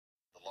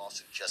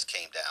lawsuit just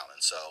came down,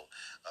 and so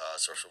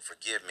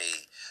forgive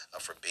me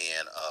for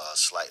being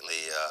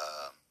slightly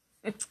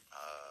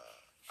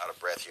out of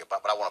breath here,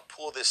 but I want to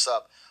pull this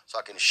up so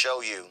I can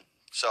show you.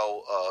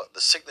 So the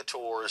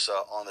signatories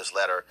on this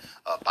letter,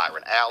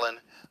 Byron Allen,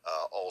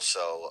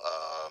 also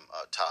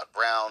Todd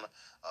Brown,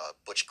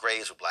 Butch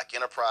Graves with Black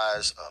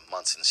Enterprise,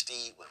 Munson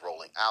Steve with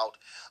Rolling Out,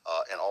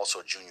 and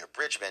also Junior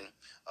Bridgman,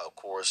 of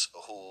course,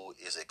 who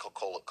is a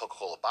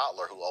Coca-Cola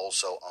bottler who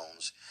also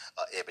owns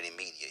Ebony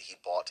Media. He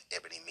bought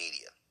Ebony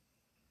Media.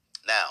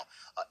 Now,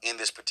 in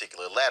this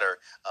particular letter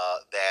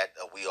that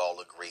we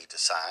all agreed to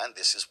sign,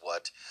 this is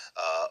what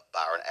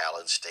Byron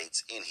Allen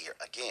states in here.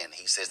 Again,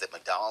 he says that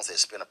McDonald's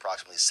has spent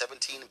approximately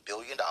 $17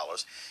 billion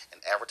in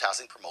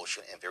advertising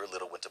promotion and very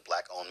little went to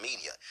black-owned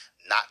media,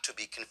 not to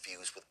be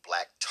confused with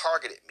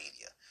black-targeted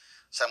media.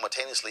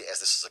 Simultaneously, as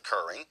this is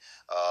occurring,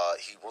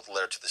 he wrote a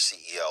letter to the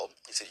CEO.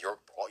 He said, your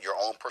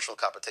own personal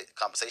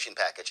compensation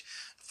package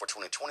for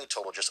 2020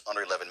 totaled just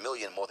under $11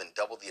 million, more than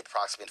double the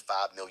approximate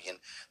 $5 million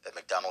that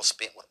McDonald's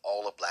spent with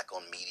all of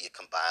black-owned media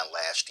combined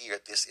last year.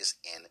 This is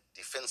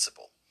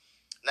indefensible.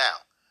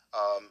 Now,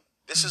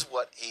 this is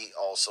what he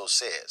also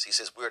says. He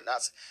says,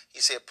 he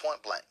said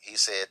point blank, he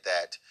said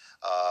that,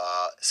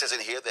 says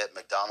in here that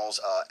McDonald's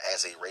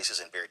has a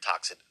racist and very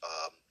toxic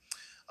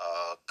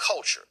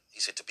culture. He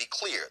said, to be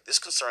clear, this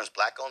concerns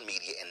black-owned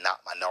media and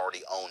not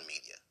minority-owned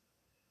media.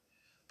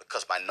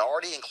 Because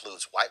minority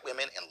includes white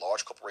women and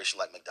large corporations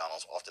like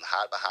McDonald's often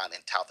hide behind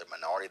and tout their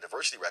minority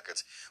diversity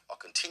records while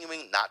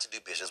continuing not to do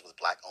business with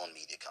black-owned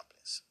media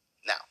companies.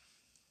 Now,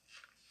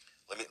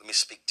 let me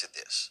speak to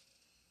this.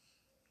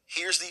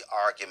 Here's the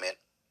argument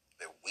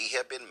that we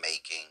have been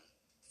making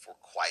for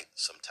quite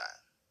some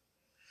time.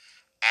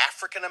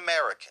 African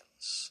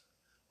Americans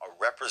are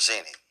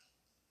representing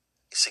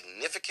a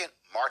significant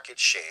market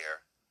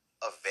share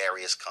of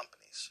various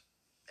companies.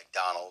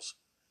 McDonald's,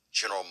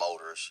 General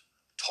Motors,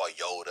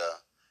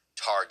 Toyota,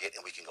 Target,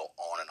 and we can go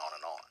on and on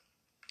and on.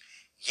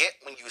 Yet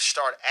when you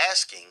start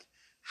asking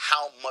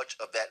how much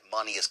of that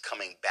money is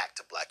coming back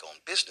to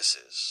black-owned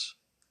businesses,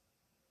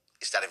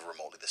 it's not even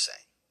remotely the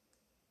same.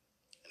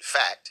 In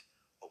fact,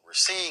 what we're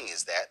seeing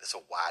is that there's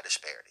a wide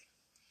disparity.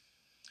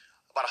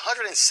 About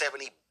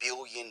 $170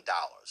 billion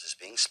is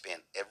being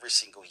spent every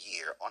single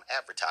year on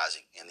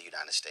advertising in the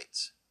United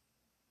States.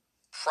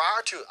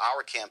 Prior to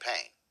our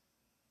campaign,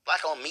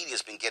 black-owned media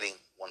has been getting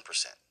 1%.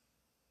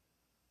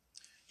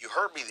 You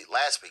heard me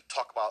last week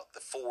talk about the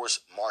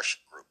Forrest Marsh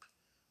Group.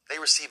 They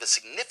receive a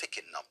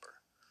significant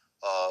number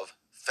of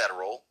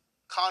federal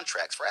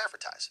contracts for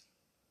advertising.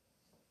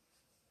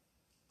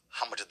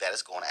 How much of that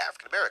is going to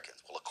African Americans?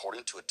 Well,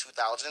 according to a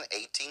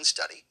 2018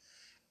 study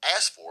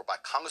asked for by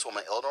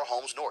Congresswoman Eleanor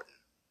Holmes Norton,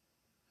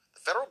 the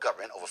federal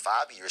government over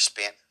 5 years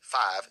spent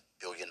 $5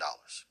 billion.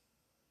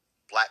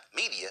 Black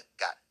media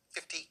got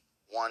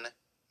 $51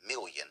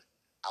 million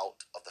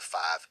out of the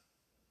 $5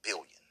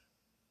 billion.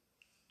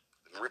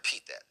 Let me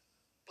repeat that.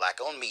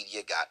 Black-owned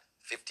media got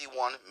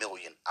 $51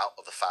 million out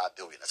of the $5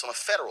 billion. That's on a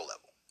federal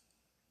level.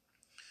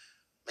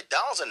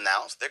 McDonald's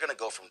announced they're going to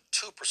go from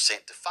 2%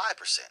 to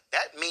 5%.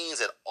 That means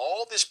that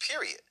all this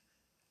period,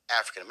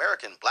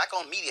 African-American,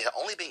 black-owned media have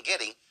only been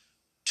getting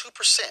 2%.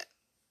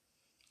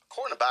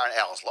 According to Byron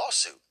Allen's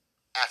lawsuit,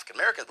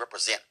 African-Americans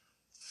represent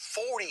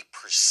 40%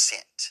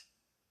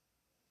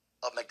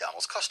 of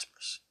McDonald's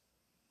customers.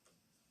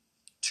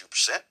 2%,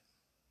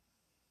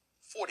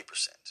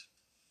 40%.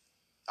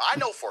 Now, I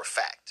know for a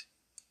fact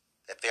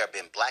that there have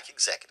been black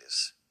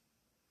executives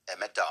at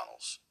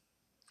McDonald's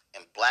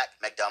and black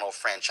McDonald's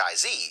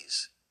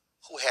franchisees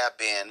who have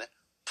been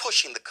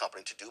pushing the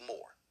company to do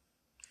more.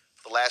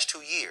 For the last 2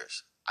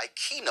 years, I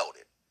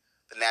keynoted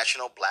the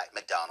National Black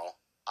McDonald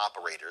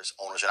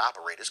Owners and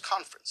Operators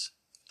Conference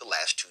the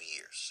last 2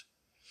 years.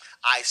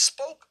 I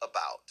spoke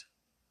about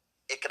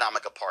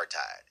economic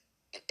apartheid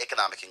and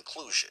economic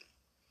inclusion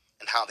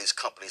and how these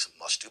companies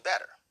must do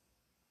better.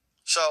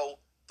 So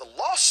the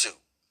lawsuit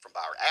from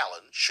Byron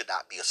Allen should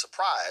not be a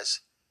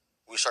surprise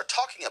when we start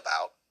talking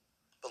about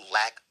the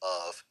lack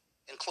of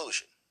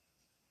inclusion.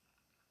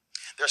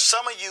 There's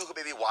some of you who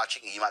may be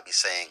watching and you might be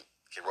saying,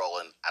 okay,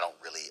 Roland, I don't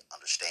really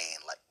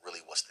understand,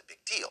 really what's the big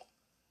deal?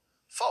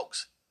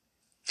 Folks,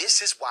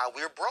 this is why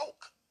we're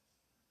broke.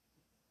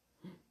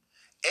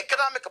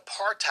 Economic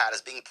apartheid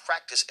is being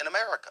practiced in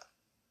America.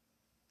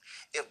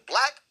 If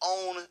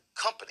black-owned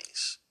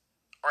companies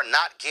are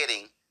not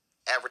getting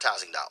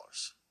advertising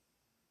dollars,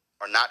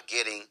 are not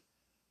getting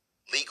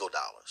legal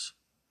dollars,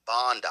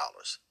 bond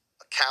dollars,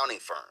 accounting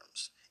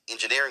firms,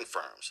 engineering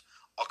firms,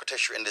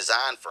 architecture and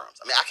design firms.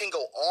 I mean, I can go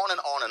on and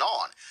on and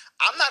on.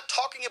 I'm not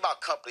talking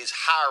about companies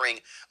hiring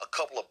a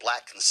couple of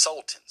black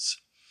consultants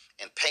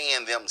and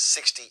paying them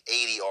 $60,000,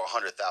 $80,000, or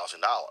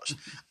 $100,000.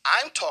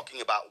 I'm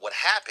talking about what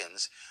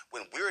happens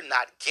when we're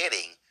not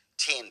getting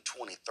 10,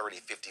 20, 30,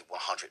 50,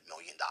 $100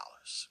 million.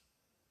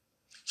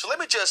 So let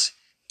me just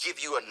give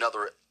you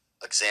another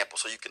example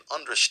so you can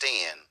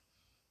understand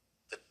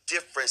the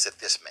difference that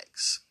this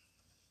makes.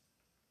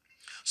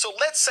 So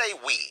let's say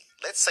we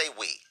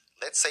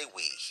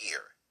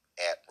here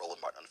at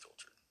Roland Martin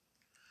Unfiltered,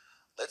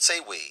 let's say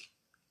we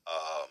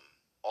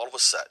all of a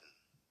sudden,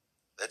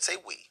 let's say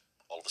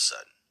all of a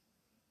sudden,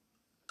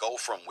 go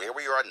from where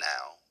we are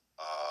now,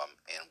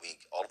 and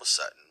all of a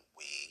sudden,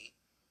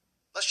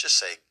 let's just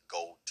say,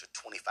 go to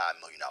 $25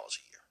 million a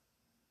year.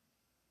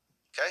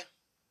 Okay?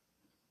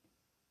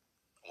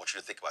 I want you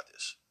to think about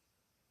this.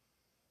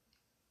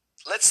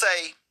 Let's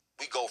say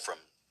we go from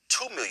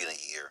 $2 million a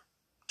year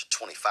to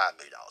 $25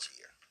 million a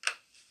year.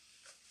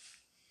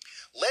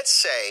 Let's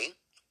say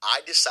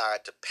I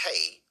decide to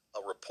pay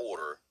a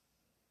reporter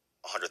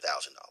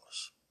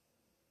 $100,000.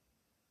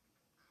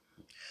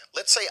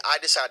 Let's say I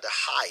decide to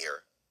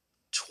hire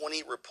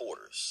 20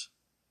 reporters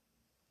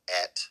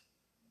at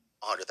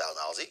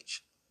 $100,000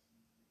 each.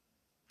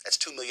 That's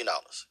 $2 million.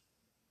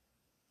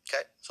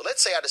 Okay? So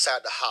let's say I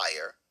decide to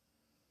hire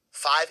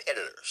 5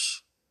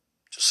 editors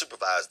to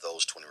supervise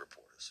those 20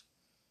 reporters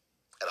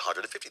at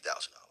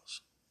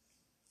 $150,000.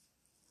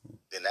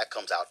 Then that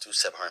comes out to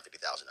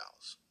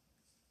 $750,000.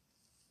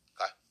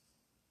 Okay?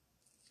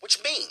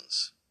 Which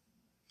means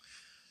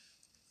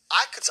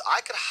I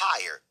could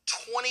hire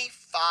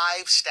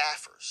 25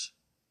 staffers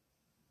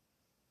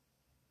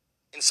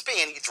and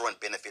spend, you throw in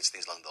benefits,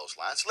 things along those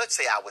lines. So let's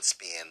say I would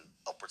spend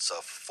upwards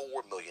of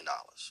 $4 million.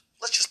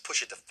 Let's just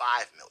push it to $5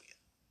 million.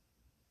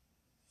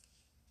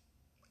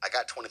 I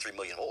got $23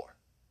 million more.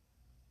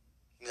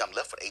 It means I'm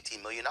left with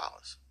 $18 million.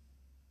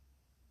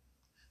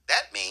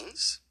 That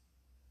means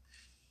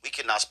we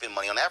can now spend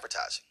money on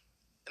advertising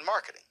and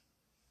marketing.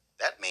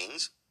 That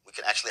means we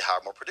can actually hire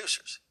more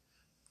producers.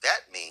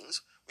 That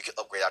means we can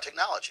upgrade our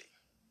technology.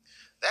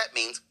 That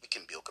means we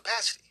can build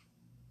capacity.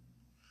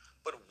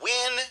 But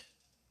when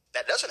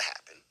that doesn't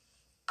happen,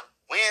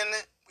 when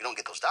we don't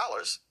get those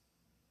dollars,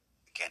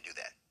 we can't do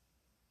that.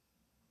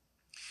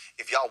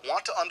 If y'all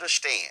want to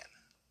understand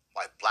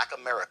why Black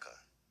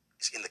America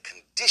is in the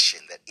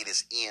condition that it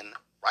is in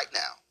right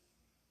now,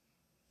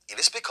 it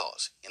is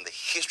because in the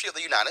history of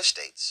the United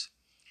States,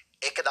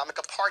 economic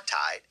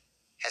apartheid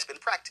has been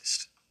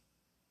practiced.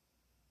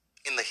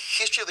 In the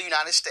history of the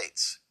United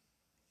States,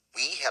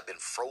 we have been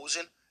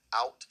frozen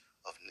out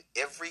of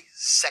every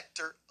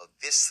sector of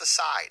this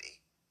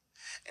society.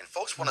 And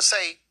folks want to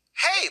say,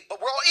 hey, but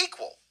we're all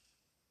equal.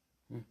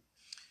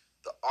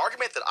 The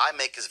argument that I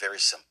make is very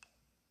simple.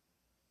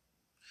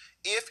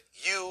 If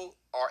you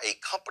are a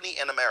company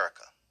in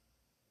America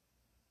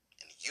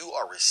and you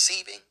are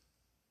receiving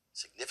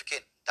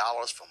significant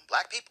dollars from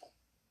Black people,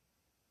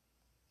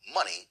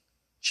 money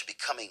should be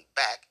coming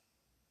back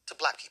to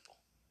Black people.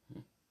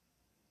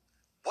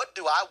 What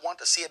do I want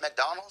to see at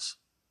McDonald's?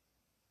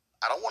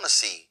 I don't want to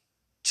see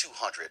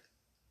 200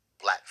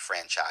 Black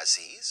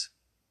franchisees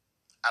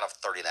out of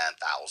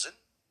 39,000.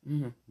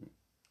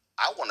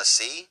 I want to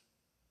see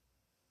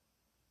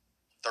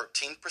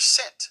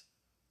 13%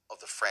 of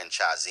the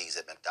franchisees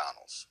at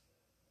McDonald's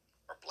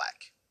are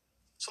Black.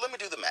 So let me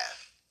do the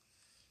math.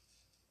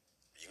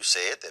 You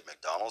said that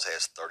McDonald's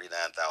has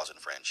 39,000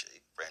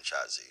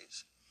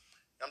 franchisees.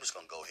 I'm just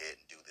going to go ahead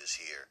and do this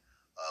here.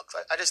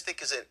 I just think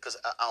because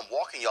I'm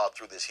walking y'all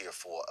through this here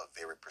for a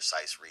very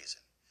precise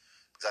reason.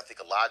 Because I think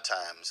a lot of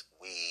times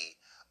we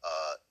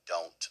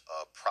don't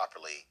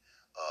properly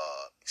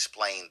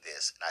explain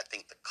this. And I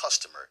think the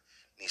customer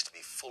needs to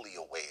be fully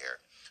aware.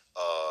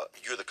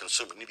 You're the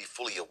consumer. You need to be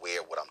fully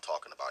aware of what I'm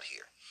talking about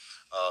here.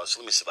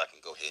 So let me see if I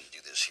can go ahead and do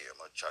this here. I'm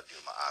going to try to do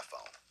it with my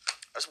iPhone.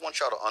 I just want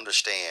y'all to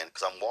understand,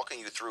 because I'm walking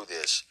you through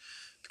this,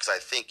 because I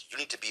think you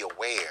need to be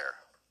aware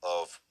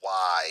of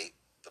why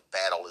the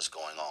battle is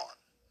going on.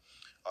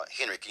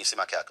 Henry, can you see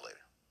my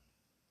calculator?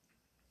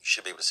 You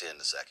should be able to see it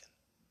in a second.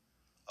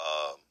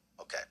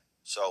 Okay,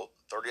 so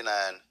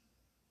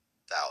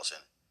 39,000.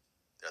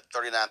 There are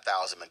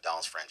 39,000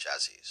 McDonald's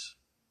franchisees.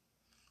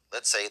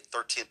 Let's say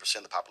 13%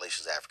 of the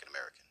population is African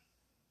American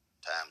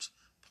times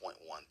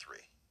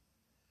 0.13.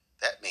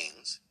 That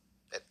means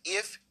that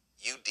if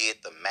you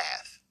did the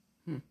math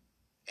and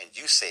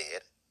you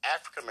said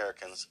African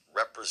Americans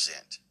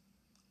represent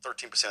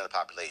 13% of the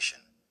population,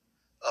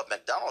 of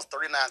McDonald's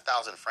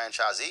 39,000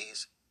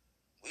 franchisees,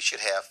 we should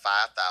have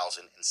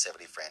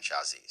 5,070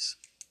 franchisees.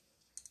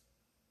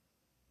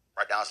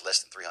 Right now it's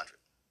less than 300.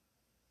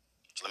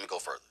 So let me go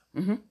further.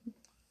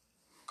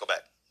 Go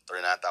back.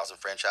 39,000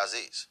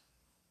 franchisees.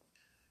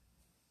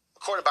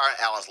 According to Byron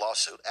Allen's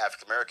lawsuit,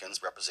 African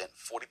Americans represent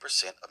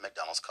 40% of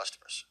McDonald's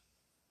customers.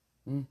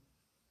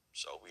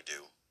 So we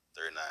do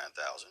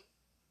 39,000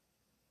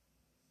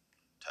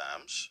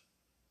 times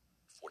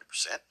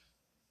 40%.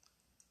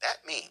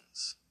 That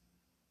means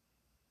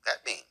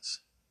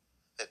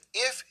that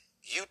if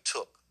you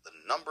took the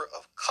number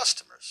of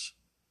customers,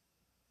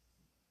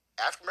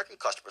 African American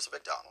customers of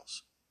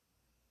McDonald's,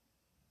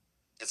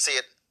 and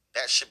said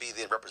that should be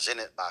then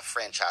represented by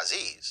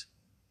franchisees,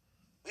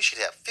 we should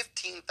have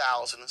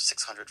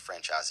 15,600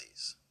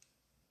 franchisees.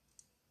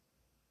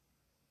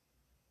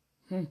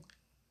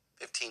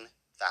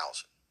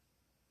 15,000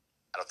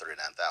 out of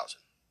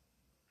 39,000.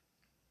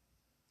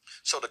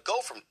 So to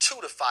go from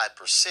 2 to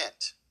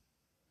 5%,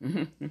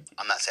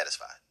 I'm not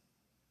satisfied.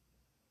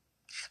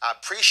 I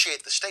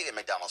appreciate the statement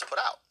McDonald's put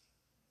out.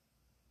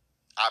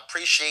 I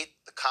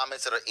appreciate the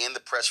comments that are in the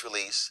press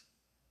release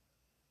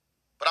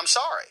But I'm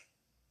sorry.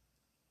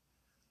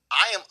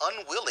 I am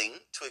unwilling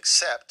to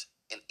accept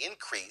an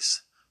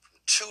increase from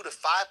 2 to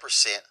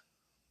 5%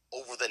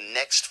 over the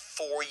next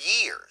 4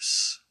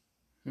 years.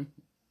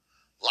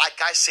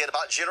 Like I said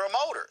about General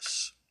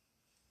Motors,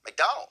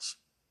 McDonald's,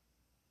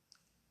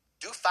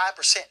 do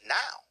 5%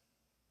 now.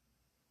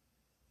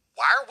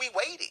 Why are we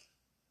waiting?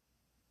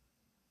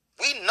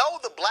 We know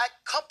the black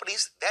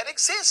companies that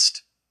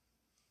exist.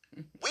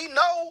 We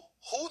know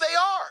who they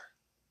are.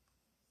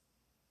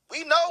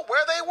 We know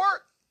where they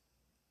work.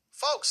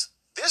 Folks,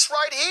 this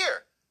right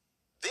here,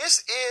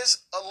 this is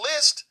a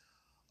list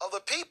of the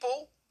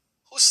people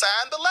who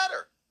signed the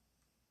letter.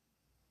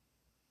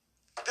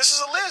 This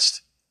is a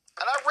list,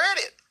 and I read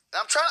it.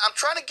 And I'm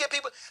trying to get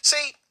people.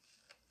 See,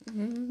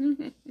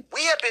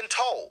 we have been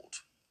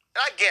told,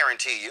 and I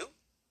guarantee you,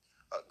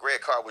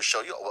 Greg Carr will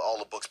show you all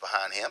the books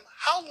behind him.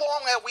 How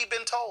long have we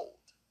been told?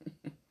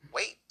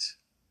 Wait.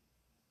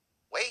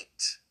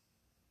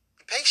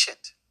 Be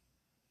patient.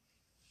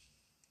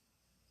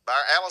 By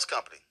our Allen's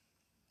company,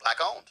 black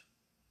owned.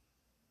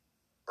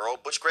 Earl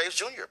Butch Graves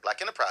Jr.,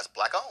 black enterprise,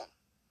 black owned.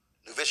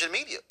 New Vision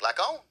Media, black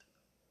owned.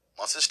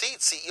 Munson Steed,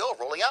 CEO,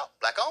 rolling out,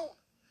 black owned.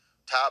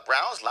 Todd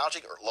Brown's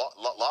launched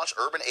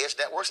Urban Edge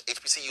Networks,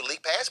 HBCU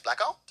League Pass,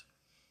 black owned.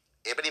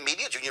 Ebony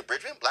Media, Junior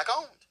Bridgman, black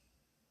owned.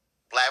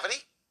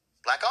 Blavity,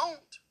 black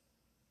owned.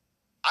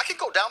 I can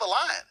go down the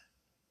line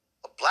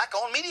of black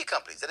owned media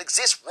companies that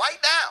exist right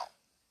now.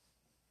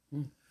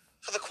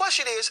 So the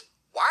question is,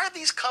 why are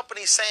these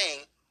companies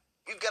saying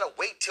we've got to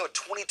wait till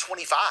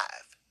 2025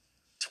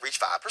 to reach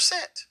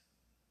 5%?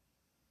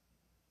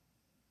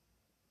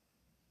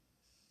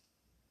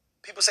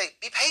 People say,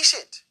 be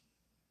patient.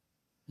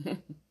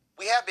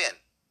 We have been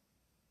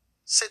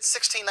since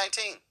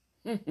 1619.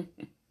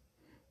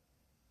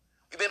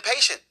 We've been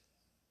patient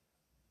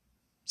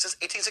since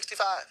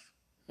 1865.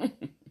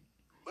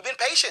 We've been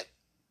patient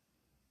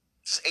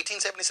since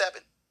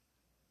 1877.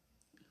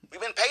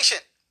 We've been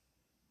patient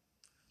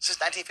since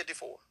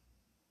 1954.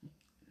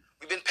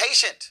 We've been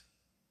patient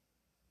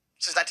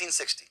since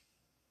 1960.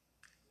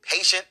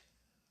 Patient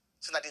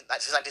since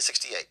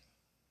 1968.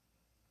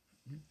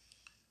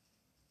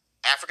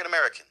 African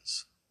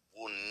Americans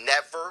will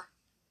never,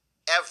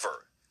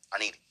 ever, I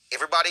need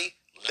everybody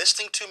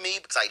listening to me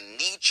because I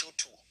need you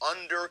to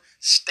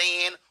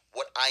understand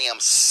what I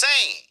am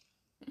saying.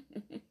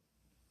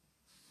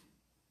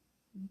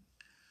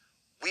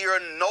 We are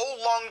no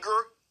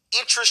longer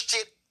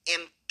interested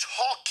in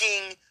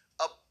talking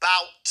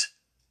about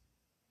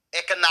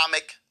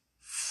economic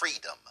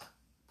freedom.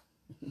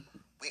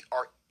 We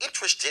are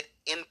interested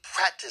in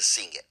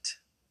practicing it.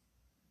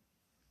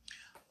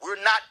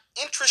 We're not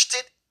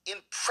interested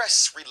in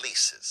press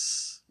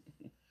releases.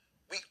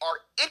 We are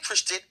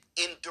interested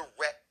in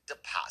direct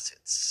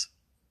deposits.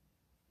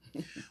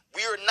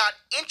 We are not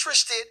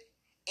interested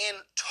in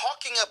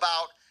talking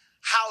about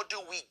how do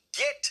we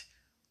get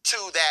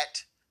to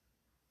that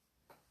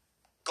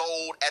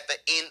gold at the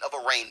end of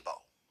a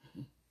rainbow.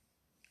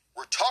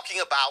 We're talking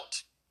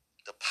about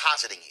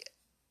depositing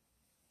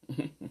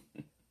it.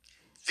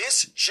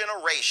 This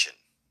generation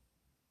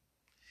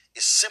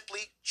is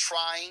simply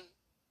trying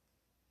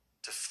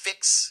to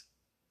fix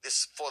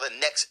this for the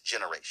next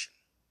generation.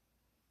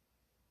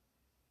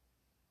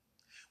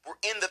 We're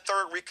in the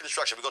third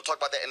Reconstruction. We're going to talk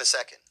about that in a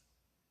second.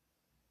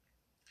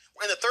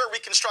 We're in the third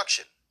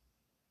Reconstruction.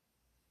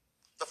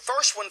 The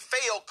first one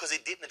failed because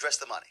it didn't address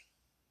the money.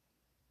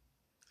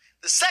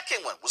 The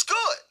second one was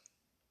good,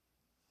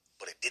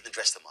 but it didn't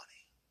address the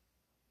money.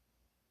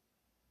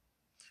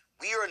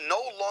 We are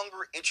no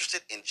longer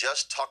interested in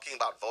just talking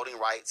about voting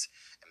rights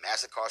and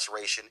mass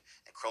incarceration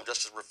and criminal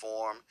justice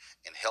reform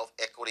and health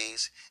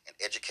equities and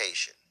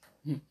education.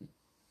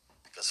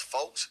 Because,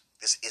 folks,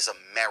 this is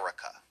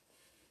America.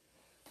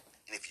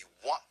 And if you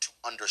want to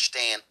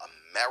understand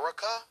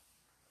America,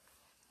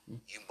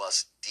 you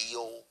must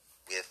deal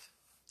with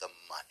the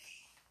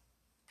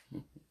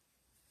money.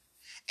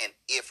 And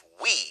if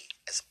we,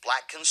 as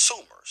black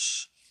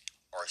consumers,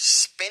 are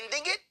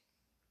spending it,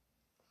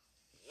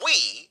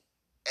 we,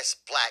 as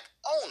black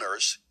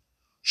owners,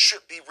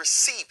 should be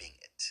receiving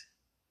it.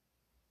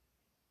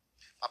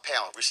 My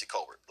panel, Rishi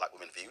Colbert, Black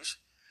Women Views.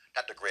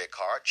 Dr. Greg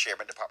Carr,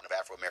 Chairman, Department of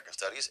Afro-American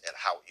Studies at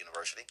Howard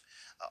University.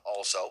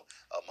 Also,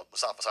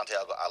 Mustafa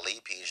Santiago Ali,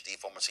 PhD,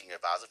 former Senior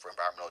Advisor for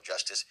Environmental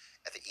Justice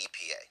at the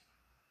EPA.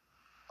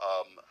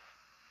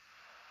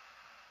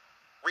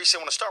 Reese, I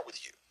want to start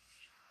with you.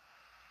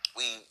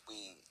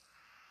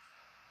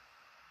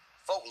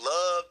 Folk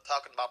love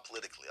talking about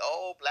politically.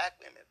 Oh, black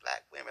women.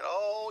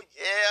 Oh,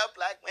 yeah,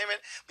 black women.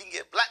 We can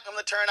get black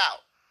women to turn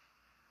out.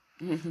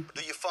 But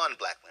do you fund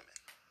black women?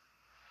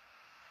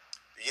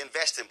 Do you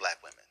invest in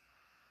black women?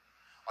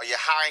 Are you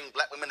hiring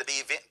black women to be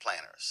event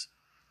planners?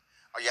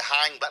 Are you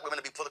hiring black women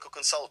to be political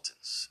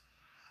consultants?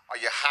 Are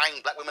you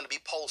hiring black women to be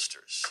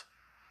pollsters?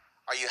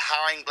 Are you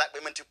hiring black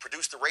women to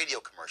produce the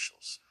radio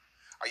commercials?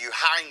 Are you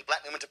hiring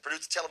black women to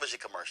produce the television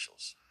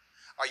commercials?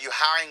 Are you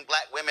hiring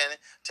black women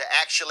to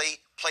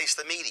actually place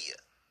the media?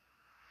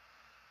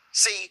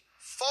 See,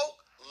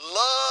 folk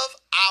love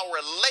our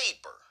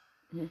labor.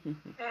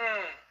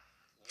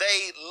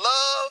 They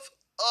love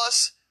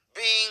us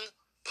being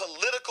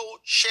political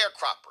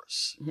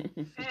sharecroppers.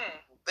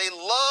 They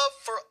love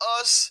for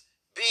us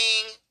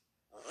being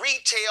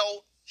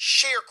retail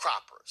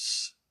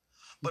sharecroppers.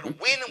 But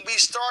when we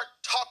start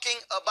talking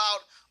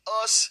about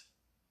us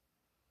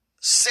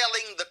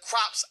selling the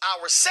crops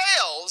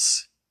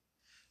ourselves,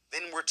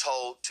 then we're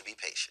told to be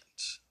patient.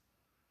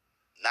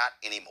 Not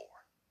anymore.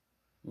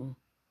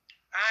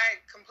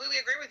 I completely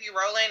agree with you,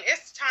 Roland.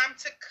 It's time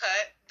to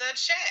cut the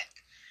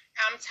check.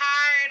 I'm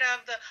tired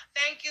of the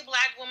thank you,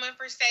 black woman,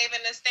 for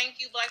saving us.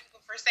 Thank you, black people,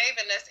 for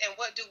saving us. And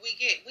what do we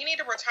get? We need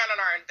a return on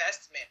our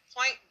investment.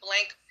 Point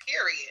blank,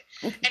 period.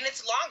 And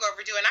it's long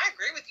overdue. And I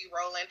agree with you,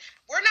 Roland.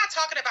 We're not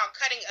talking about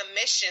cutting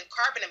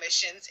carbon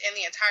emissions in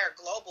the entire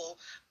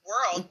global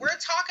world. We're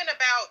talking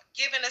about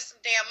giving us some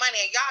damn money.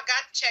 And y'all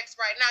got the checks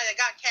right now. You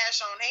got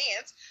cash on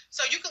hands.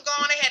 So you can go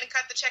on ahead and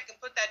cut the check and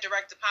put that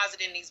direct deposit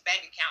in these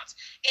bank accounts.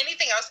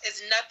 Anything else is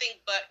nothing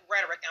but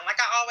rhetoric. And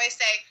like I always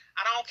say,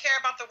 I don't care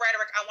about the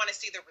rhetoric. I want to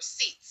see the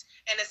receipts.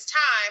 And it's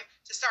time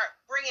to start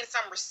bringing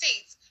some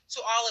receipts to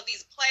all of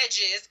these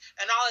pledges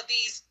and all of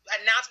these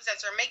announcements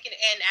that they're making.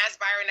 And as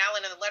Byron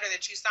Allen in the letter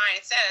that you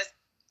signed says,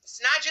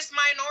 it's not just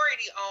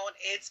minority owned,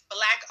 it's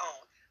black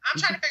owned. I'm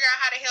trying to figure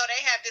out how the hell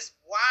they have this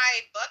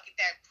wide bucket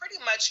that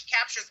pretty much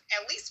captures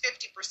at least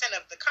 50%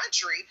 of the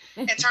country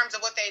in terms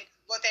of what they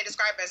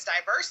describe as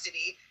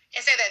diversity,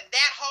 and say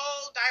that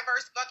whole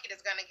diverse bucket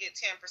is going to get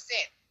 10%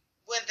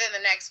 within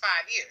the next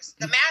 5 years.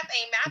 The math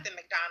ain't math at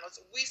McDonald's.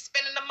 We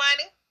spending the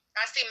money.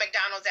 I see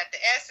McDonald's at the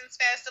Essence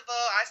Festival.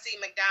 I see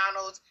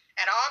McDonald's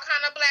at all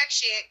kind of black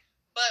shit.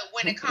 But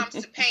when it comes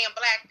to paying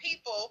black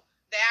people,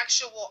 the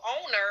actual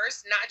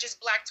owners, not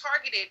just black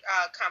targeted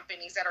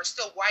companies that are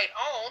still white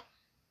owned,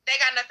 they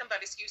got nothing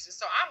but excuses.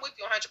 So I'm with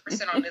you 100%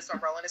 on this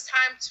one, Roland. It's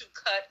time to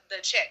cut the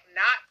check.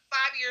 Not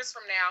 5 years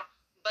from now,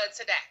 but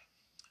today.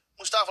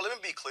 Mustafa, let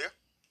me be clear.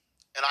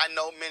 And I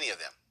know many of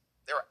them.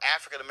 There are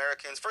African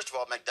Americans. First of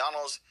all,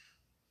 McDonald's,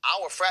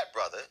 our frat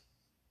brother,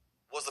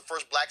 was the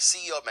first black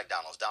CEO of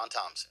McDonald's, Don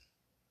Thompson.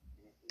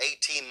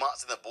 18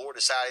 months, and the board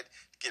decided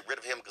to get rid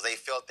of him because they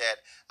felt that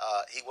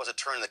he wasn't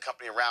turning the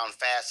company around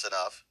fast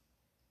enough.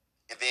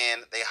 And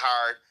then they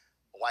hired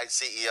a white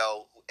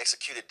CEO who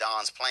executed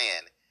Don's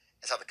plan.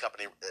 That's how the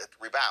company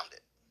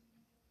rebounded.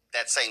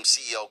 That same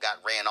CEO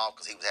got ran off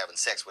because he was having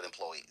sex with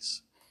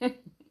employees.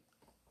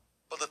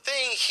 But the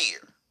thing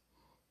here,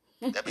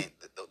 I mean,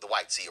 the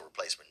white CEO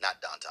replacement,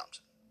 not Don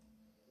Thompson.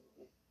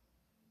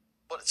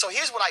 But so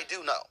here's what I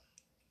do know.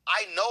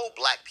 I know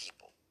black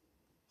people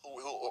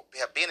who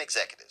have been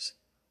executives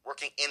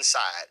working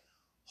inside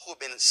who have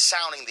been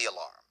sounding the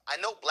alarm. I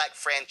know black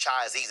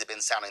franchisees have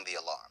been sounding the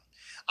alarm.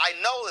 I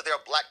know that there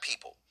are black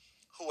people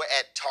who are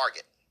at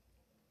Target,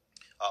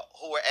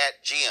 who are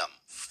at GM,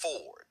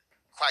 Ford,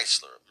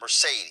 Chrysler,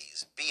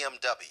 Mercedes,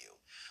 BMW.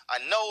 I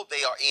know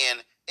they are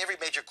in every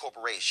major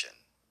corporation,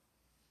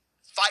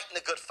 fighting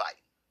a good fight,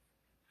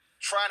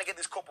 trying to get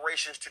these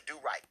corporations to do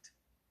right.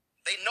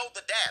 They know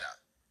the data.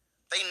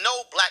 They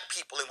know black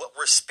people and what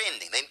we're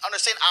spending. They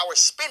understand our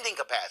spending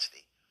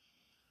capacity.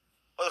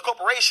 But the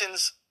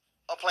corporations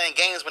are playing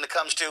games when it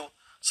comes to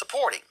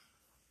supporting.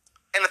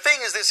 And the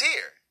thing is this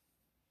here.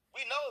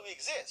 We know we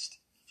exist.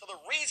 So the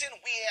reason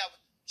we have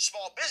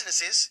small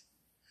businesses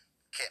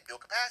can't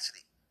build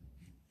capacity,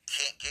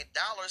 can't get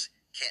dollars,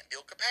 can't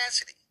build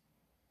capacity.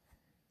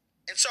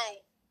 And so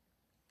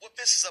what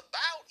this is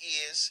about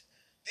is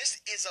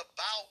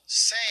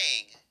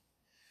saying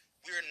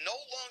we're no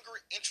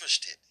longer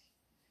interested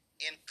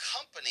in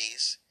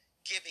companies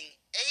giving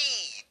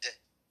aid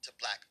to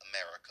black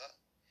America,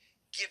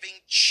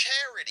 giving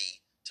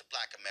charity to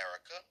black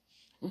America,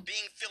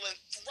 being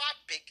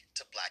philanthropic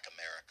to black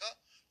America.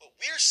 What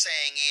we're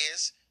saying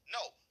is,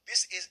 no,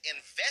 this is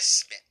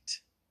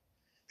investment.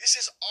 This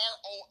is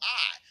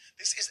ROI.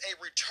 This is a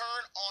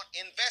return on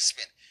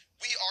investment.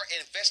 We are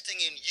investing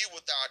in you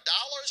with our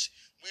dollars.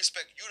 We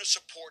expect you to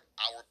support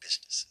our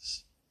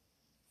businesses.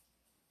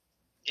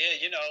 Yeah,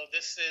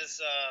 this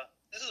is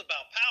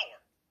about power.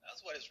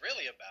 That's what it's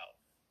really about.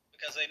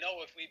 Because they know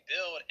if we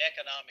build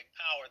economic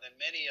power, then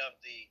many of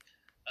the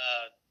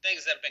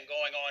things that have been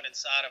going on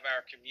inside of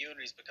our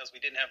communities because we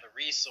didn't have the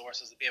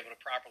resources to be able to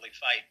properly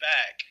fight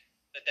back,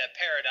 that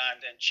paradigm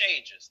then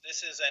changes.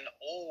 This is an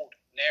old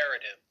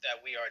narrative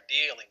that we are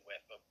dealing with,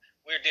 but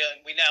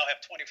we now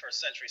have 21st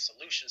century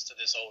solutions to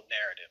this old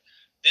narrative.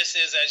 This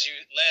is, as you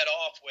led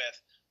off with,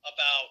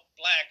 about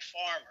black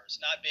farmers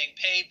not being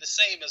paid the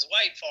same as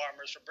white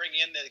farmers for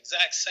bringing in the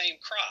exact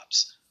same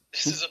crops.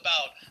 This is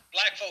about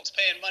black folks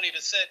paying money to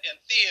sit in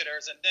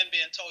theaters and then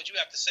being told you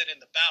have to sit in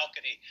the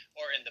balcony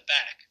or in the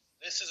back.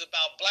 This is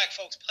about black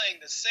folks paying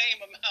the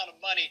same amount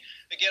of money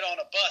to get on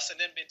a bus and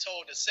then being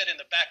told to sit in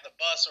the back of the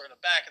bus or in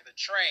the back of the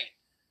train.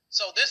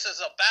 So this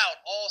is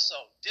about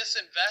also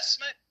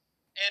disinvestment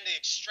and the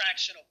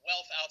extraction of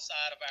wealth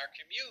outside of our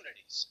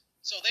communities.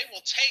 So they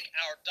will take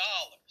our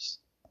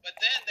dollars, but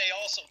then they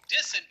also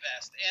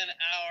disinvest in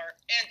our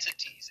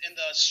entities, in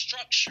the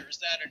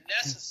structures that are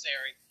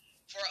necessary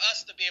for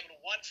us to be able to,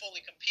 one,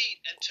 fully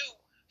compete, and two,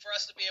 for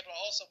us to be able to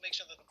also make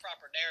sure that the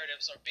proper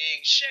narratives are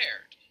being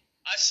shared.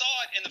 I saw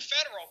it in the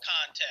federal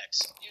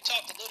context. You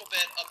talked a little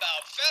bit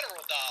about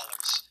federal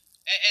dollars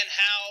and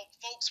how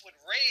folks would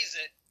raise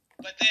it,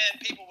 but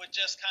then people would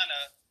just kind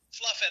of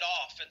fluff it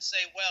off and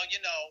say, well,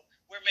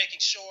 we're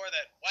making sure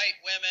that white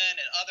women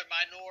and other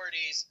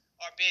minorities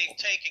are being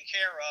taken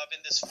care of in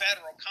this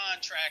federal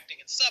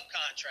contracting and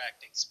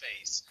subcontracting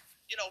space.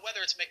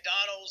 Whether it's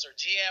McDonald's or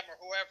GM or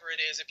whoever it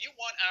is, if you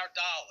want our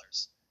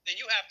dollars, then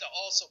you have to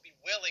also be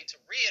willing to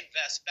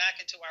reinvest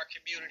back into our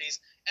communities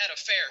at a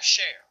fair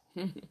share.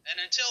 And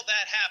until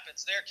that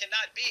happens, there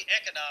cannot be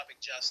economic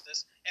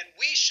justice, and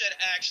we should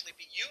actually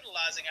be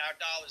utilizing our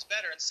dollars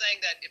better and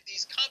saying that if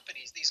these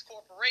companies, these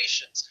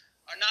corporations,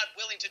 are not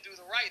willing to do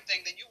the right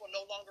thing, then you will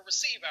no longer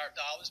receive our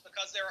dollars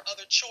because there are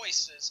other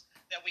choices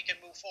that we can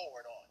move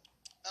forward on.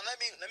 Now let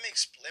me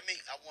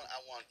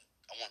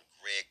I want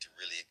Greg to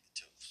really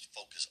to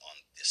focus on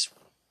this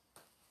one.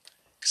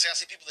 Because I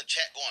see people in the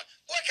chat going,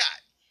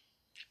 boycott.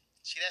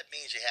 See, that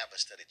means you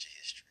haven't studied your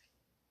history.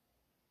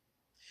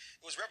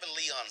 It was Reverend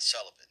Leon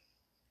Sullivan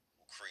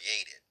who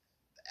created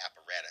the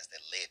apparatus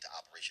that led to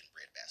Operation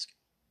Breadbasket.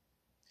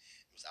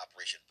 It was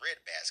Operation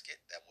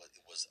Breadbasket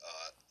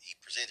he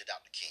presented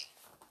Dr. King.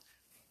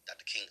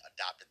 Dr. King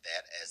adopted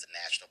that as the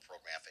national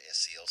program for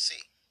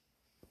SCLC.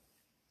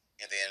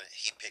 And then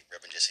he picked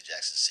Reverend Jesse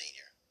Jackson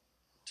Sr.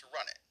 to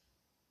run it.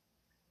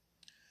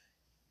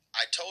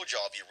 I told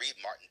y'all, if you read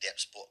Martin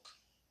Depp's book,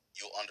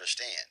 you'll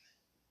understand.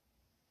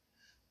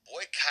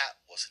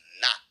 Boycott was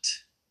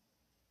not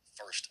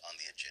first on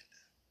the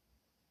agenda.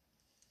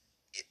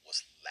 It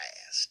was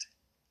last.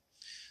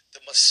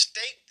 The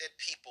mistake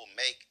that people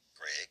make,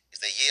 Greg,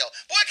 is they yell,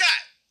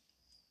 boycott!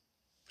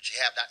 But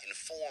you have not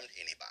informed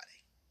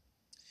anybody.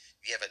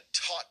 You haven't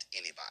taught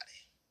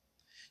anybody.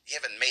 You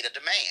haven't made a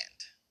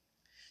demand.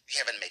 You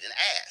haven't made an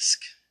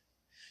ask.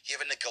 You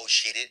haven't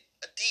negotiated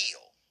a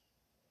deal.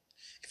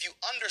 If you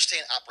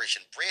understand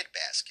Operation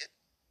Breadbasket,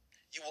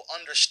 you will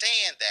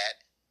understand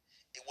that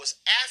it was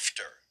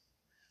after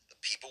the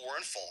people were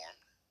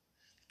informed,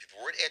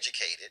 people were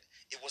educated.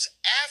 It was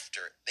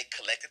after they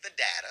collected the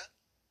data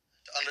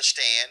to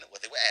understand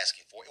what they were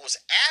asking for. It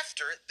was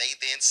after they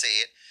then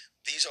said,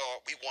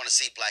 we want to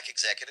see black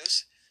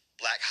executives,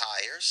 black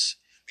hires.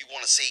 We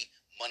want to see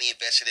money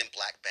invested in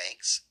black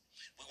banks.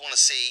 We want to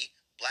see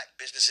black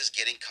businesses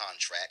getting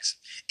contracts.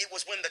 It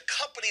was when the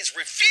companies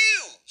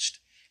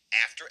refused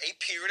after a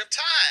period of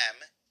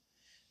time,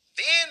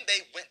 then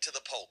they went to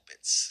the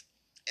pulpits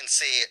and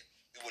said,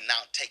 we will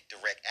now take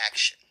direct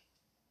action.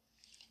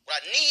 What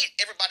I need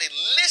everybody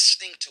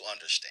listening to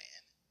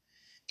understand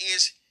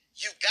is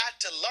you got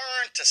to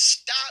learn to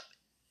stop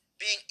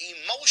being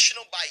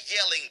emotional by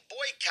yelling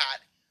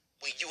boycott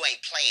when you ain't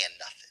playing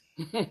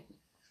nothing.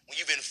 When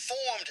you've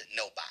informed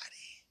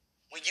nobody.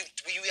 When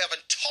you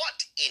haven't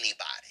taught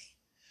anybody.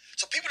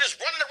 So people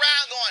just running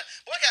around going,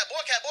 boycott,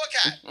 boycott,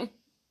 boycott.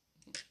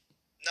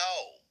 No.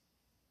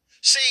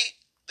 See,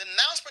 the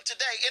announcement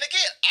today, and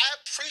again, I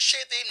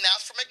appreciate the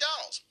announcement from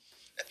McDonald's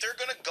that they're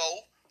going to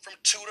go from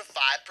 2 to 5%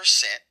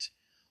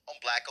 on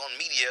black-owned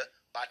media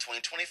by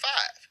 2025.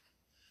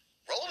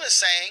 Roland is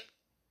saying,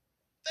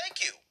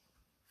 thank you,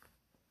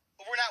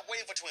 but we're not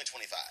waiting for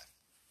 2025.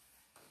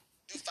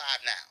 Do 5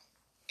 now.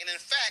 And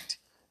in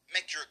fact,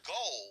 make your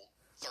goal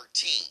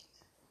 13.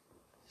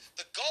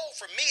 The goal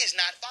for me is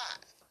not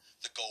 5.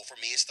 The goal for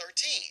me is 13.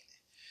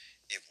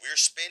 If we're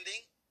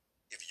spending,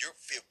 if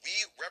we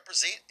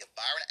represent, if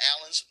Byron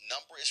Allen's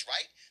number is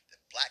right,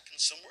 that black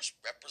consumers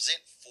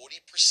represent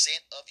 40%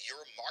 of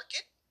your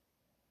market,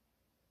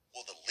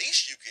 well, the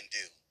least you can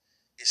do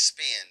is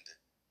spend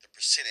the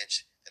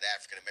percentage that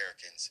African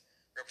Americans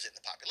represent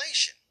in the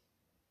population.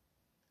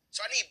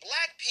 So I need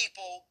black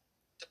people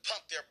to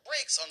pump their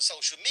brakes on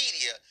social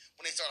media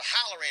when they start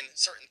hollering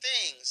certain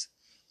things,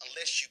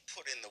 unless you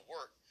put in the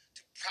work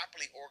to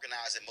properly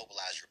organize and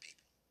mobilize your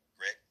people.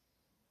 Greg?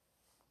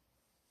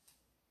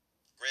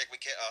 Greg,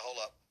 we can't,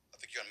 hold up. I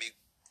think you're on mute.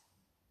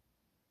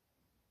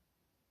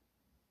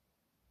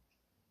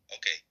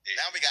 Okay.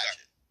 Now we got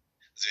you.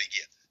 So,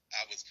 yeah,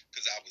 I was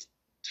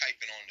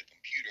typing on the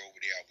computer over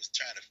there. I was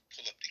trying to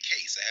pull up the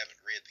case. I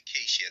haven't read the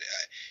case yet.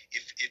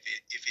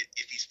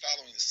 If he's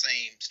following the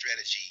same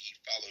strategy he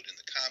followed in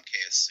the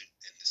Comcast suit,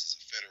 and this is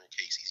a federal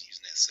case, he's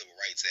using that Civil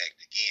Rights Act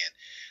again.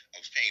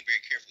 I was paying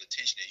very careful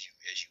attention as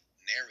you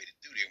narrated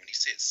through there when he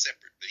said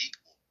separate but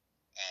equal.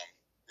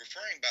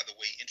 Referring, by the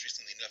way,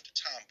 interestingly enough, to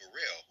Tom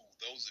Burrell, who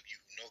those of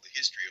you who know the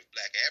history of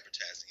black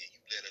advertising, and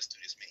you've led us through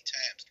this many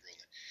times,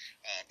 Roland,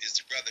 is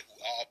the brother who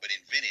all but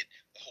invented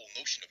the whole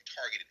notion of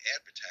targeted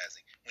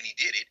advertising when he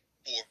did it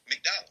for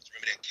McDonald's.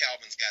 Remember that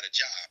Calvin's Got a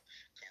Job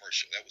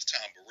commercial? That was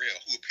Tom Burrell,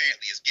 who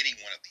apparently is getting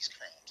one of these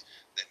crumbs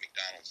that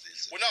McDonald's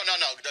is. Well, no.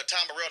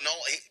 Tom Burrell,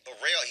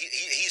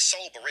 he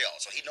sold Burrell,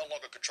 so he no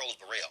longer controls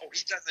Burrell. Oh,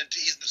 he doesn't.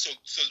 So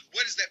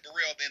what is that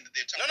Burrell then that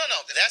they're talking No.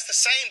 about? That's the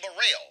same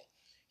Burrell.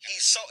 He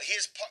sold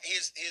his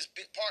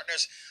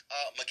partners,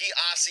 McGee,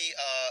 Ossie,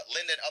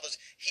 Linda, and others.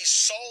 He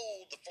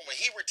sold from when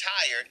he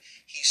retired.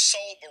 He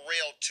sold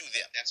Burrell to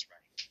them. That's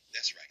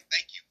right.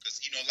 Thank you,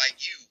 because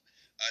like you,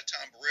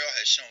 Tom Burrell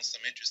has shown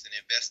some interest in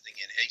investing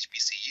in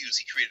HBCUs.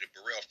 He created a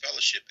Burrell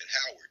Fellowship at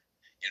Howard.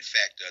 In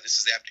fact,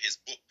 this is after his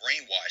book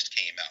Brainwashed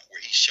came out,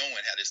 where he's showing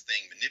how this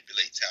thing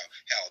manipulates,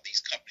 how these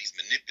companies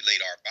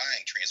manipulate our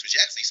buying trends, which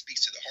actually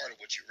speaks to the heart of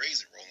what you're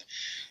raising, Roland.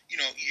 You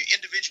know,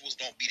 individuals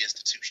don't beat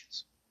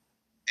institutions.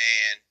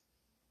 And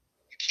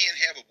you can't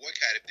have a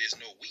boycott if there's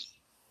no we.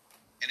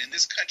 And in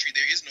this country,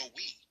 there is no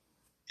we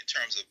in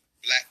terms of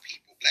black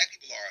people. Black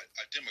people are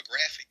a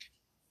demographic.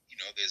 You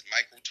know, there's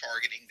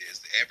micro-targeting,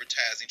 there's the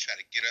advertising trying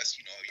to get us,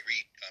 you know, you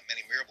read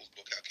Manny Marable's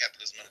book, How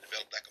Capitalism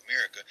Underdeveloped Black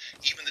America,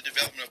 even the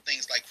development of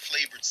things like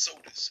flavored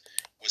sodas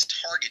was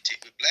targeted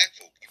with black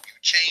folk. If you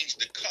change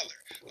the color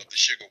of the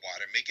sugar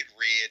water, make it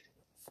red,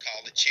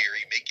 call it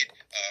cherry, make it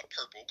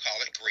purple,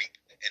 call it grape,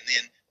 and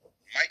then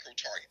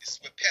micro-target. This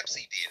is what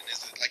Pepsi did, and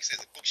this is, like I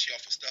said, a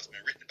bookshelf of stuff's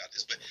been written about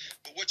this, but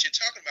what you're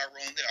talking about,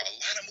 Roland, there are a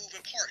lot of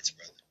moving parts,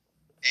 brother,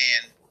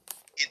 and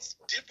it's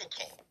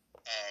difficult.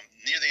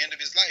 Near the end of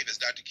his life, as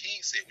Dr.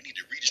 King said, we need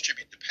to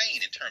redistribute the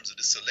pain in terms of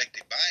the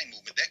selective buying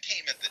movement. That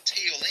came at the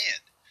tail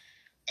end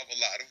of a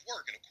lot of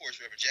work. And of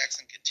course, Reverend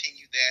Jackson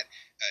continued that,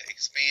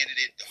 expanded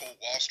it, the whole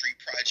Wall Street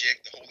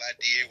project, the whole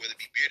idea, whether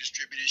it be beer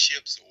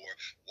distributorships or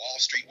Wall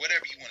Street,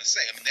 whatever you want to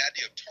say. I mean, the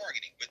idea of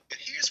targeting. But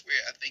here's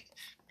where I think,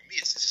 for me,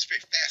 this is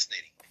very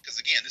fascinating. Because,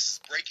 again, this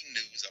is breaking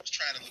news. I was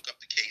trying to look up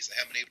the case. I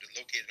haven't been able to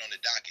locate it on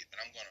the docket, but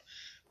I'm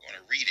going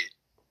to read it.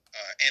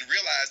 And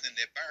realizing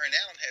that Byron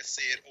Allen has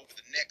said over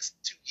the next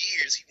 2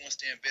 years he wants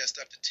to invest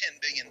up to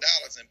 $10 billion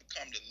and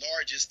become the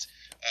largest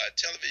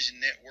television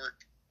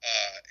network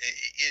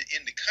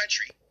in the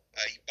country.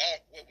 He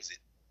bought, what was it,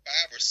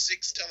 5 or 6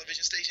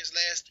 television stations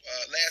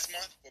last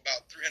month for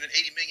about $380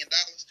 million.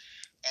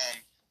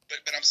 But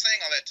I'm saying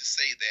all that to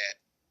say that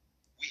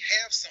we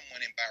have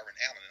someone in Byron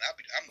Allen, and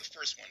I'm the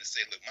first one to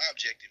say, look, my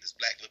objective is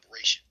black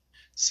liberation.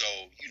 So,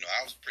 you know,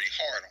 I was pretty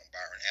hard on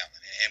Byron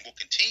Allen and will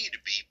continue to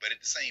be, but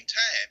at the same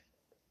time,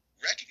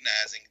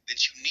 recognizing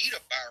that you need a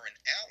Byron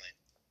Allen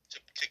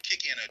to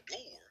kick in a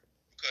door,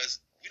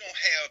 because we don't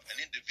have an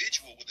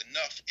individual with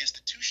enough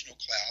institutional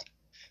clout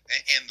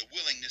and the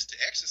willingness to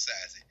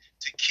exercise it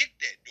to kick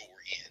that door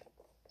in,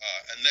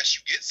 unless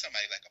you get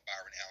somebody like a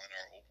Byron Allen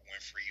or Oprah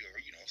Winfrey or,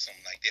 you know,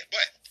 something like that.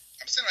 But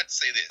I'm still not to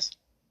say this.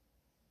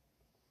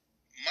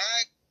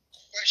 My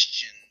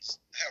questions,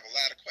 I have a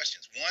lot of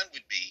questions. One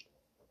would be,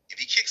 if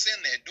he kicks in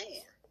that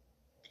door,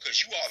 because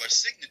you all are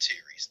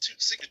signatories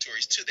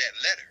to that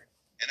letter,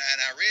 and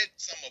I read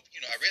some of, you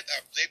know, I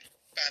was able to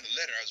find the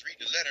letter. I was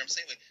reading the letter. I'm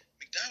saying, like,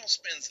 McDonald's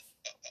spends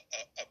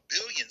 $1.6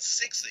 billion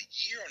a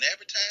year on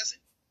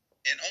advertising,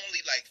 and only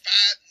like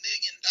 $5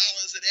 million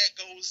of that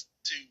goes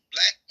to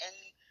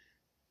black-owned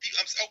people.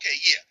 Okay,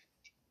 yeah,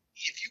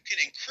 if you can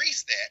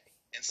increase that,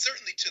 and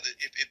certainly to the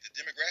if the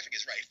demographic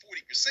is right,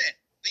 40%,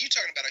 then you're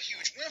talking about a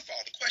huge windfall.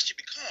 The question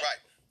becomes,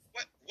 right,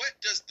 what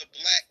do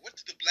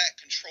the black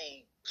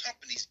controlled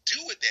companies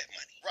do with that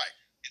money? Right.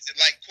 Is it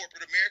like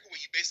corporate America, where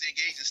you basically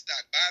engage in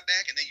stock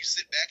buyback and then you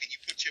sit back and you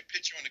put your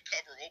picture on the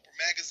cover of Oprah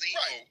magazine,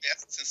 right, or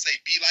Essence, and say,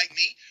 be like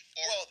me?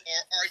 Or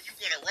are you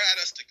going to ride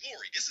us to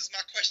glory? This is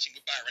my question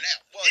with Byron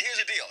Allen. Well, here's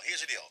the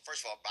deal.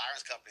 First of all,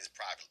 Byron's company is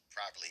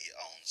privately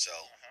owned, so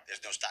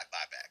there's no stock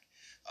buyback.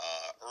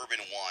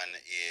 Urban One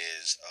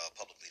is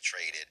publicly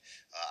traded.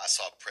 I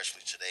saw a press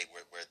release today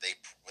where they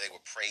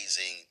were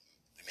praising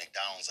the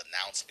McDonald's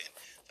announcement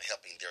for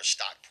helping their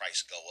stock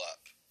price go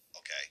up.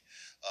 Okay,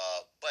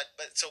 but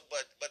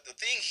the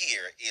thing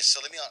here is,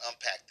 so let me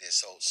unpack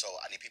this. So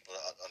I need people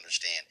to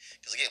understand,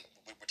 because again,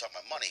 we're talking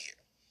about money here.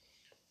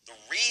 The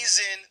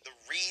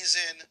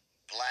reason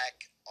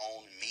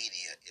black-owned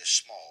media is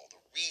small,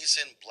 the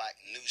reason black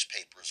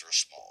newspapers are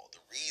small, the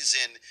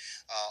reason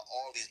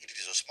all these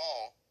entities are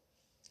small,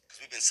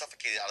 because we've been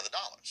suffocated out of the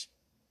dollars.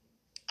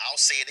 I'll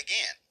say it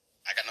again.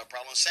 I got no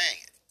problem saying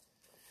it.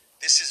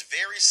 This is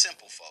very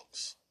simple,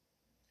 folks.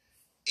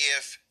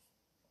 If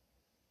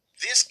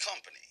this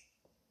company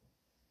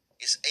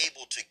is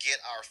able to get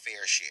our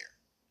fair share,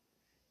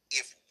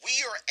 if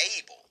we are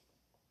able,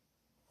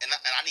 and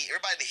I need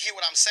everybody to hear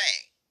what I'm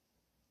saying,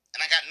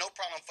 and I got no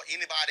problem for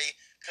anybody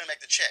coming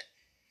back to check,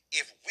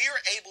 if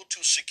we're able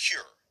to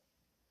secure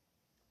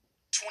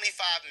 $25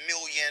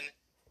 million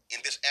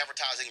in this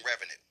advertising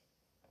revenue,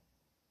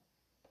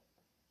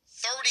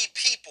 30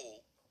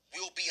 people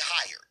will be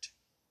hired.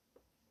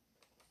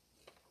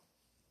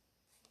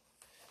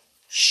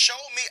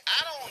 Show me,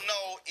 I don't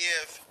know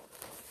if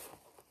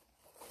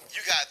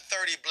you got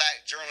 30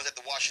 black journalists at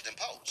the Washington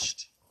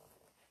Post.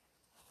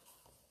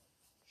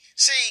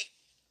 See,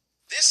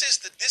 this is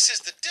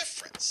the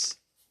difference.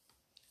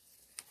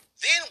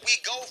 Then we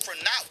go for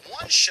not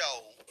one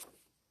show,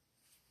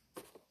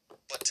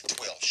 but to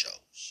 12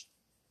 shows.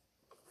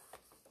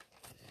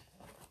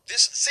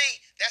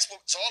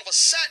 So all of a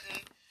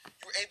sudden,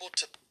 you're able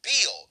to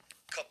build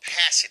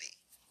capacity.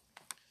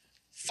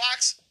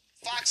 Fox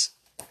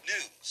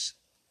News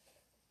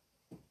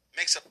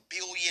makes $1.5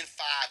 billion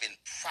in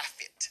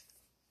profit,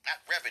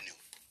 not revenue,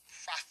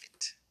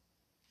 profit.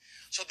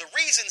 So the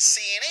reason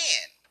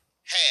CNN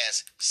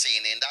has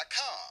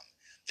CNN.com,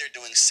 they're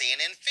doing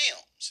CNN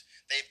Films,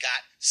 they've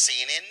got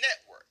CNN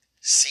Network,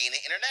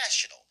 CNN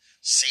International,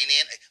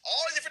 CNN,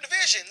 all the different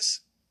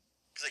divisions,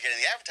 because they're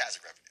getting the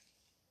advertising revenue.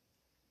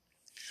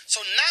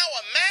 So now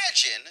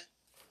imagine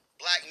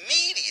black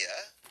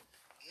media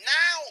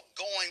now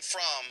going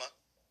from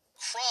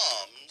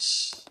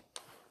crumbs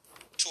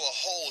to a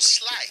whole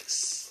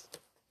slice.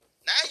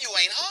 Now you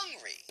ain't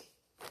hungry.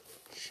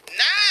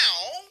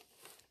 Now,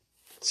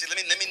 see, let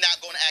me not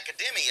go into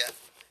academia.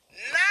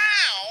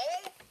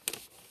 Now,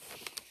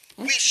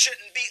 we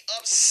shouldn't be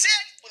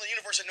upset when the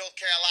University of North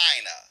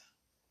Carolina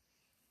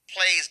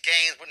plays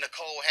games with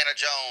Nicole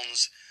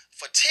Hannah-Jones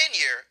for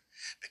tenure,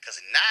 because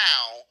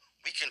now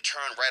we can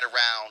turn right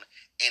around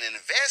and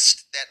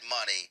invest that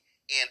money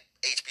in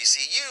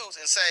HBCUs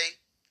and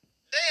say,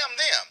 damn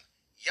them.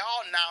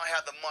 Y'all now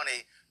have the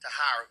money to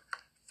hire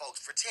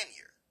folks for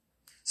tenure.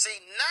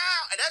 See,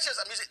 now, and that's just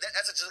a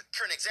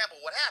current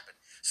example of what happened.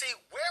 See,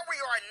 where we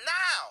are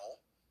now,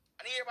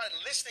 I need everybody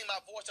listening to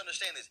my voice to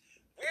understand this.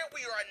 Where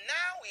we are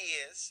now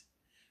is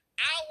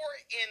our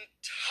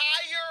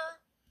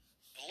entire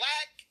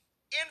black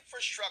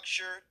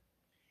infrastructure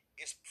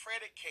is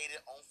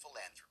predicated on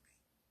philanthropy.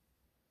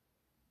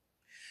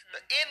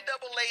 The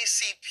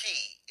NAACP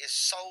is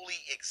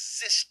solely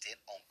existent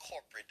on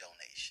corporate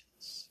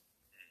donations.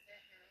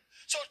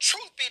 So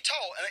truth be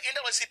told, and the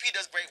NAACP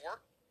does great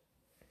work,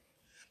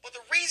 but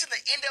the reason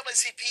the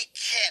NAACP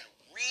can't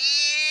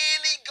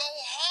really go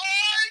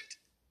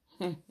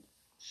hard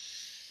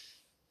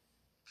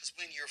is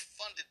when you're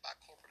funded by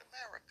corporate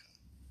America.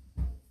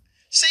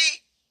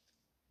 See,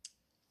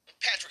 when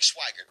Patrick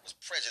Swigert was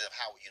president of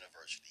Howard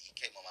University, he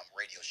came on my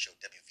radio show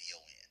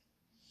WVON,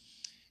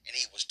 and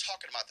he was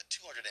talking about the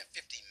 $250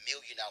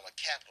 million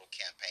capital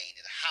campaign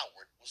that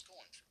Howard was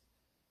going through.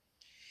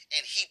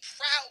 And he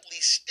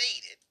proudly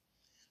stated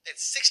that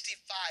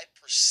 65%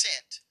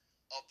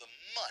 of the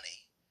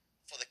money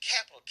for the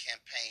capital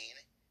campaign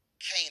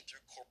came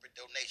through corporate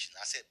donations.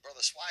 I said,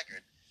 Brother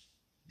Swigert,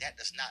 that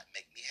does not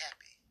make me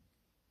happy.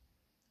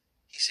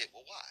 He said,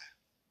 well, why?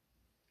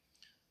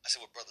 I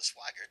said, well, Brother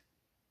Swigert,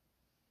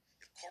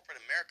 if corporate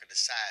America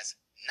decides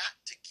not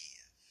to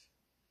give,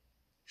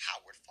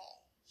 Howard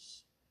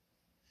falls.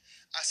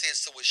 I said,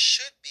 so it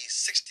should be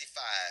 65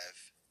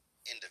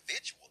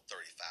 individual,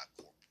 35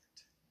 corporate.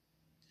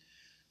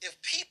 If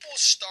people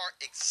start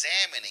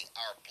examining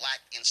our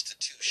black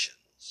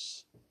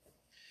institutions,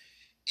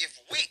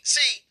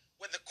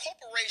 when the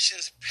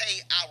corporations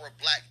pay our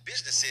black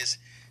businesses,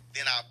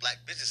 then our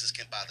black businesses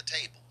can buy the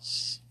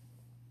tables.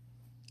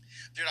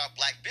 Then our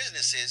black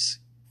businesses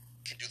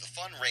can do the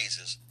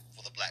fundraisers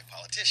for the black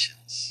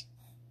politicians.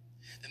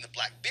 Then the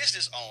black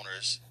business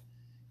owners,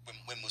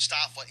 when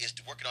Mustafa is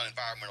working on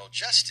environmental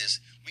justice,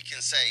 we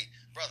can say,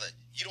 brother,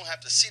 you don't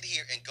have to sit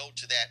here and go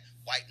to that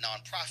white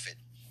nonprofit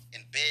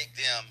and beg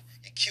them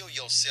and kill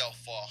yourself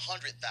for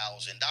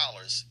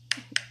 $100,000.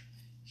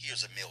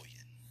 Here's $1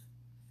 million.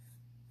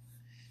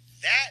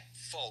 That,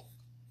 folk,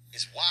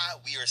 is why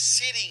we are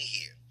sitting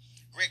here.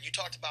 Greg, you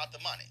talked about the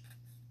money.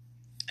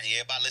 And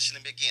everybody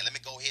listening again, let me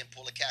go ahead and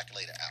pull a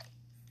calculator out.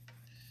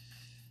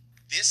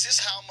 This is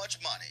how much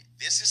money.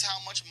 This is how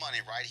much money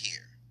right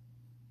here.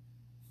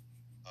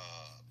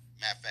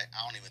 Matter of fact,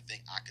 I don't even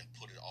think I can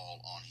put it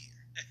all on here.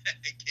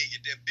 Can't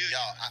get that billion.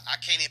 Y'all, I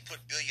can't even put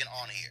billion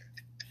on here.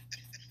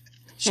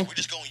 So we're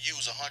just going to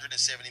use 170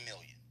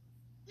 million.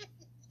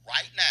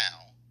 Right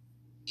now,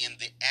 in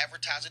the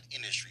advertising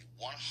industry,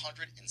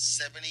 $170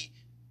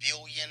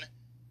 billion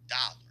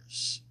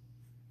is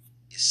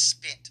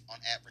spent on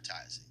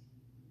advertising.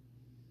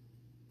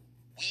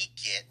 We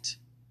get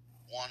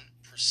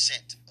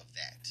 1% of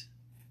that.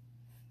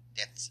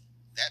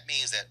 That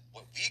means that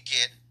what we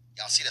get,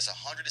 y'all see that's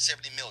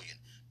 170 million.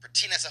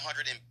 Pretend that's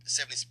 170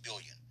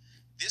 billion.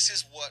 This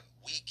is what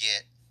we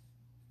get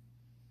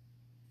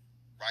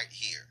right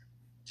here.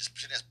 Just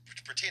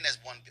pretend that's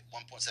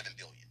 1.7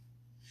 billion.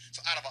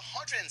 So out of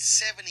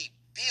 170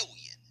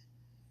 billion,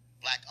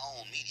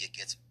 black-owned media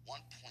gets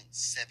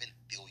 1.7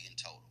 billion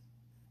total.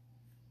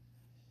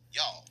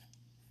 Y'all,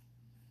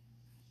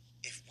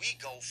 if we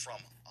go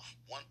from a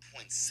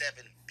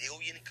 1.7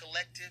 billion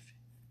collective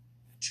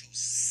to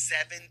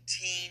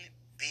 17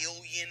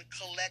 billion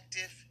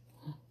collective,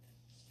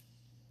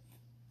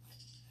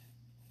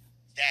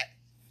 that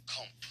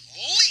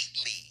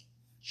completely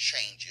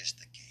changes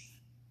the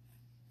game.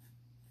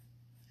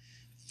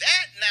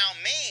 That now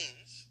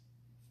means,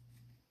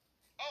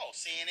 oh,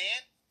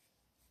 CNN,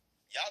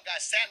 y'all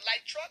got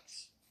satellite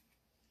trucks?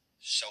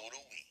 So do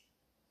we.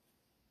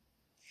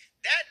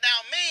 That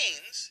now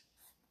means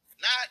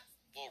not,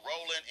 well,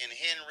 Roland and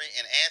Henry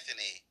and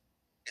Anthony,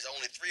 is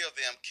only 3 of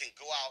them can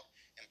go out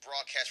and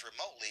broadcast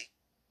remotely.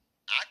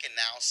 I can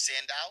now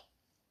send out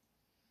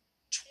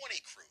 20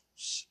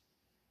 crews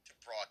to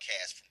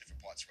broadcast from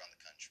different parts around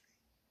the country.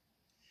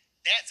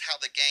 That's how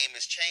the game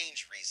has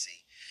changed, Reese.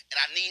 And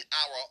I need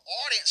our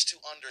audience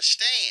to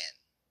understand,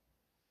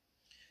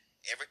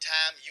 every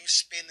time you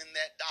spending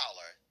that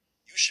dollar,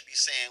 you should be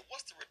saying,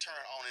 what's the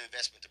return on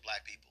investment to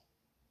black people?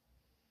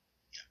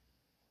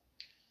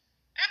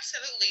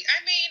 Absolutely.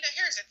 I mean,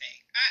 here's the thing.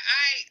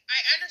 I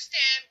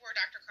understand where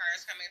Dr. Carr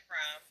is coming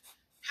from,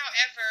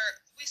 However,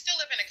 we still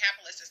live in a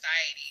capitalist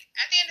society.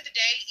 At the end of the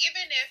day,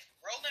 even if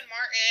Roland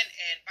Martin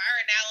and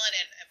Byron Allen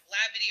and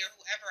Blavity or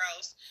whoever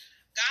else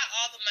got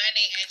all the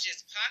money and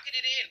just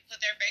pocketed it and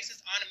put their faces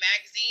on a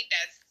magazine,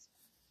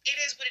 it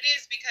is what it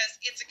is because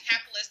it's a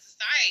capitalist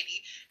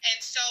society.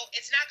 And so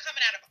it's not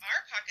coming out of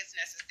our pockets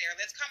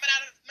necessarily. It's coming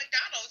out of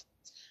McDonald's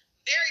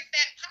very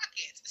fat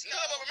pockets. So,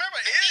 no, but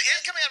remember, it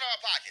is coming out of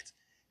our pockets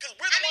because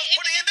we're the ones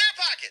putting it in their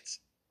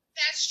pockets.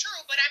 That's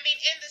true, but I mean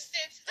in the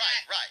sense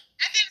that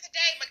at the end of the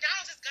day,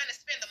 McDonald's is going to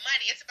spend the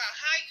money. It's about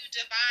how you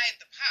divide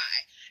the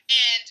pie.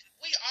 And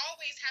we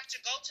always have to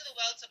go to the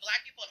well to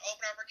black people and over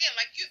and over again.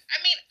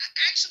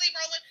 Actually,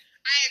 Roland,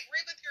 I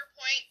agree with your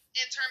point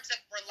in terms of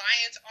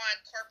reliance on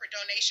corporate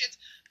donations,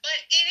 but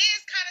it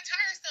is kind of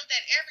tiresome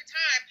that every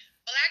time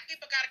black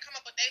people got to come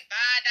up with their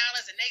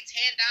 $5 and they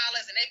 $10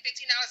 and they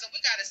 $15, and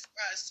we got to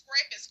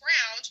scrape and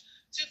scrounge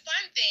to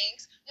fund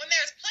things when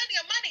there's plenty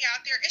of money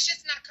out there. It's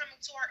just not coming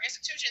to our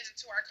institutions and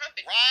to our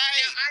companies.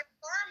 Right. Now, I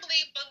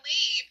firmly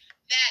believe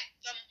that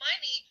the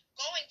money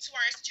going to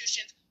our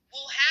institutions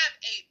will have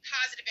a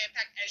positive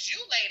impact, as you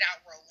laid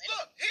out, Roland.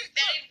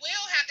 That it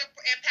will have the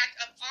impact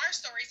of our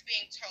stories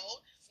being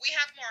told. We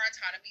have more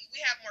autonomy.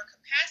 We have more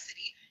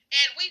capacity.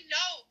 And we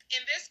know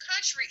in this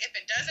country, if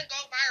it doesn't go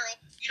viral,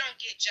 you don't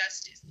get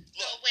justice.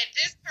 So when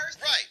this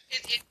person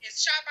is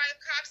shot by the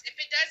cops, if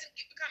it doesn't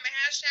become a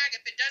hashtag,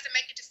 if it doesn't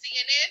make it to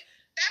CNN,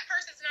 that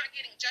person's not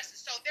getting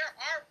justice. So there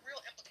are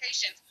real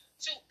implications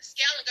to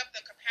scaling up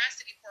the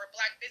capacity for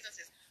black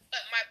businesses.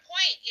 But my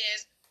point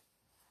is,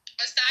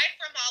 aside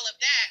from all of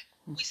that,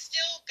 we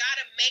still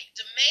got to make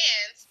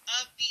demands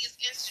of these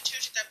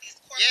institutions, of these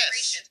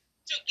corporations,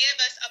 to give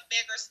us a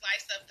bigger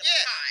slice of the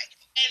pie.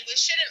 And it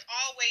shouldn't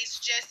always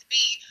just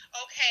be,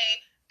 okay,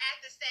 at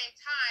the same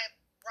time,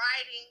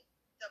 writing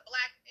the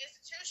black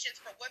institutions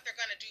for what they're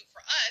going to do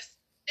for us.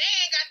 They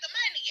ain't got the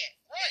money yet.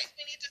 Right.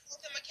 We need to hold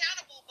them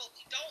accountable, but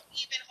we don't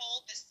even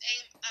hold the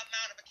same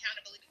amount of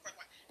accountability for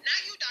white. Not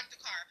you, Dr.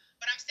 Carr,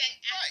 but I'm saying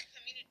as a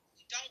community,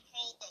 we don't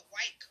hold the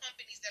white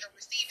companies that are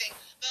receiving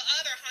the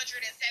other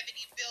 $170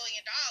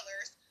 billion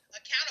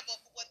accountable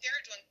for what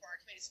they're doing for our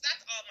community. So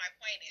that's all my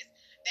point is,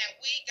 that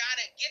we got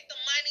to get the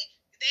money.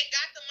 They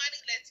got the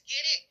money. Let's get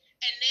it.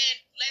 And then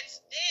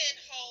let's then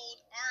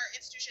hold our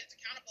institutions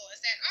accountable and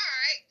say, all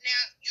right,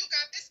 now you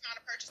got this amount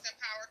of purchasing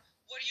power.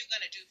 What are you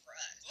going to do for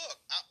us? Look,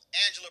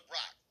 Angela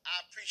Brock.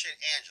 I appreciate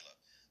Angela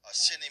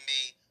sending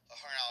me a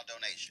 $100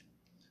 donation.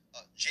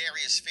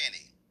 Jarius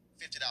Finney,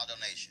 $50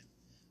 donation.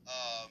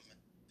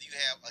 You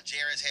have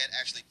Jarius had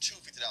actually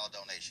two $50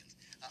 donations.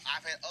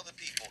 I've had other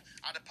people.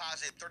 I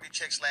deposited 30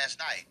 checks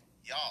last night.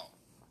 Y'all,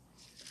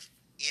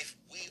 if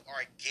we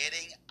are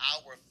getting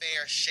our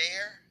fair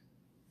share,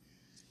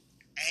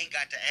 I ain't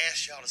got to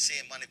ask y'all to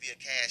send money via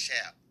Cash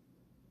App,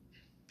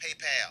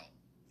 PayPal,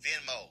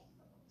 Venmo,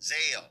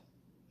 Zelle,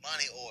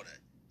 money order,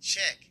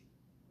 check.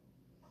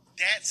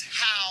 That's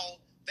how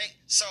they.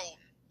 So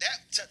that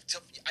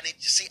I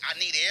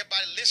need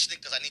everybody listening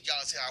because I need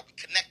y'all to see how we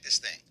connect this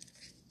thing.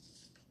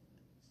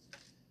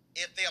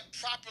 If they're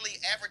properly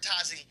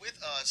advertising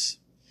with us,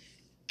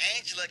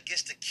 Angela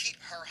gets to keep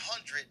her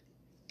 100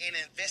 and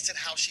invest it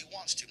how she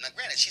wants to. Now,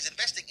 granted, she's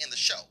investing in the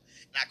show,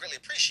 and I greatly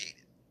appreciate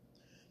it.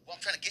 What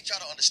I'm trying to get y'all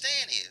to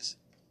understand is,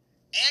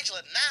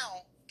 Angela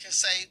now can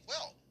say,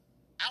 well,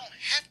 I don't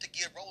have to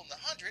give Roland the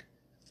 100.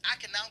 I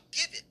can now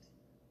give it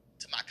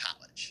to my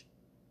college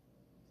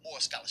or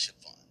a scholarship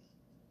fund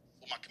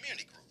or my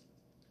community group.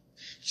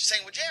 She's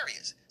saying with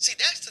Jarius. See,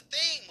 that's the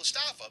thing,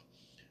 Mustafa.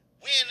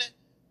 When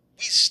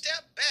we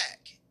step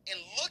back and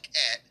look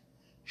at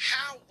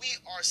how we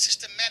are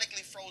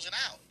systematically frozen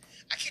out.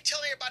 I keep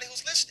telling everybody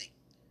who's listening,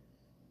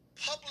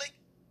 public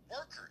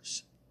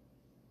workers,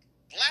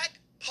 black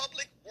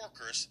public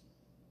workers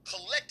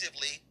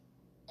collectively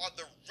are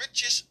the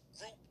richest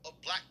group of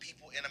black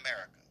people in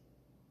America.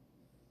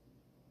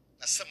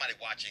 Now somebody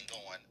watching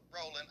going,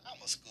 Roland,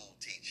 I'm a school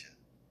teacher.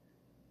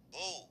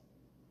 Boo.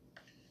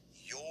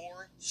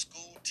 Your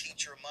school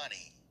teacher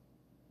money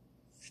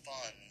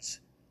funds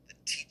the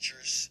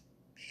teacher's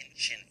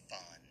pension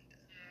fund.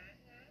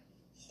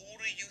 Who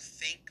do you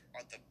think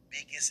are the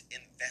biggest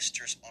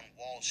investors on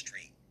Wall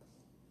Street?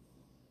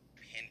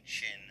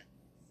 Pension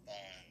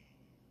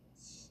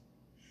funds.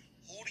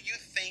 Who do you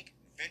think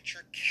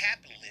venture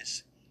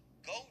capitalists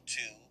go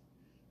to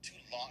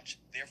launch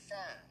their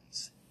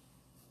firms?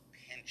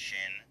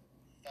 Pension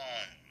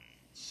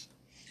funds.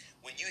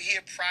 When you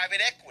hear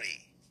private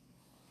equity,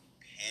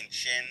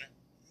 pension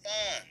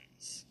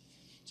funds.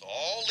 So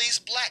all these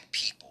black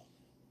people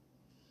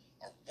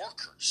are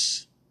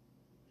workers.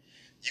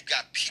 You've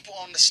got people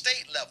on the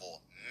state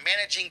level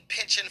managing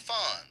pension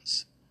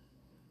funds.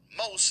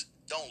 Most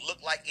don't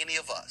look like any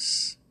of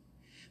us.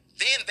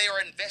 Then they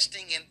are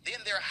then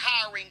they're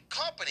hiring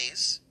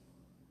companies,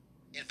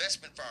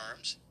 investment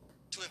firms,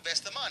 to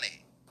invest the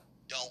money.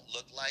 Don't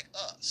look like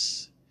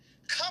us.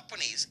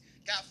 Companies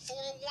got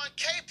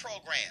 401k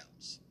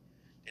programs.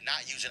 They're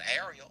not using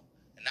Ariel.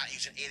 They're not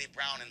using Eddie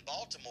Brown in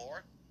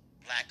Baltimore.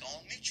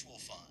 Black-owned mutual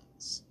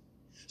funds.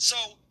 So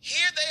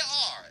here they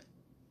are.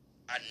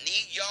 I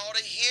need y'all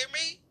to hear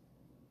me.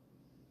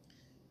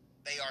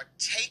 They are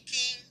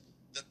taking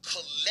the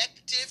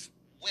collective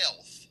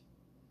wealth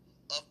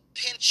of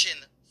pension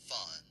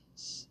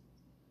funds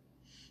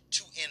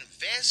to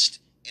invest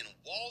in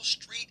Wall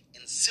Street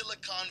and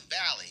Silicon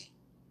Valley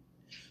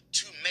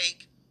to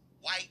make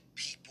white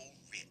people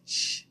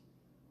rich.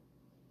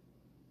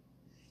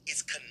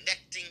 It's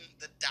connecting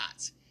the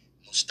dots.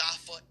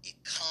 Mustafa, it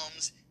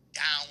comes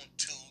down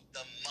to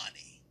the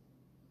money.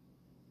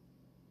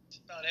 It's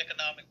about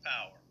economic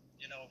power.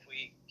 You know, if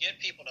we get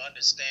people to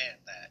understand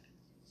that,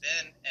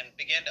 then and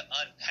begin to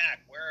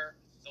unpack where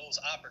those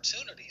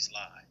opportunities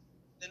lie,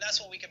 then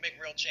that's when we can make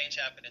real change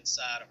happen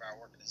inside of our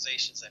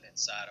organizations and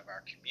inside of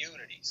our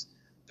communities.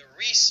 The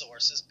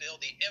resources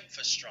build the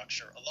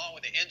infrastructure along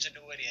with the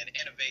ingenuity and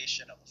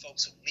innovation of the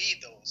folks who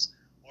lead those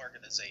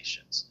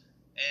organizations.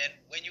 And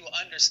when you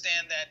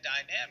understand that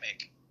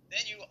dynamic,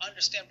 then you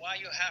understand why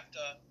you have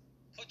to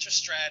put your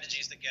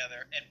strategies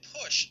together and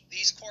push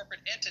these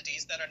corporate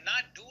entities that are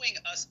not doing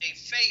us a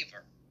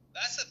favor.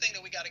 That's the thing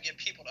that we got to get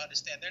people to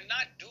understand. They're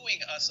not doing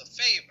us a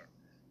favor.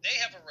 They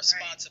have a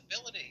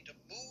responsibility to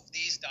move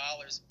these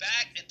dollars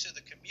back into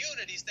the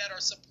communities that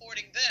are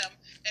supporting them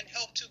and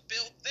help to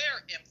build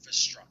their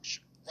infrastructure.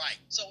 Right.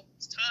 So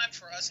it's time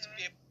for us to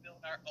be able to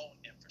build our own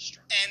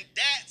infrastructure. And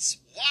that's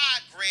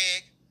why,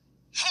 Greg,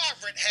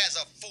 Harvard has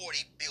a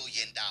 $40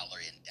 billion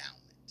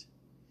endowment.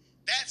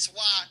 That's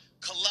why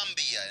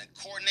Columbia and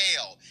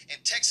Cornell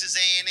and Texas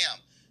A&M,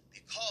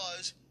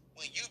 because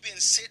when you've been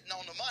sitting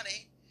on the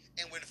money,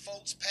 and when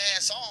folks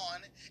pass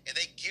on and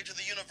they give to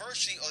the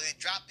university or they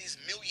drop these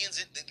millions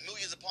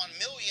upon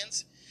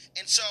millions,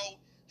 and so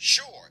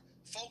sure,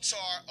 folks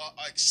are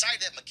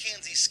excited that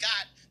Mackenzie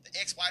Scott, the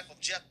ex-wife of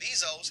Jeff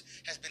Bezos,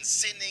 has been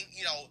sending,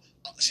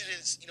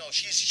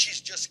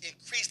 she's just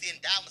increased the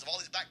endowments of all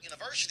these black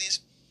universities.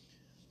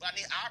 But I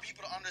need our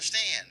people to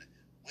understand,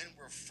 when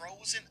we're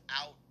frozen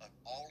out of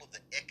all of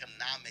the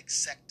economic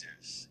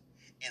sectors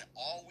and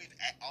all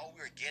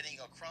we're getting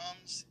are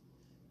crumbs,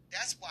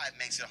 that's why it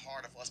makes it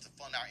harder for us to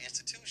fund our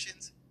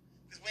institutions,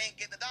 because we ain't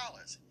getting the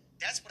dollars.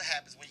 That's what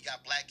happens when you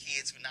got black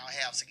kids who now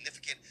have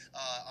significant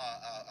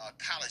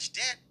college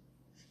debt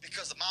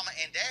because the mama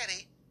and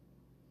daddy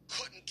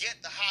couldn't get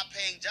the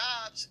high-paying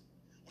jobs,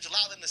 which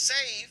allowed them to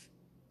save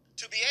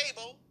to be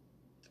able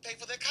to pay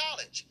for their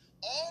college.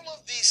 All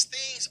of these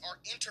things are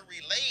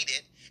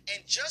interrelated,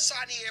 and just so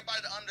I need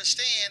everybody to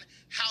understand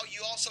how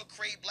you also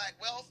create black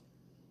wealth,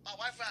 my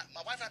wife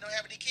and I don't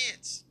have any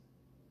kids.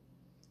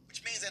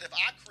 Which means that if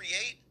I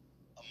create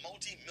a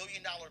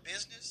multi-million-dollar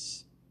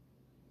business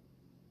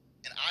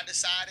and I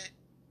decided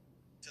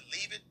to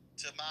leave it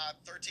to my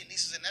 13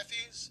 nieces and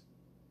nephews,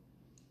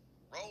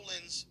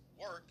 Roland's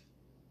work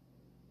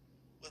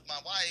with my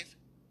wife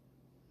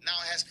now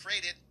has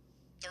created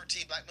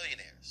 13 black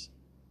millionaires.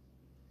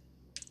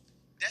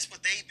 That's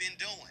what they've been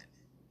doing.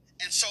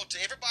 And so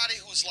to everybody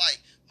who's like,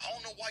 I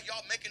don't know why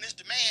y'all making this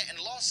demand and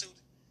lawsuit,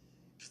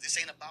 because this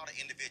ain't about an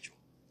individual.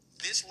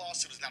 This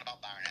lawsuit is not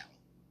about Byron Allen.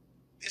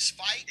 This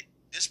fight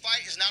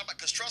is not about,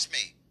 because trust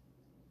me,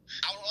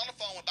 I was on the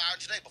phone with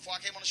Byron today before I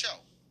came on the show.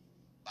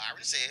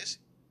 Byron says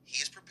he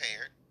is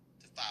prepared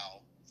to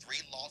file 3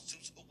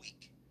 lawsuits a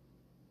week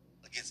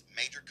against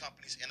major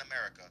companies in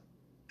America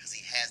because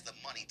he has the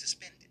money to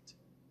spend it.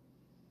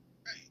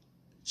 Right.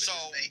 So,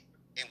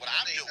 and what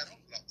I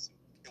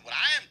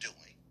am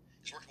doing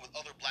is working with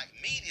other black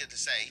media to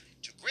say,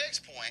 to Greg's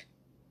point,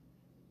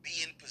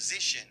 be in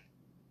position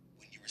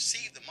when you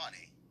receive the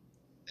money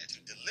to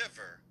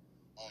deliver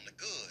on the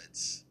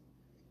goods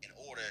in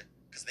order,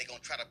 because they're going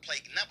to try to play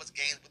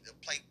games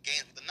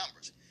with the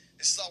numbers.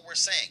 This is all we're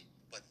saying.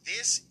 But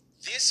this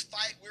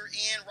fight we're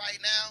in right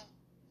now,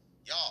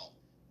 y'all,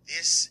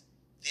 this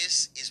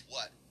is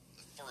what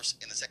the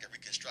first and the second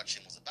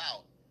Reconstruction was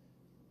about.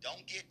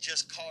 Don't get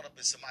just caught up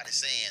in somebody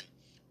saying,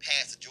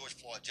 pass the George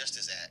Floyd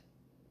Justice Act.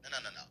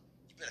 No.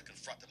 You better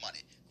confront the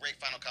money. Greg,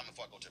 final comment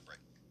before I go to the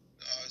break.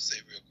 I'll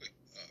say real quick,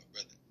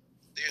 brother.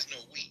 There's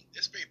no we.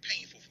 That's very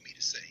painful for me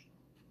to say.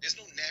 There's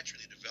no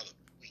naturally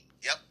developed we.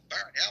 Yep.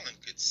 Byron Allen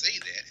could say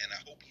that, and I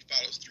hope he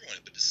follows through on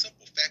it. But the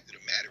simple fact of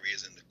the matter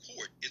is, in the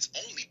court, it's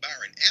only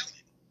Byron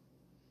Allen.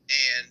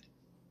 And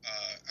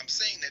I'm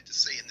saying that to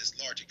say, in this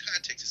larger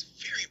context, it's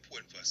very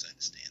important for us to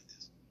understand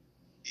this.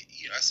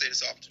 I say this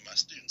often to my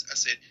students. I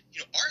said,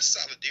 our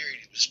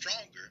solidarity was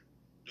stronger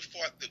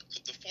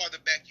the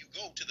farther back you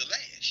go to the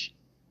lash,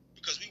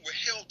 because we were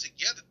held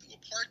together through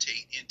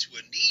apartheid into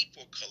a need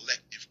for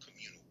collective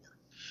communal work.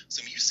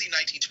 So when you see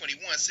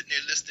 1921 sitting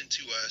there listening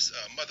to us,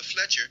 Mother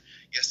Fletcher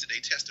yesterday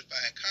testify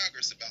in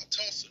Congress about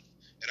Tulsa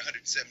at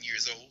 107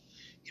 years old,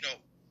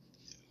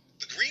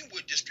 the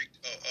Greenwood district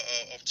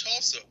of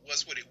Tulsa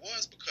was what it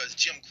was because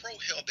Jim Crow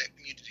held that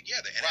community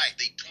together. And right.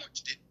 They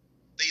torched it.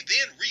 They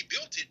then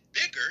rebuilt it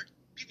bigger.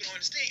 People don't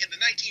understand. In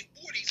the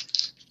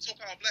 1940s,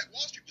 so-called Black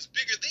Wall Street was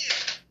bigger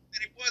then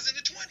than it was in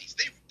the 20s.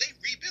 They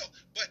rebuilt.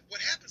 But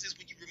what happens is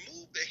when you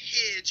remove the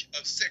hedge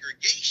of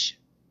segregation,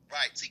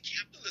 right? See,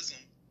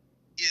 capitalism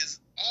is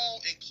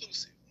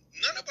all-inclusive.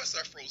 None of us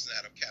are frozen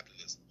out of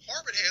capitalism.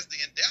 Harvard has the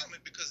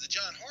endowment because the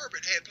John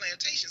Harvard had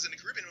plantations.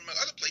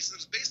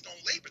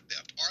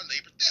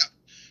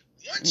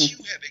 once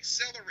you have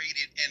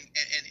accelerated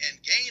and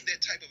gained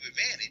that type of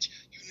advantage,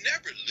 you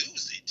never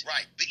lose it.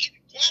 Right. The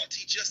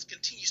inequality just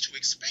continues to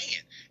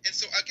expand. And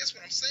so I guess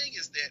what I'm saying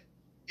is that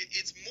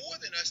it's more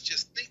than us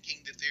just thinking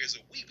that there's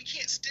a we. We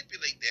can't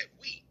stipulate that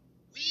we.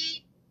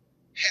 We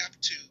have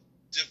to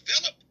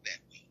develop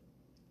that we.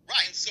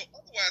 Right. And so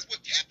otherwise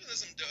what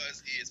capitalism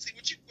does is, see,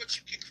 what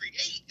you can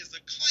create is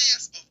a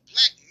class of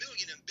black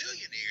million and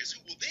billionaires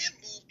who will then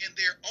move in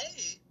their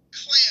own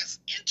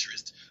class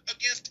interest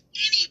against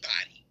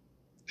anybody.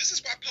 This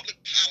is why public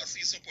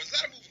policy is so important. There's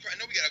a lot of moving parts. I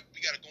know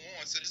we gotta go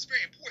on, so it's very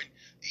important.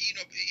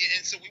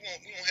 And so we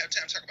won't have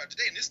time to talk about it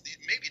today. And this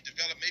maybe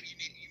develop, maybe you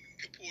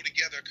can pull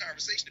together a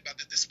conversation about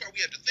this. This is why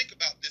we have to think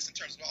about this in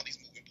terms of all these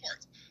moving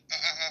parts.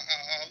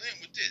 I'll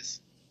end with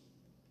this.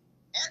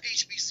 Our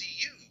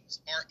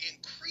HBCUs are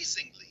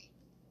increasingly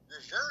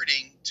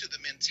reverting to the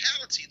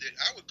mentality that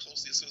I would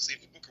closely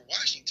associate with Booker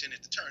Washington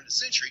at the turn of the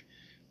century,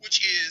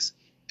 which is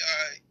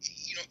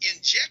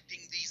injecting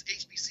these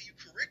HBCU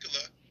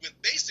curricula with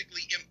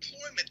basically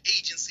employment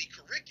agency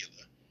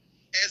curricula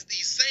as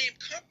these same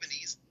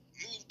companies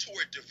move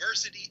toward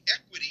diversity,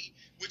 equity,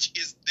 which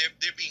is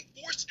they're being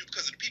forced to do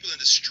because of the people in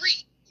the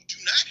street who do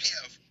not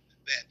have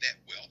that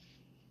wealth.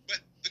 But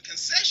the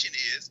concession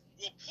is,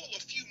 we'll pull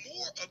a few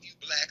more of you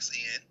blacks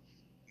in,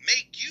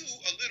 make you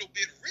a little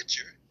bit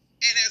richer,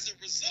 and as a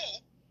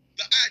result,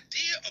 the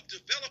idea of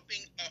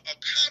developing a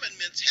common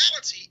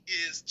mentality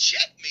is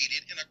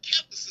checkmated in a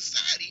capitalist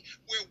society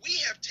where we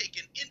have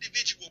taken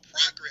individual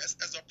progress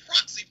as a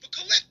proxy for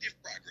collective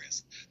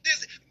progress.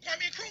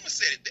 Kwame Nkrumah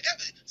said it.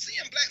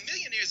 Seeing black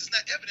millionaires is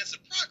not evidence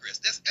of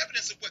progress. That's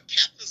evidence of what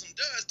capitalism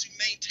does to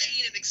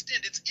maintain and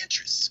extend its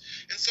interests.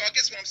 And so I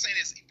guess what I'm saying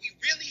is we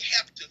really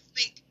have to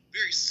think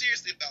very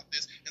seriously about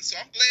this. And so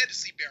I'm glad to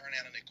see Barron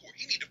Allen in court.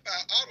 He needs to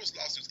file all those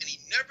lawsuits, and he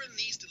never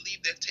needs to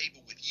leave that table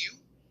with you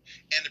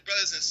and the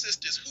brothers and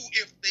sisters who,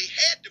 if they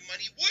had the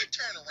money, would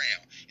turn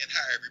around and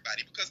hire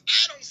everybody, because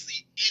I don't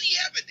see any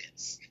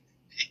evidence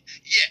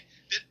yet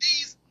that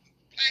these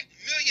black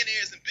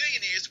millionaires and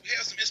billionaires who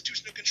have some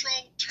institutional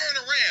control turn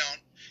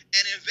around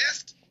and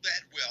invest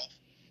that wealth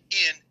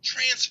in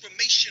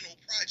transformational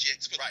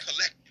projects for the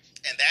collective.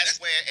 And that's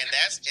where,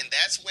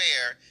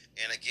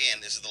 and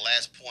again, this is the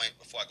last point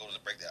before I go to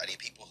the break. I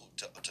need people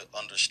to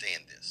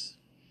understand this.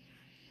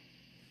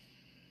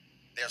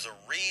 There's a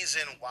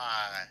reason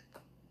why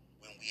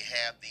when we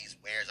have these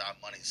Where's Our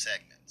Money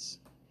segments,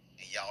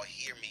 and y'all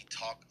hear me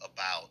talk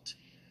about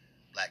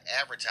black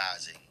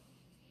advertising,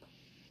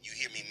 you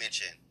hear me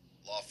mention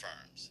law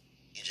firms,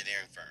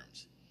 engineering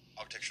firms,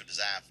 architectural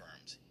design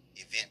firms,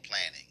 event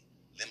planning,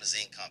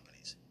 limousine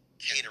companies,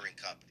 catering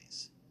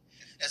companies.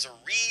 There's a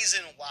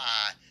reason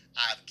why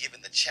I've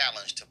given the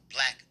challenge to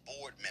black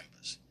board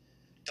members.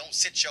 Don't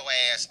sit your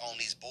ass on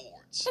these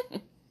boards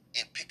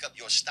and pick up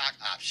your stock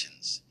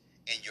options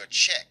and your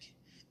check,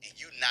 and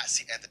you not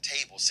sit at the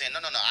table saying, no,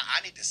 I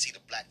need to see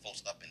the black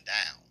folks up and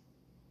down.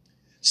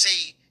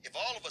 See, if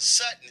all of a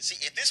sudden,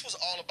 if this was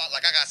all about,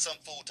 like I got some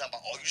fool talking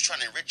about, oh, you're just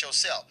trying to enrich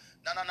yourself.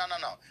 No.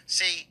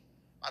 See,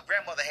 my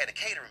grandmother had a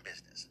catering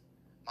business.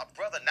 My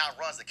brother now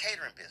runs the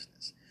catering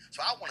business.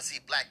 So I want to see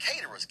black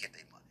caterers get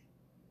their money.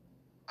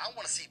 I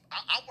want to see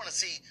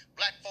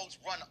black folks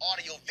run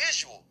audio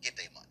visual get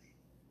their money.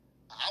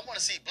 I want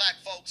to see black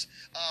folks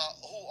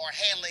who are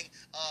handling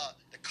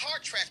the car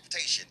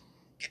transportation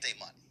get their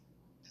money.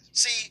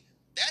 See,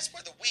 that's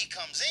where the we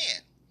comes in.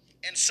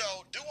 And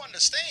so do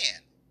understand,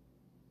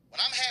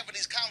 when I'm having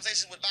these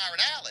conversations with Byron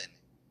Allen,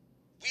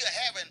 we are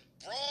having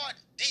broad,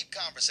 deep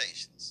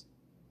conversations.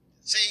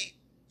 See,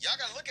 y'all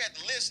got to look at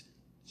the list,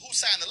 who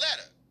signed the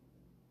letter.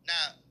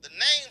 Now, the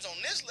names on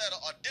this letter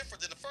are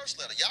different than the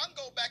first letter. Y'all can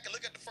go back and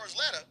look at the first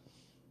letter,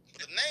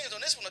 but the names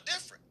on this one are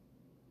different.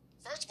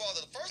 First of all,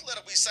 the first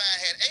letter we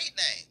signed had 8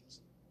 names.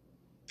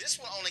 This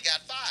one only got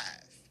 5.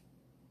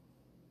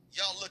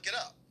 Y'all look it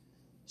up.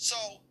 So,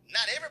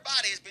 not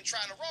everybody has been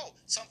trying to roll.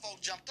 Some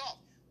folks jumped off.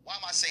 Why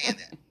am I saying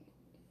that?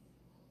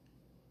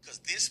 Because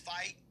this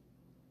fight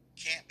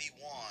can't be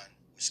won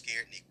with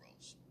scared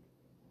Negroes.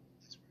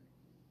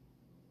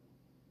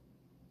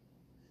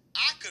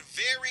 I could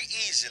very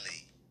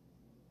easily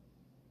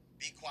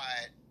be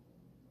quiet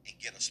and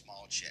get a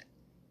small check.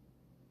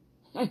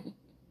 I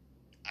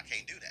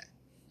can't do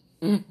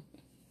that.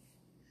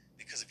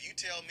 Because if you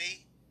tell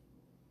me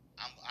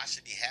I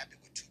should be happy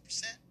with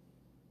 2%,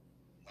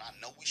 when I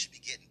know we should be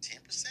getting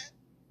 10%,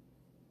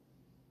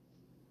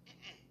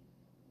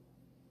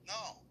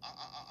 no,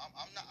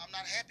 I'm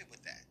not happy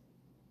with that.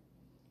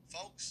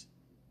 Folks,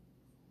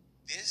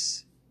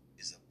 this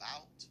is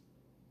about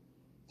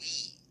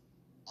we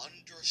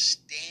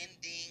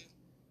understanding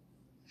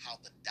how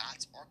the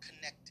dots are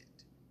connected.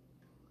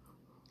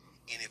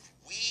 And if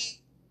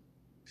we,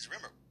 because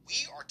remember,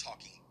 we are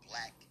talking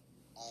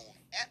black-owned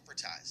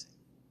advertising.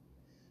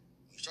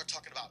 When you start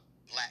talking about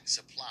black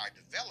supplier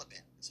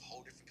development, it's a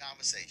whole different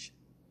conversation.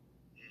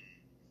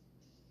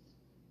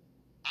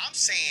 I'm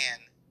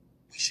saying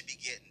we should be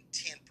getting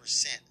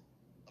 10%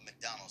 of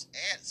McDonald's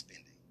ad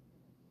spending.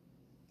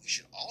 We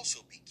should also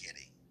be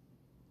getting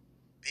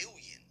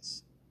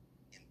billions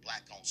and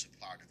black-owned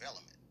supplier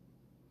development.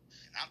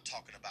 And I'm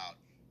talking about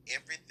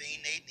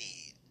everything they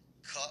need.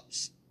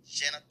 Cups,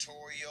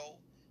 janitorial,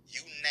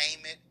 you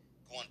name it,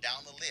 going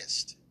down the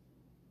list.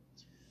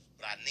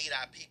 But I need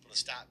our people to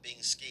stop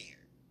being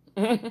scared.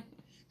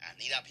 I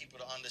need our people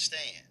to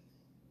understand.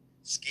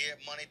 Scared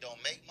money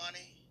don't make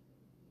money.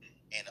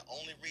 And the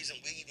only reason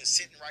we even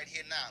sitting right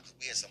here now, because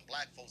we had some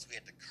black folks who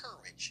had the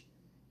courage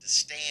to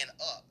stand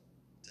up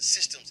to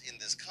systems in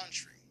this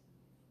country.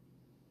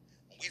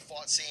 When we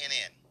fought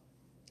CNN,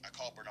 I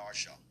called Bernard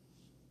Shaw.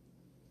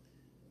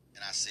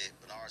 And I said,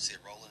 Bernard said,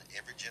 Roland,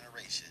 every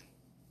generation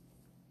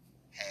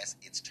has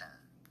its turn.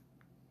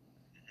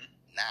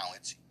 Now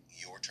it's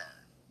your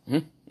turn.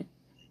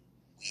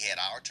 We had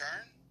our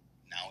turn,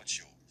 now it's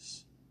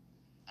yours.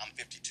 I'm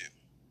 52.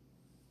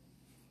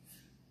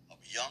 A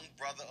young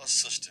brother or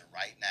sister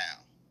right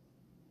now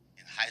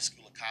in high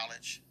school or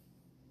college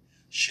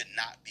should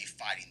not be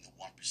fighting the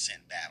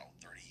 1% battle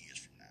 30 years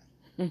from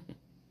now.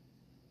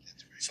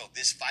 So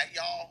this fight,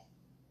 y'all,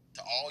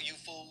 to all you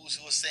fools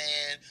who are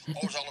saying, oh,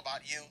 it's all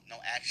about you. No,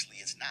 actually,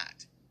 it's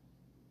not.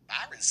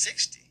 Byron's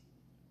 60.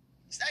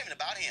 It's not even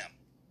about him.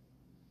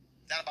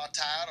 It's not about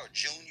Todd or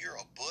Junior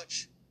or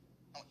Butch.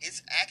 No,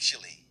 it's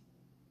actually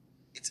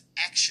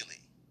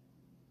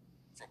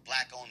for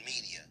black-owned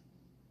media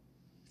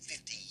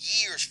 50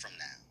 years from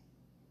now.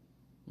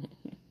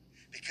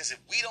 Because if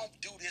we don't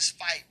do this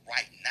fight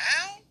right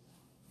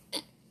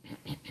now,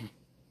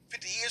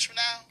 50 years from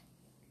now,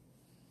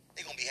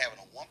 they're going to be having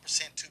a 1%,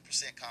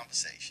 2%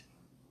 conversation.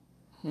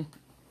 And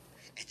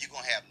you're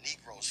going to have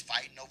Negroes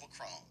fighting over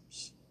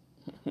crumbs,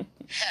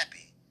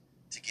 happy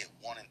to get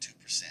 1% and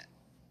 2%.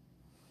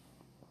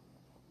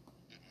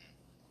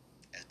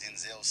 As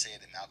Denzel said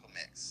in Malcolm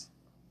X,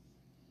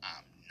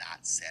 I'm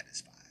not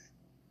satisfied.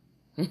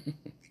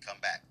 We come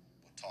back,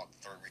 we'll talk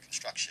third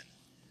Reconstruction.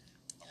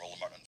 I'm Roland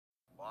Martin.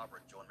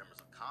 Barbara joined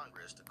members of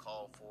Congress to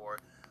call for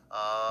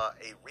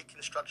a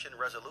Reconstruction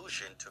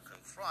resolution to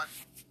confront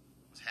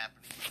what's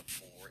happening with the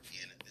poor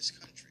in this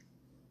country.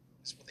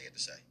 This is what they had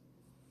to say.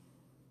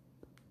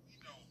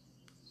 You know,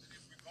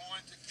 if we're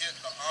going to get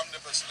the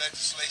omnibus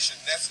legislation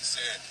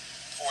necessary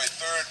for a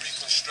third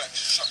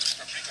reconstruction,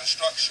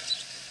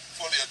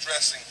 fully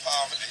addressing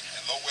poverty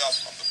and low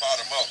wealth from the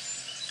bottom up,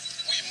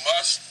 we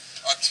must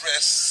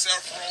address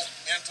several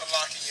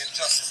interlocking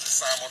injustices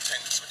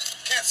simultaneously.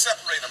 Can't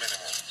separate them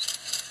anymore.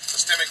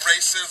 Systemic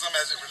racism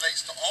as it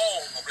relates to all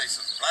of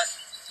racism,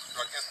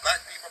 against black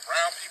people,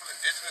 brown people,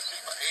 indigenous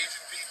people,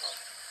 Asian people,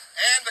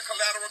 and the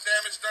collateral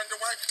damage done to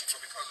white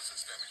people because of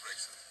systemic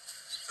racism.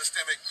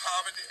 Systemic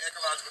poverty,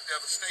 ecological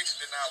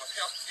devastation, denial of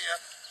health care,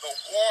 the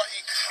war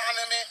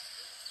economy,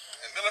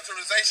 and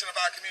militarization of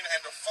our community,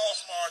 and the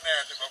false moral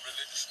narrative of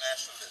religious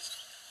nationalism.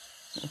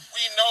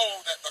 We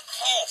know that the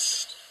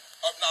cost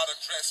of not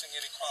addressing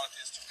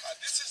inequality is too high.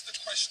 This is the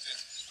question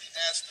we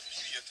ask the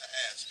media to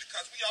ask,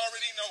 because we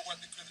already know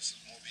what the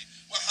criticism will be.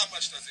 Well, how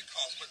much does it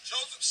cost? But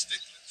Joseph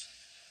Stiglitz,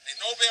 a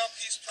Nobel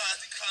Peace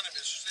Prize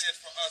economist, said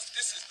for us,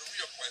 this is the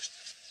real question.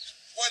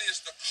 What is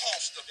the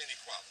cost of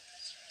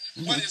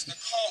inequality? What is the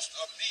cost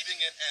of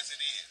leaving it as it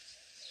is?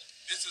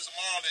 This is a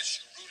moral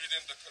issue rooted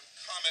in the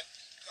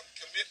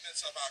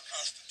commitments of our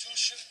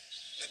Constitution,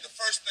 that the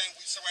first thing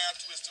we swear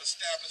to is to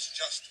establish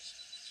justice,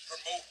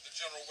 promote the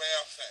general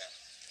welfare,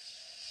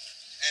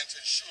 and to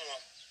ensure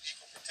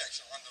equal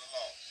protection under the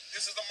law.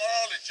 This is a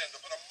moral agenda,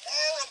 but a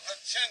moral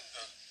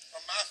agenda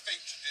from my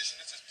faith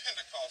tradition, this is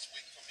Pentecost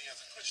week for me as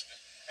a Christian.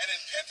 And in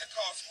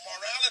Pentecost,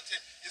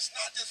 morality is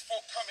not just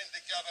folk coming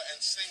together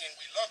and singing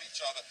we love each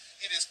other.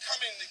 It is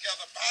coming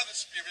together by the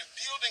Spirit,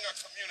 building a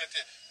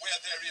community where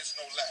there is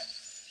no lack.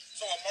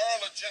 So a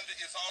moral agenda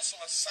is also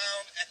a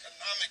sound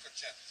economic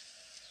agenda.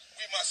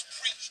 We must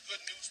preach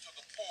good news to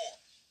the poor.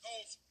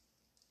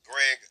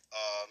 Greg,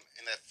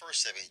 in that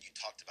first segment, you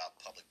talked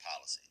about public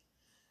policy.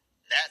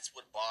 That's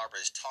what Barbara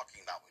is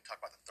talking about when we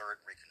talk about the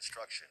third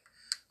Reconstruction,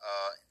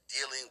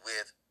 dealing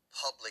with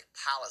public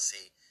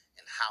policy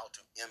and how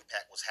to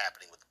impact what's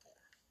happening with the poor.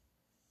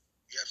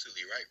 You're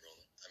absolutely right,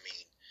 Roland. I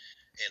mean,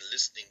 and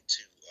listening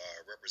to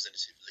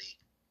Representative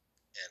Lee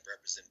and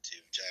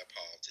Representative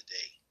Jayapal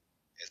today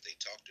as they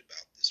talked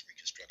about this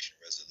Reconstruction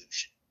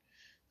resolution.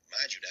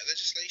 Mind you, that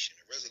legislation,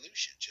 a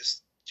resolution,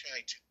 just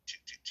trying to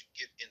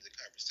get into the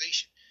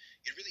conversation,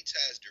 it really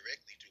ties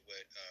directly to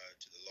what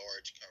to the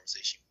large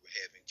conversation we were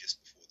having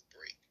just before the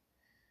break.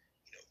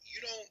 You know,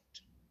 you don't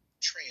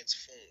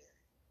transform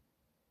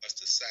a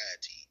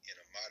society in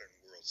a modern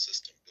world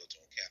system built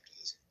on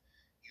capitalism.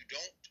 You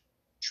don't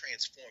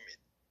transform it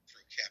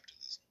through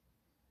capitalism.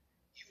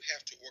 You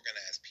have to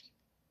organize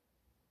people.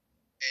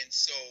 And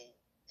so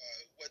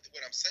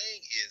what I'm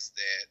saying is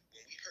that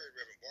when we heard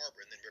Reverend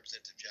Barber and then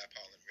Representative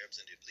Jayapal and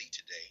Representative Lee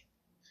today,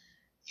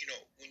 you know,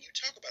 when you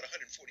talk about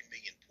 140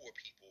 million poor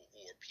people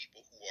or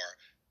people who are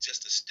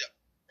just a step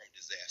from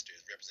disaster,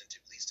 as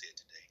Representative Lee said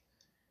today,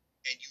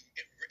 and you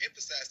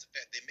emphasize the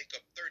fact they make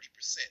up 30%,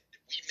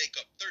 that we make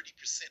up 30%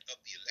 of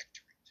the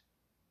electorate,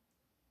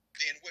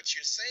 then what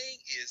you're saying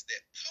is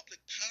that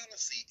public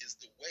policy is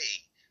the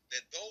way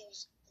that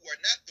those who are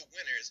not the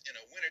winners in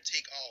a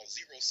winner-take-all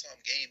 0 zero-sum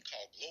game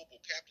called global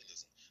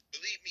capitalism.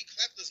 Believe me,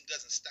 capitalism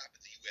doesn't stop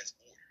at the U.S.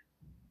 border.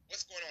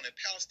 What's going on in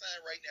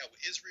Palestine right now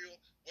with Israel,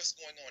 what's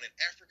going on in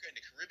Africa and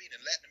the Caribbean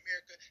and Latin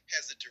America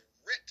has a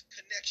direct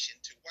connection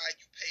to why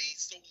you pay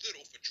so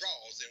little for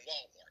draws in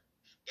Walmart.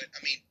 But, I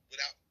mean,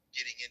 without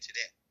getting into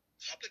that,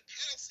 public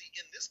policy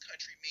in this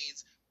country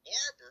means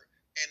Barber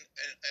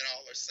and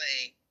all are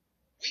saying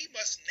we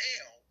must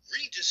now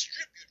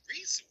redistribute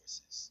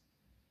resources.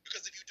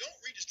 Because if you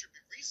don't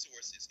redistribute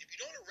resources, if you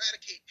don't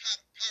eradicate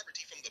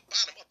poverty from the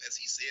bottom up, as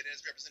he said, and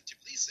as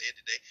Representative Lee said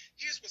today,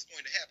 here's what's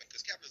going to happen,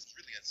 because capitalism is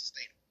really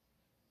unsustainable.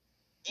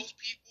 Those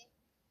people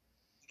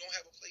who don't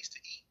have a place to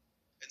eat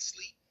and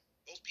sleep,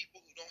 those people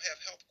who don't have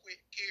health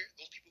care,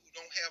 those people who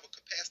don't have a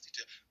capacity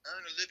to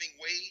earn a living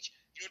wage,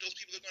 you know what those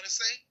people are going to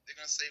say? They're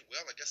going to say,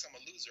 well, I guess I'm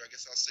a loser. I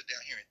guess I'll sit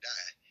down here and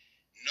die.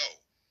 No.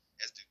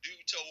 As the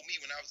dude told me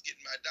when I was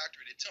getting my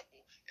doctorate at Temple,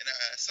 and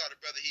I saw the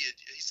brother, he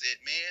said,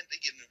 man, they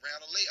getting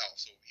around of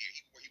layoffs over here.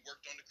 He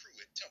worked on the crew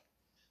at Temple.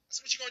 I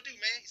said, what you going to do,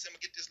 man? He said, I'm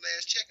going to get this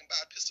last check and buy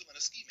a pistol and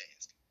a ski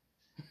mask.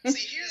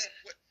 See, here's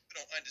what we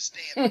don't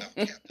understand about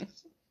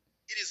capitalism.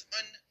 It is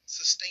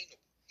unsustainable.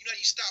 You know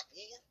how you stop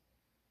war?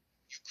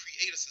 You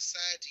create a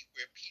society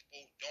where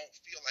people don't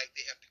feel like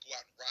they have to go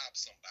out and rob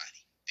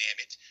somebody.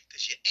 Damn it.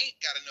 Because you ain't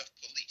got enough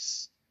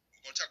police.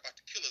 We're going to talk about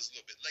the killers a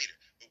little bit later.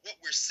 But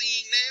what we're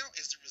seeing now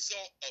is the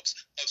result of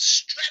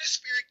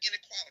stratospheric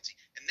inequality.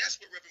 And that's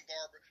what Reverend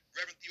Barber,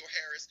 Reverend Theo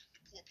Harris, the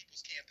Poor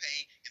People's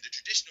Campaign, and the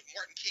tradition of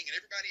Martin King and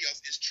everybody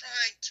else is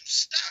trying to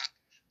stop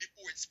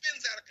before it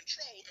spins out of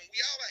control. And we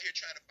all out here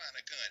trying to find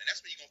a gun. And that's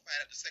when you're going to find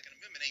out the Second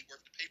Amendment ain't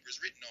worth the paper it's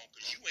written on,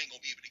 because you ain't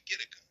going to be able to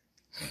get a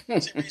gun.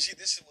 See,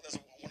 this is one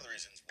of the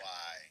reasons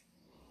why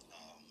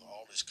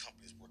all these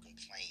companies were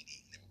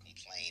complaining. They were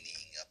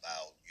complaining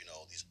about,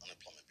 these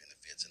unemployment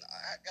benefits. And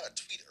I got a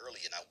tweet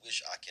earlier, and I wish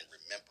I can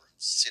remember who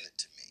sent it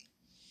to me.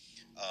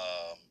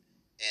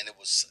 And it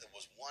was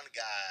one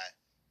guy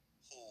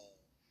who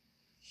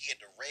he had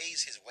to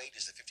raise his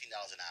wages to $15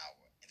 an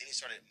hour, and then he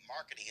started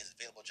marketing his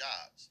available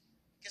jobs.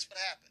 Guess what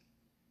happened?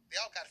 They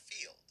all got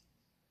filled.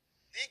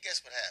 Then guess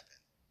what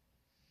happened?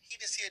 He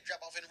didn't see a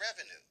drop off in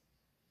revenue.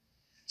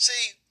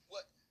 See,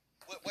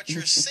 what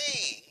you're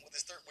seeing with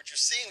what you're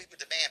seeing with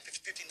demand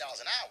 $15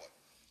 an hour,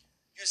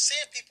 you're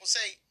seeing people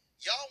say,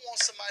 y'all want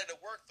somebody to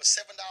work for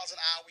 $7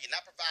 an hour, you're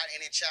not providing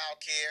any child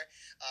care,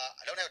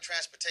 I don't have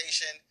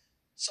transportation.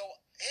 So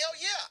hell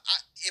yeah,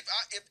 if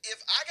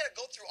I gotta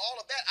go through all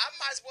of that, I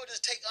might as well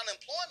just take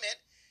unemployment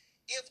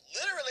if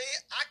literally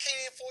I can't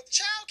even afford the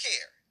child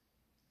care.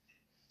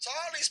 So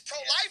all these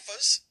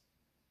pro-lifers,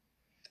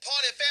 the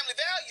party of family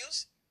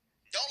values,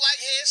 don't like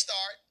Head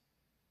Start,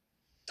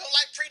 don't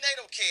like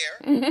prenatal care.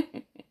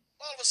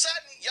 All of a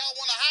sudden, y'all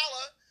want to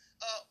holler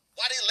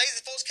why these lazy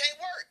folks can't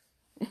work.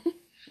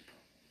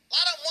 A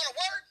lot of them want to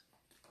work,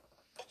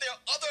 but there are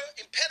other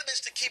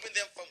impediments to keeping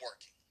them from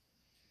working.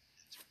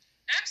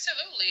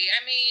 Absolutely.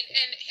 I mean,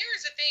 and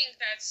here's the thing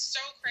that's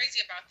so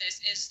crazy about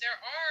this is there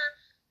are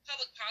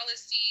public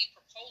policy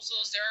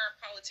proposals, there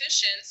are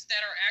politicians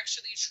that are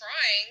actually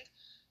trying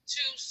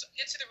to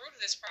get to the root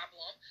of this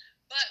problem.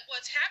 But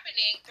what's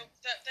happening,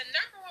 the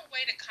number one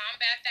way to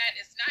combat that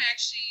is not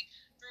actually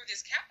through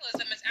this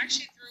capitalism, it's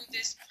actually through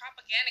this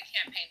propaganda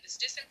campaign, this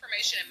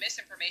disinformation and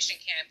misinformation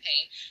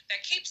campaign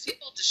that keeps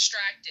people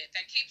distracted,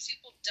 that keeps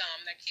people dumb,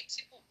 that keeps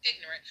people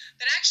ignorant,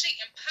 that actually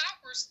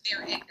empowers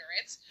their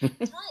ignorance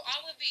through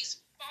all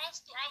this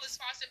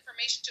false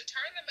information to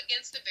turn them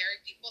against the very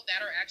people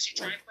that are actually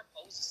trying to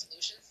propose the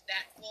solutions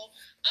that will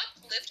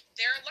uplift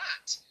their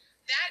lot.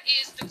 That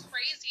is the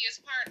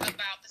craziest part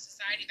about the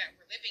society that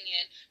we're living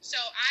in.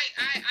 So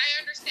I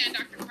understand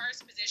Dr.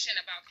 Carr's position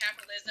about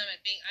capitalism and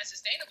being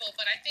unsustainable,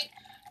 but I think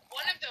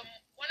one of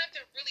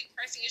the really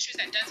pressing issues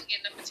that doesn't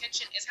get enough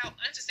attention is how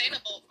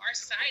unsustainable our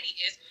society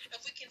is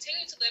if we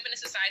continue to live in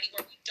a society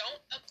where we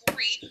don't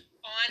agree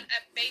on a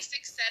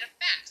basic set of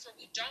facts, where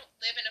we don't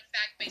live in a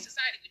fact-based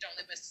society. We don't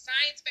live in a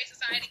science-based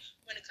society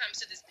when it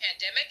comes to this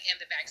pandemic and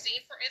the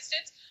vaccine, for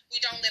instance. We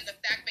don't live in a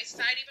fact-based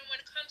society even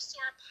when it comes to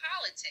our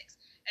politics.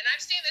 And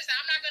I've seen this.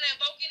 I'm not going to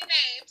invoke any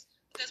names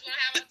because we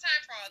don't have enough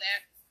time for all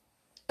that.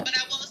 But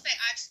I will say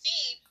I've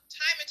seen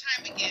time and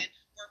time again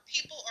where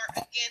people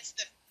are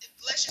against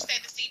let's just say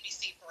the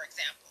CBC, for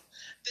example.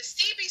 The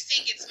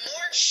CBC gets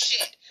more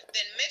shit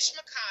than Mitch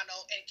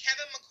McConnell and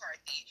Kevin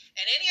McCarthy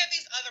and any of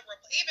these other,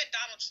 even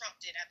Donald Trump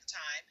did at the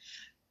time.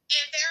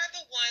 And they're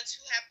the ones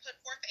who have put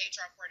forth the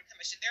HR 40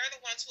 Commission. They're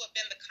the ones who have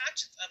been the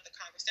conscience of the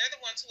Congress. They're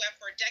the ones who have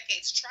for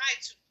decades tried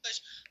to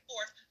push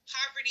forth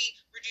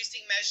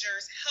poverty-reducing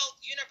measures,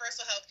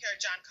 universal health care.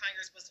 John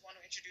Conyers was the one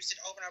who introduced it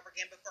over and over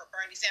again before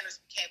Bernie Sanders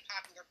became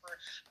popular for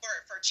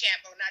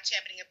not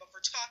championing it, but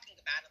for talking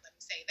about it. Let me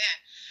say that.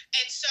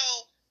 And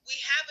so we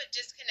have a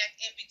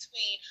disconnect in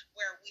between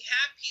where we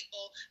have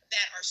people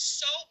that are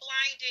so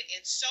blinded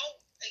and so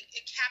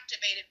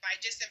captivated by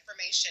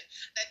disinformation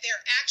that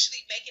they're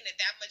actually making it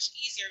that much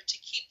easier to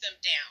keep them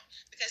down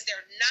because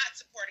they're not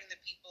supporting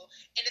the people.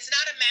 And it's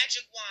not a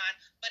magic wand,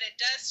 but it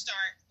does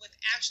start with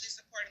actually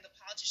supporting the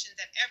politicians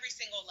at every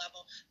single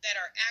level that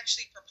are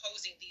actually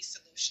proposing these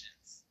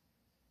solutions.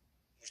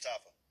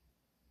 Mustafa.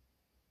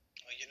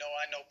 Well,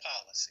 I know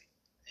policy.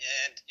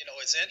 And,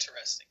 it's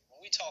interesting. When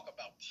we talk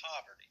about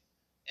poverty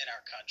in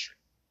our country,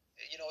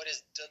 it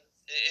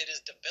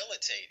is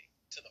debilitating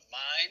to the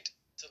mind,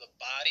 to the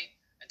body,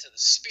 and to the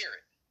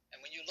spirit.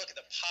 And when you look at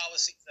the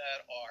policies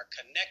that are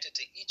connected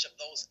to each of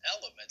those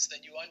elements,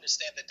 then you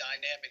understand the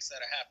dynamics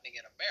that are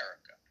happening in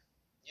America.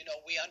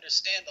 We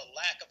understand the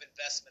lack of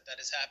investment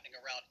that is happening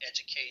around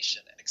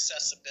education and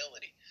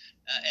accessibility,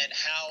 and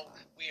how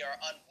we are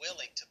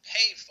unwilling to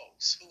pay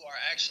folks who are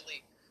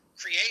actually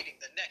creating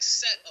the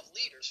next set of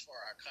leaders for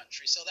our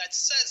country. So that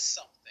says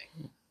something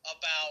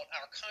about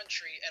our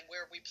country and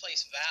where we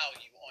place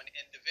value on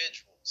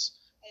individuals.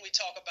 When we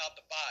talk about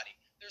the body,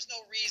 there's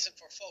no reason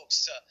for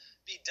folks to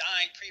be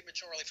dying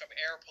prematurely from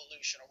air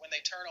pollution, or when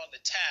they turn on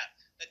the tap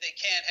that they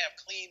can't have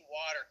clean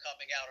water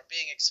coming out, or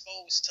being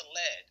exposed to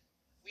lead.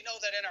 We know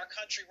that in our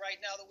country right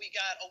now that we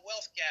got a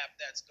wealth gap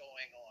that's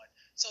going on.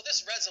 So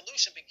this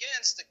resolution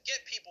begins to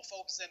get people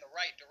focused in the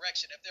right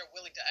direction if they're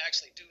willing to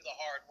actually do the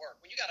hard work.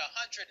 When you got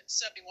 $171,000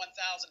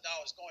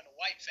 going to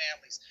white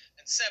families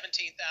and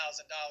 $17,000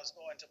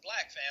 going to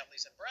black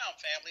families and brown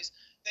families,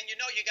 then you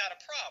got a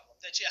problem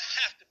that you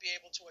have to be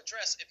able to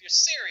address if you're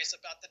serious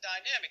about the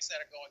dynamics that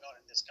are going on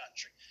in this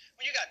country.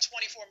 When you got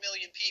 24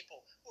 million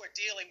people who are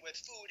dealing with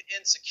food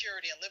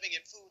insecurity and living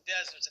in food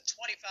deserts, and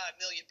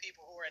 25 million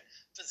people who are in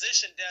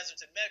physician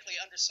deserts and medically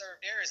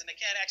underserved areas, and they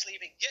can't actually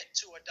even get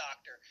to a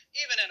doctor,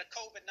 even in a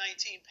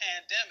COVID-19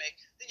 pandemic,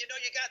 then you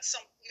got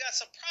some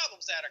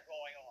problems that are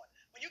going on.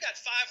 When you got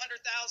 500,000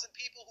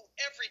 people who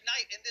every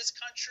night in this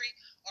country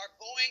are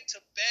going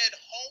to bed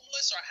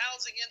homeless or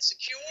housing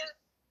insecure,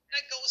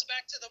 that goes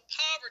back to the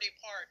poverty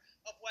part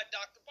of what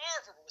Dr.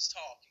 Barber was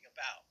talking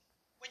about.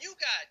 When you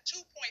got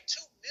 2.2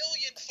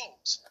 million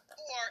folks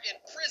who are in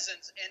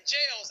prisons and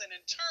jails and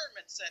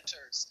internment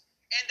centers,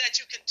 and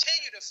that you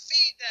continue to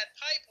feed that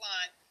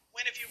pipeline,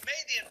 when if you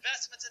made the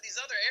investments in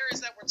these other areas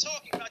that we're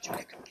talking about, you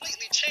can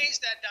completely change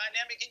that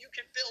dynamic, and you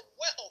can build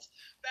wealth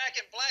back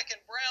in black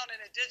and brown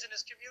and indigenous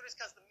communities,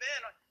 because the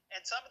men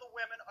and some of the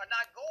women are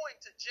not going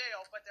to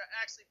jail, but they're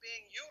actually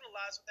being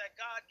utilized with that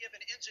God-given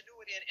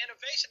ingenuity and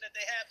innovation that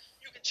they have.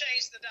 You can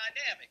change the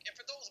dynamic. And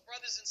for those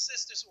brothers and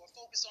sisters who are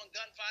focused on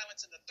gun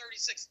violence and the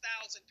 36,000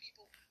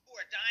 people who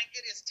are dying,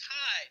 it is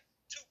tied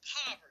to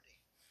poverty.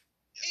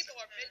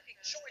 People are making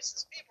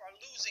choices. People are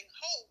losing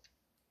hope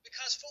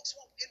because folks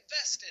won't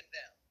invest in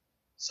them.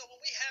 So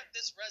when we have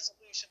this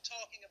resolution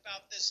talking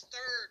about this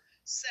third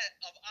set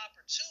of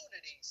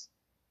opportunities,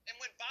 and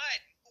when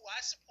Biden, who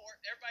I support,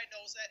 everybody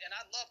knows that, and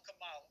I love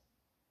Kamala,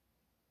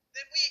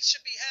 then we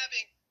should be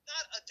having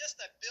not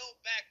just a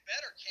Build Back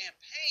Better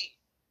campaign,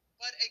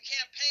 but a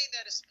campaign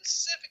that is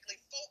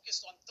specifically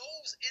focused on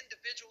those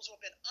individuals who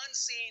have been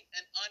unseen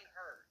and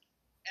unheard.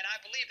 And I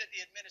believe that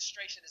the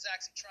administration is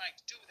actually trying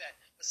to do that.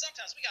 But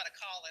sometimes we got to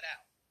call it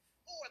out.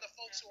 Who are the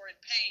folks who are in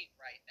pain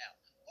right now?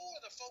 Who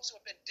are the folks who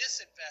have been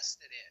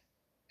disinvested in?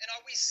 And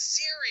are we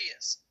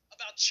serious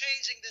about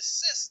changing this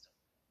system?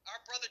 Our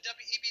brother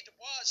W.E.B. Du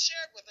Bois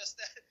shared with us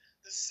that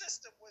the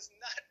system was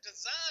not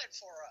designed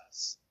for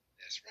us.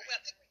 That's right. But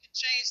I think we can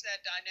change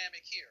that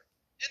dynamic here.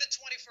 In the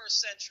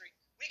 21st century,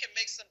 we can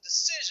make some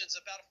decisions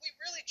about if we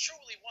really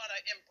truly want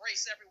to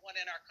embrace everyone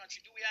in our country.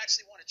 Do we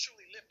actually want to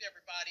truly lift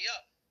everybody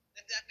up?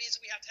 Then that means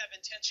we have to have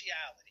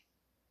intentionality.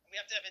 And we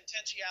have to have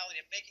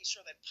intentionality in making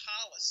sure that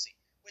policy,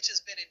 which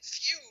has been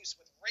infused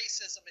with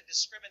racism and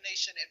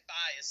discrimination and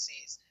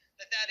biases,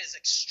 that is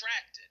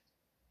extracted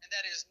and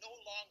that is no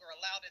longer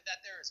allowed, and that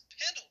there is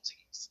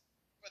penalties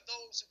for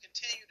those who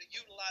continue to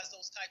utilize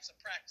those types of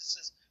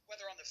practices,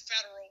 whether on the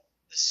federal,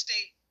 the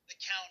state, the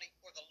county,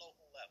 or the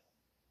local level.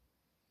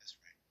 That's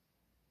right.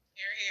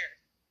 Hear, hear.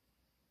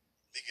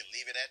 We can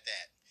leave it at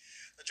that.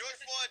 The George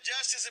Floyd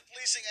Justice and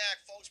Policing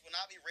Act, folks, will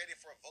not be ready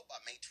for a vote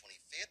by May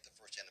 25th, the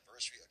first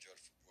anniversary of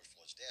George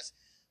Floyd's death.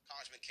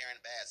 Congressman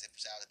Karen Bass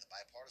emphasized that the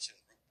bipartisan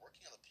group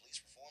working on the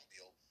police reform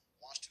bill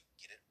wants to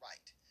get it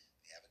right.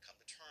 They haven't come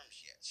to terms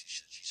yet. She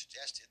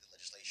suggested the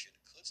legislation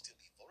could still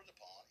be voted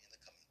upon in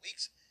the coming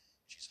weeks.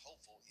 She's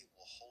hopeful it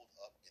will hold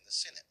up in the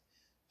Senate.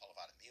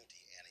 Qualified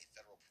immunity and a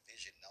federal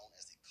provision known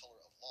as the color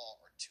of law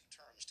are two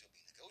terms still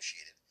being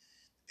negotiated.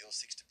 The bill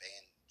seeks to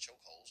ban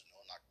chokeholds,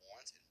 no-knock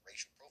warrants, and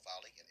racial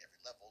profiling at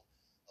every level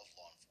of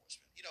law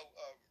enforcement.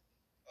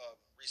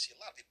 Reese, a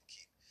lot of people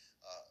keep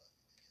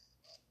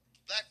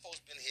black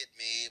folks been hitting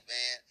me,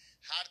 man.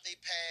 How did they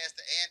pass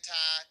the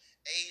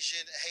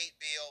anti-Asian hate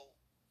bill?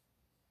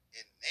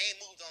 And they ain't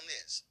moved on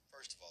this.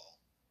 First of all,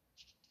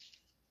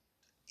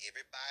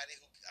 everybody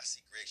who I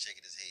see Greg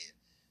shaking his head.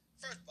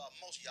 First of all,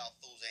 most of y'all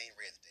fools ain't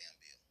read the damn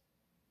bill.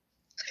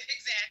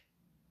 Exactly.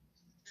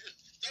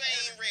 You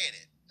ain't read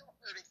it. No.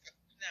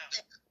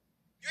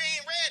 You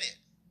ain't read it.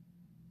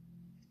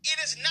 It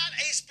is not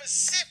a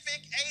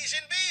specific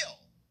Asian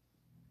bill.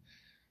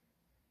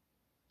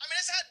 I mean,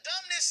 that's how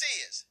dumb this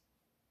is.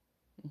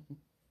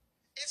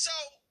 And so,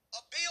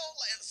 a bill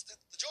like the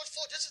George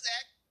Floyd Justice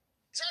Act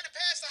is already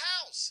passed the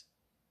House.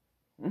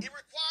 It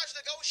requires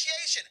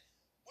negotiation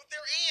with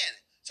their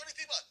end. So these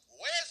people are like,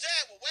 where's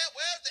that? Well,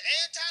 where's the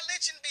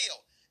anti-lynching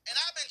bill? And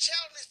I've been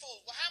challenging these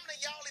fools. Well, how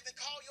many of y'all even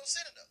call your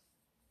senator?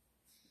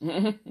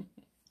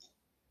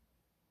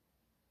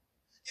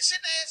 You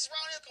sitting there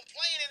around here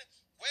complaining,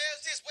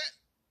 where's this? What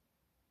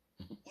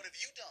have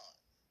you done?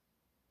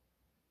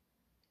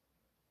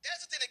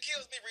 That's the thing that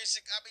kills me, Reese.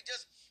 I mean,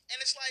 and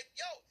it's like,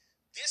 yo,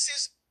 this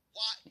is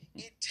why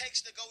it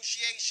takes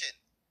negotiation.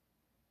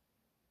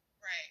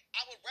 Right.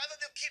 I would rather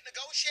them keep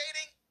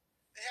negotiating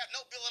than have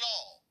no bill at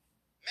all.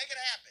 Make it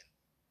happen.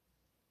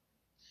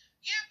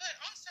 Yeah, but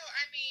also,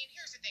 I mean,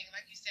 here's the thing.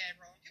 Like you said,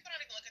 Roland, people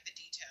don't even look at the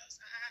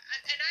details.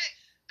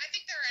 I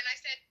think and I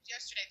said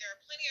yesterday, there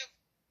are plenty of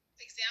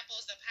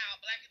examples of how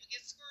Black people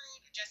get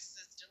screwed,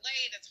 justice is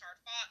delayed, it's hard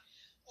fought,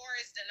 or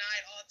is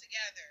denied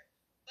altogether.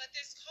 But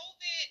this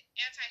COVID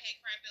anti-hate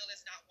crime bill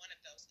is not one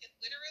of those. It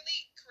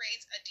literally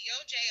creates a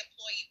DOJ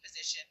employee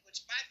position,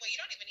 which, by the way, you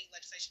don't even need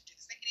legislation to do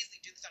this. They can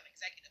easily do this on an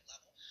executive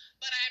level.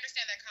 But I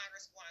understand that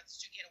Congress wants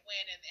to get a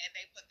win, and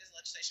they put this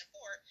legislation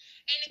forward.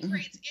 And it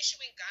creates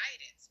issuing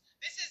guidance.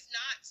 This is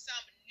not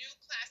some new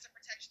class of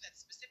protection that's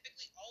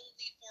specifically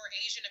only for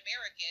Asian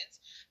Americans.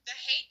 The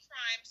hate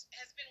crimes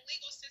has been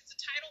legal since the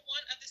Title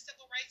I of the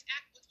Civil Rights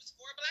Act, which was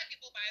for Black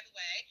people, by the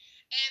way.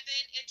 And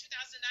then in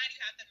 2009, you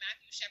have the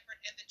Matthew Shepard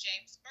and the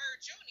James Byrd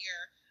Jr.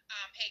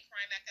 Hate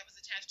Crime Act that was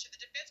attached to the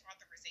defense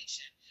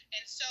authorization.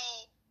 And so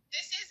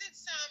this isn't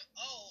some,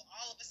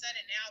 all of a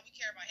sudden now we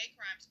care about hate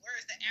crimes. Where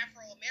is the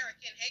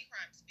Afro-American hate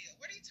crimes bill?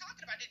 What are you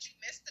talking about? Did you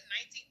miss the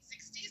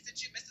 1960s? Did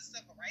you miss the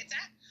Civil Rights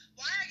Act?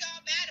 Why are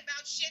y'all mad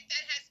about shit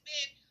that has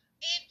been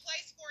in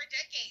place for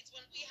decades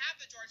when we have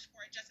the Georgia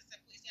Floyd Justice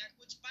and Policing Act,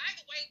 which, by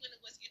the way, when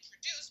it was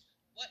introduced,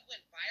 what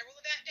went viral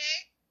that day?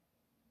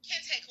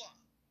 Can't take long.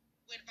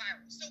 Went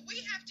viral. So we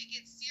have to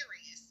get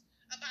serious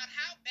about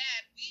how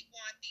bad we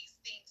want these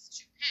things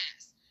to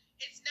pass.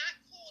 It's not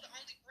cool to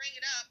only bring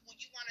it up when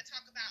you want to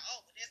talk about,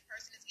 when this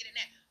person is getting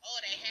that.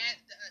 They had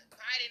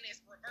Biden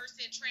is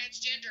reversing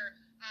transgender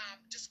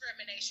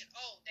discrimination.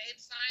 They've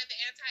signed the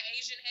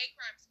anti-Asian hate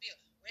crimes bill.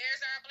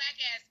 Where's our black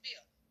ass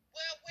bill?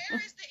 Well, where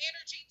is the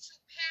energy to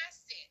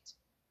pass it?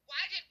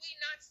 Why did we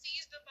not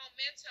seize the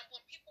momentum when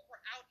people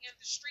were out in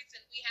the streets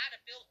and we had a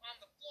bill on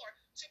the floor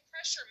to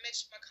pressure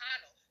Mitch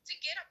McConnell to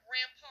get up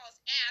Rand Paul's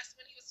ass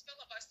when he was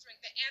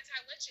filibustering the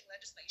anti-lynching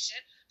legislation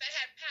that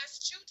had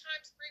passed 2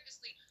 times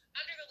previously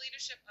under the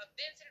leadership of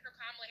then Senator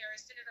Kamala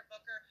Harris, Senator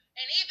Booker,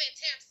 and even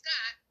Tim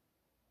Scott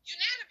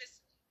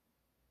unanimously.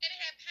 And it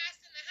had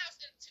passed in the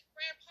House, and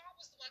Rand Paul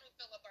was the one who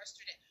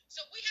filibustered it. So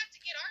we have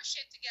to get our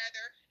shit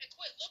together and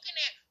quit looking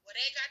at,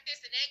 they got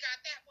this and they got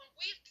that. When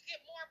we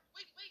get more,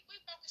 we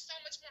focus so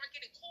much more on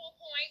getting cool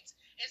points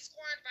and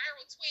scoring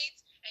viral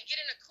tweets and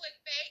getting a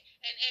clickbait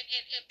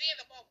and being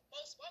the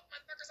most woke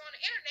motherfuckers on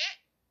the internet.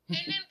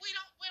 And then we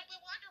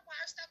wonder why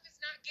our stuff is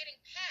not getting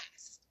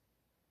passed.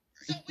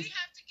 So we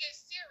have to get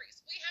serious.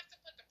 We have to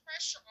put the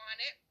pressure on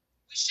it.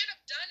 We should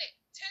have done it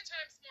 10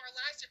 times more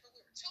last year, but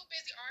we were too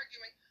busy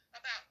arguing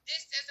about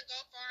this doesn't go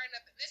far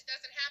enough and this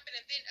doesn't happen.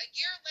 And then a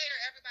year later,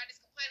 everybody's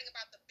complaining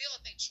about the bill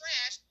that they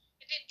trashed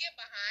and didn't get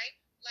behind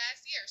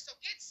last year. So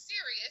get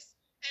serious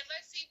and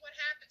let's see what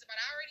happens.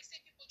 But I already see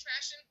people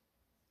trashing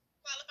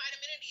qualified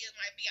immunity. It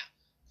might be out.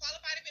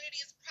 Qualified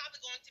immunity is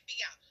probably going to be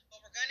out, but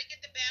we're going to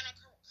get the ban on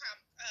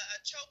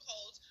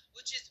chokeholds,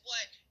 which is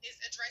what is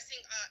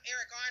addressing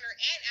Eric Garner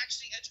and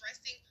actually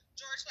addressing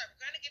George Floyd.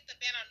 We're going to get the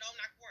ban on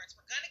no-knock warrants.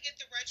 We're going to get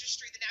the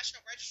registry, the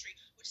national registry,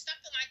 which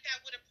something like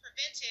that would have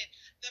prevented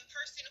the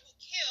person who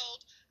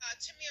killed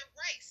Tamir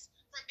Rice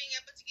from being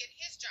able to get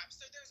his job.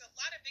 So there's a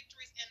lot of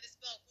victories in this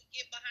bill if we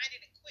get behind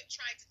it and quit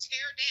trying to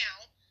tear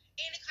down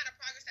any kind of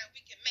progress that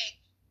we can make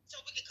so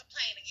we can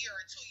complain a year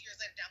or 2 years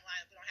later down the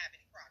line if we don't have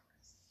any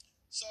progress.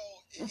 So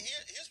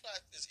here's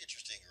what is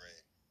interesting,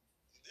 Greg.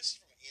 This is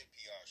from an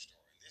NPR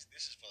story.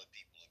 This is for the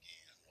people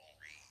again who don't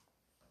read.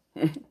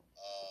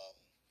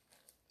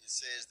 It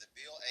says the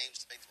bill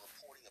aims to make the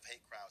reporting of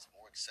hate crimes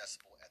more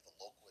accessible at the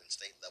local and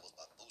state levels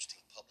by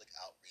boosting public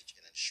outreach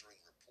and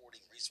ensuring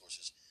reporting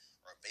resources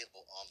are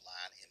available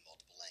online in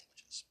multiple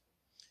languages.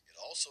 It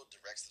also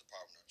directs the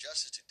Department of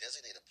Justice to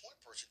designate a point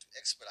person to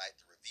expedite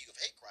the review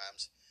of hate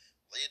crimes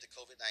related to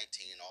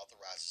COVID-19 and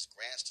authorizes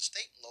grants to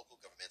state and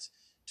local governments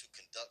to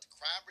conduct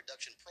crime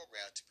reduction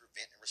programs to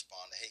prevent and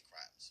respond to hate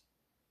crimes.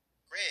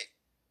 Greg,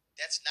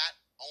 that's not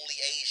only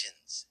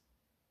Asians.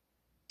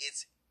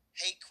 It's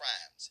hate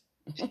crimes.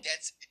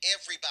 That's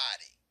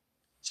everybody.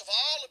 So for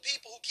all the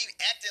people who keep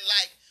acting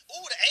like,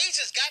 the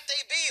Asians got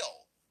their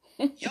bill.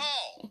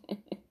 Y'all,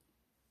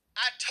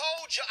 I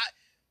told you,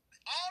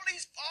 all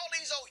these old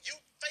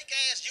fake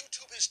ass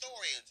YouTube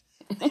historians,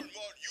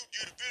 you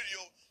did a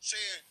video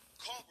saying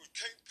Congress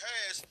can't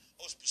pass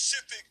a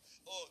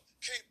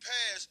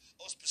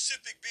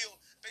specific bill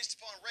based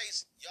upon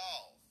race.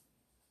 Y'all,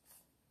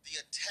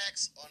 the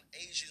attacks on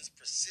Asians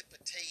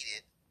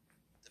precipitated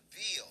the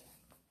bill.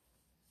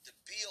 The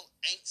bill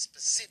ain't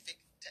specific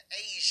to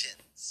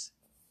Asians.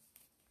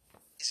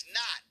 It's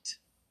not.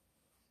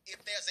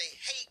 If there's a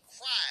hate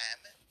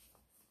crime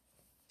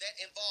that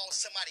involves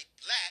somebody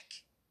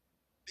black,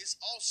 this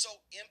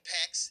also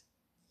impacts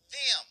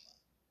them.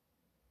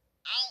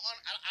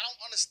 I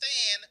don't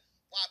understand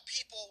why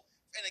people,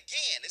 and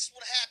again, this is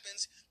what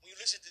happens when you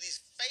listen to these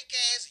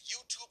fake-ass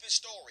YouTube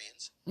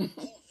historians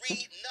who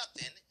read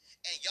nothing,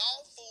 and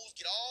y'all fools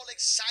get all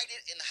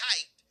excited and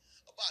hyped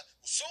about,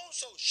 well,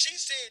 so-and-so, she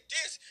said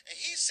this, and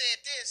he said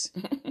this.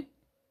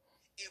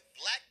 If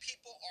black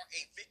people are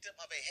a victim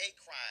of a hate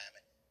crime,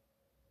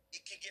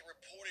 it can get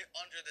reported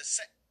under the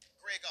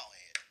Greg, go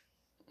ahead.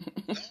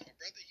 No,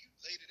 brother, you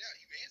laid it out.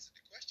 You answered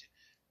the question.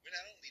 We're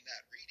not only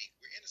not reading,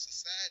 we're in a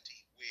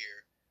society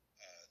where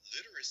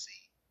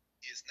literacy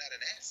is not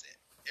an asset.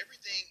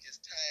 Everything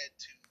is tied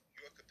to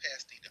your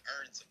capacity to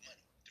earn some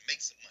money, to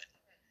make some money.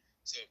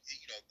 So,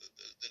 you know,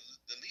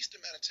 the least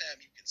amount of time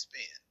you can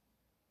spend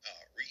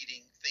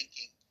reading,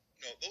 thinking,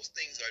 you know, those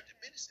things are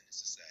diminished in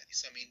this society.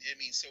 So, I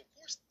mean, so of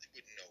course they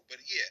wouldn't know.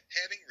 But yeah,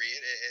 having read,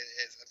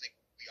 as I think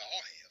we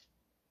all have,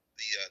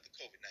 the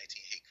COVID-19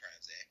 Hate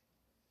Crimes Act,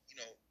 you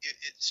know,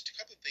 it's a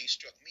couple of things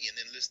struck me, and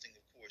then listening,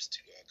 of course,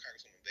 to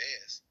Congresswoman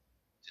Bass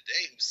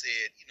today, who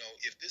said, you know,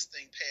 if this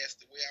thing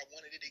passed the way I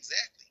wanted it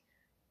exactly,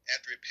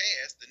 after it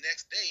passed, the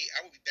next day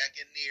I will be back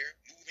in there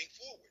moving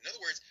forward. In other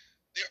words,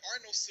 there are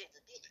no silver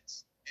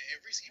bullets.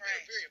 And Reese, you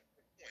made a very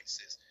important point,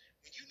 sis.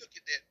 When you look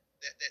at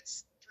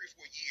that's 3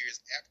 or 4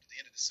 years after the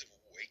end of the Civil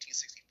War,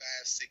 1865,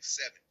 6,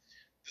 7.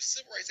 The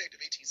Civil Rights Act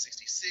of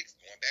 1866,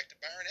 going back to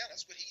Byron Allen,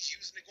 that's what he's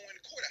using to go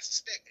into court, I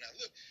suspect. When I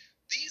look,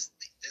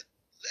 the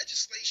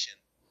legislation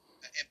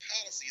and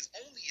policy is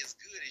only as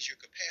good as your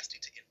capacity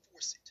to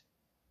enforce it.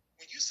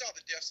 When you saw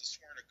the deaths of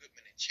Swerner,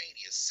 Goodman, and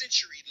Cheney a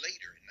century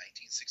later in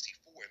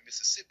 1964 in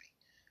Mississippi,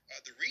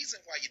 the reason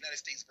why United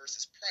States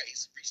versus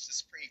Price reached the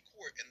Supreme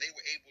Court and they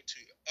were able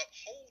to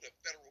uphold a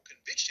federal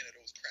conviction of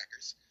those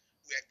crackers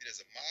who acted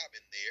as a mob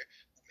in there,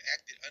 who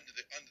acted under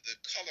the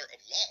color of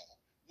law,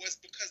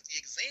 was because the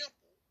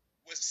example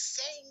was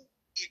so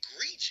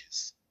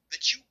egregious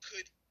that you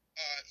could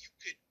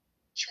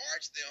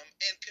charge them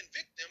and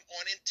convict them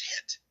on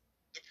intent.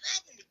 The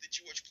problem with the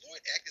George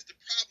Floyd Act is the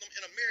problem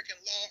in American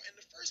law in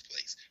the first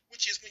place,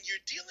 which is when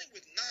you're dealing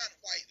with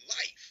non-white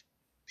life,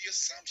 the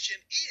assumption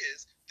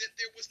is that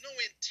there was no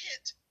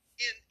intent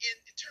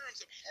in terms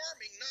of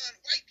harming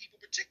non-white people,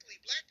 particularly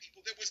black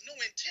people. There was no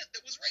intent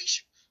that was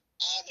racial.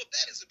 All of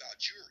that is about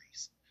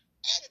juries.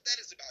 All of that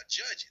is about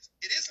judges.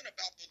 It isn't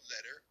about the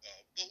letter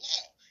of the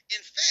law.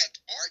 In fact,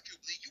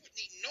 arguably, you would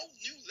need no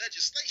new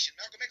legislation.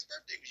 Malcolm X's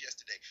birthday was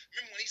yesterday.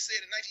 Remember when he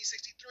said in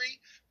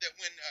 1963 that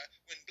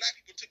when black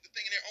people took the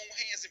thing in their own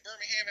hands in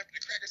Birmingham after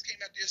the crackers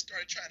came out there and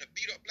started trying to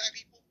beat up black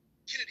people,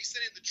 Kennedy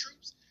sent in the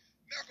troops.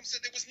 Malcolm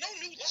said there was no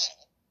new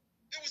law.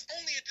 There was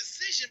only a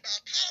decision by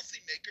a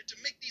policymaker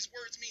to make these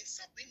words mean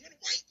something when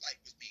white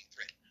life was being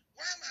threatened.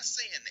 Why am I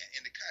saying that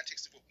in the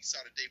context of what we saw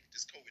today with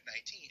this COVID-19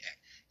 Act?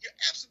 You're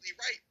absolutely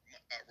right,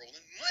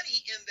 Roland.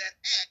 Money in that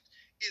act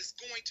is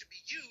going to be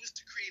used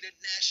to create a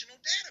national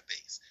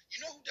database.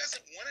 You know who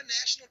doesn't want a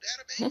national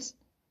database?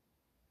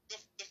 The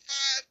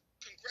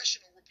 5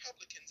 congressional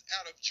Republicans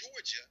out of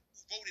Georgia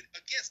who voted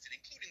against it,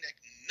 including that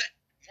nut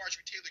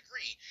Marjorie Taylor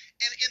Greene.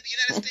 And in the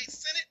United States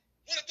Senate,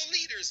 one of the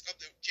leaders of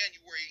the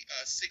January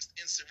 6th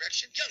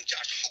insurrection, young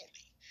Josh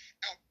Hawley,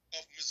 out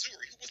of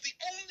Missouri, who was the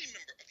only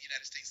member of the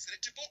United States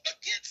Senate to vote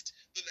against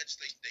the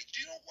legislation today.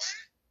 Do you know why?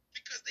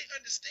 Because they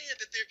understand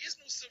that there is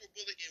no silver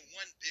bullet in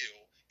one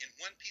bill, in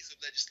one piece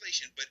of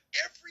legislation, but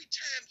every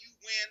time you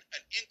win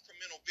an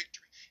incremental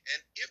victory,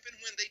 and if and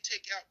when they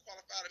take out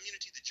qualified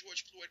immunity, the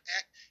George Floyd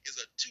Act is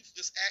a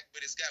toothless act,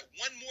 but it's got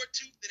one more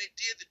tooth than it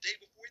did the day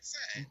before it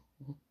signed,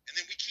 and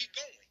then we keep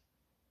going.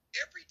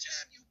 Every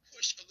time you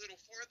push a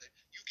little further,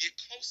 you get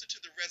closer to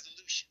the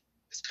resolution.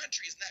 This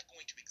country is not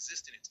going to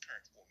exist in its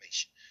current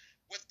formation.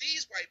 What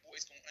these white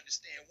boys going to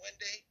understand one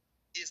day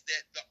is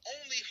that the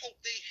only hope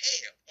they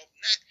have of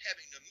not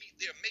having to meet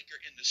their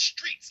maker in the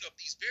streets of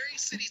these very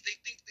cities they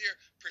think they're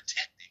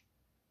protecting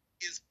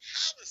is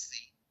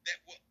policy that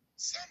will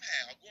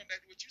somehow, going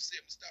back to what you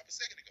said, Mustafa, a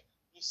second ago,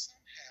 will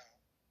somehow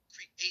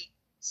create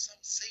some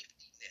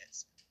safety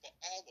nets for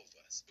all of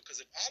us. Because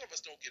if all of us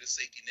don't get a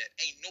safety net,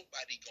 ain't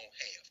nobody gonna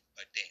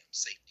have a damn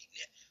safety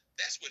net.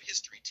 That's what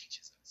history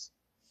teaches us.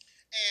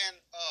 And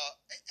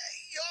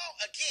y'all,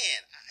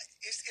 again,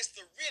 it's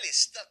the really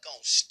stuck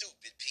on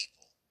stupid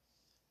people.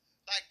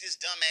 Like this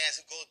dumbass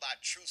who goes by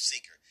Truth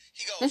Seeker.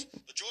 He goes,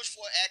 the George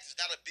Floyd Act is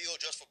not a bill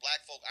just for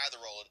black folk either,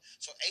 Roland.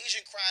 So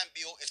Asian crime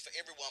bill is for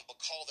everyone,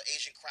 but call the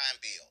Asian crime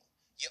bill.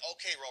 Yeah,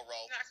 okay,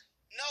 Roro.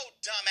 No,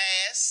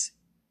 dumbass.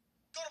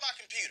 Go to my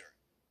computer.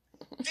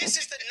 This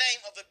is the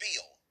name of the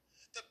bill.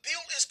 The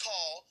bill is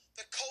called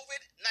the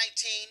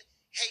COVID-19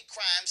 Hate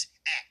Crimes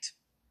Act.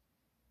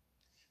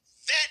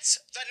 That's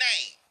the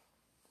name.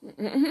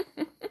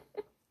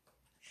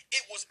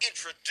 It was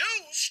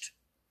introduced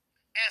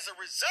as a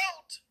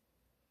result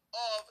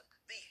of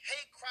the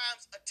hate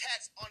crimes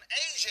attacks on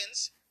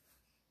Asians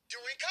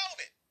during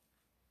COVID.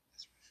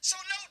 So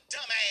no,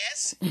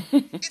 dumbass,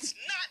 it's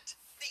not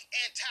the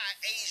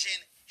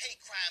anti-Asian hate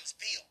crimes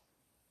bill.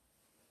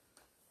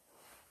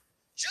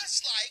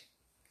 Just like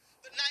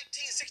the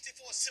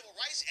 1964 Civil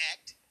Rights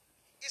Act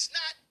is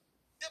not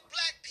the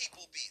black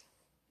people bill.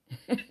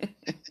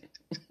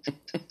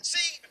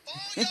 See, for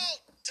all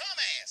y'all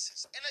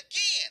dumbasses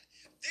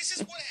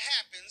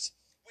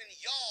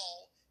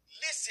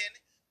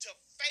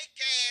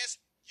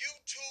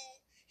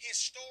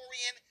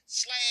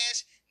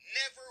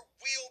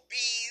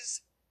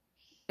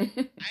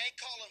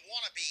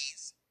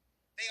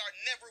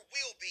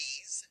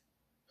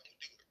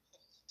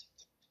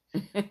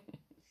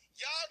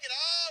Y'all get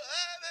all,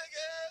 oh my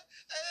God,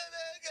 oh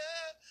my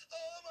God,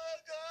 oh my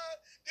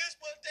God. This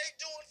what they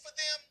doing for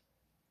them.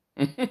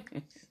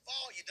 For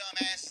all you dumb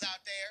asses out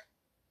there.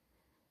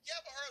 You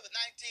ever heard of the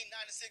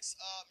 1996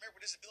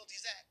 American with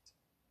Disabilities Act?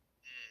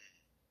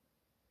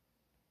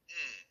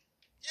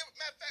 Yeah,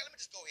 matter of fact, let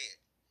me just go ahead.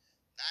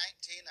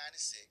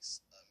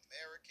 1996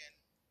 American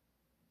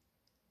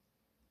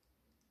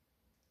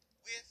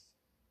with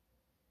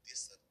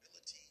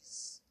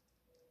Disabilities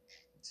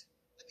Act.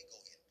 Let me go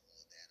ahead and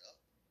pull that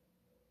up.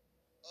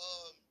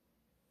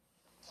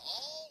 To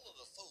all of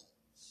the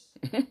fools.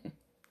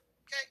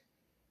 Okay.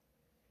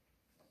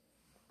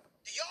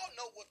 Do y'all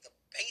know what the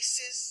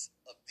basis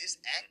of this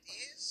act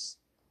is?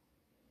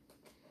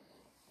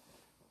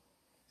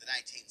 The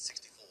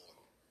 1964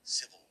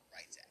 Civil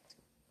Rights Act.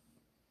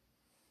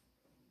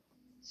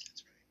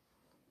 That's right.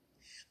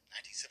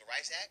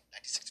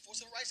 1964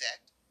 Civil Rights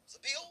Act was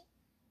a bill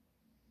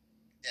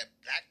that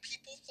black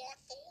people fought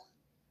for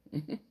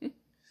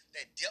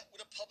that dealt with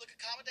the public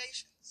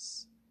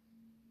accommodations.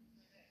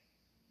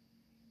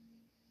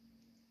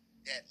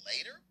 That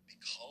later,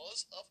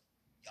 because of,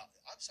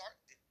 I'm sorry,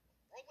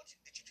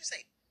 did you just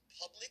say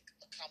public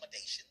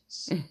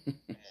accommodations? Come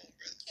on,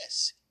 brother.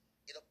 Yes,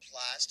 it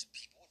applies to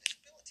people with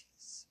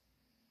disabilities.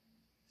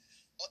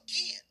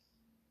 Again,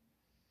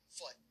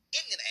 for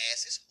ignorant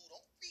asses who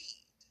don't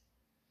read.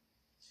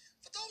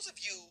 For those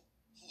of you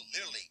who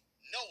literally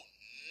know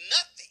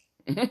nothing,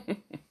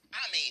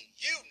 I mean,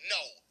 you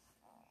know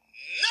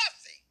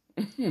nothing.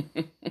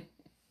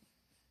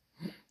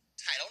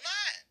 Title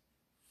IX.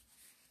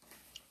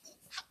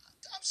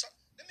 I'm sorry.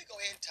 Let me go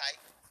ahead and type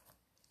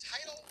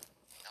Title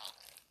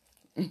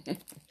IX.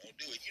 Don't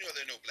do it. You know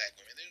there are no black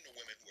women. There are no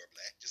women who are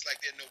black. Just like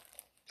there are no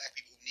black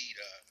people who need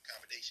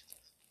accommodations.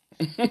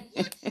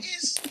 What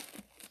is...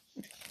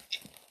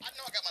 I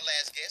know I got my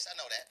last guess. I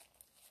know that.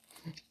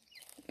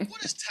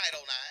 What is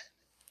Title IX?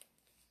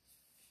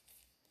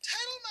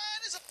 Title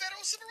IX is a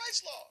federal civil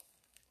rights law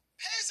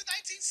passed in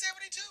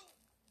 1972.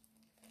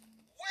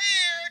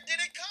 Where did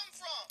it come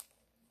from?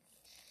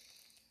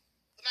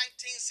 The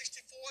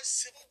 1964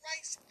 Civil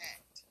Rights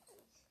Act.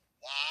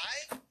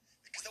 Why?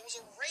 Because there was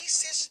a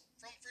racist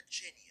from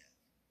Virginia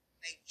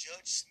named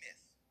Judge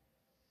Smith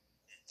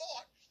who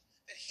thought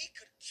that he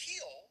could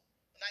kill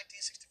the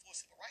 1964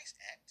 Civil Rights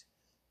Act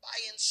by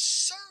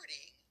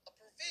inserting a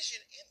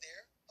provision in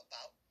there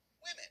about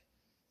women.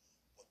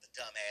 What the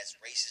dumbass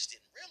racist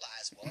didn't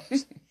realize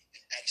was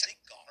it actually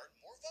garnered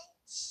more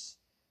votes.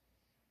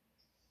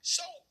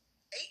 So,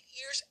 8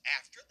 years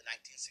after the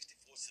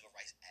 1964 Civil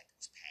Rights Act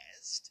was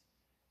passed,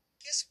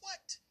 guess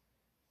what?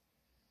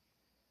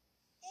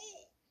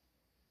 Ooh,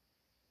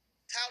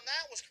 Title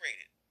IX was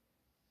created.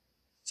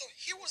 So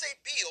here was a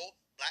bill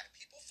black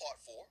people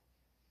fought for,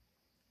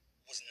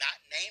 was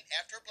not named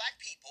after black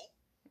people,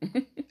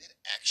 that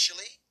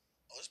actually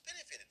was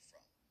benefited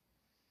from.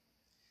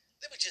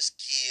 Let me just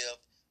give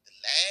the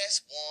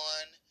last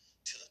one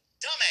to the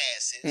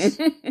dumbasses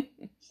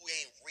who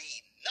ain't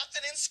read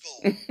nothing in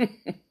school, who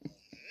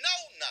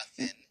know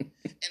nothing,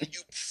 and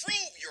you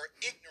prove your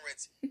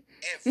ignorance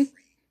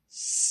every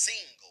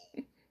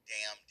single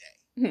damn day.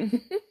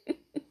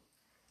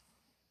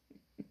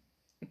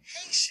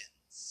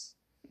 Haitians.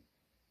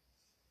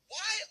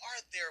 Why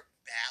are there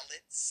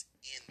ballots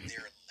in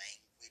their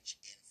language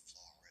in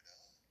Florida?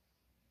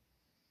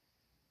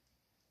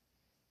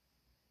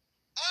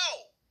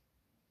 Oh,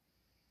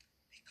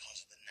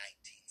 because of the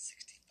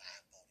 1965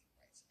 Voting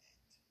Rights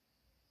Act.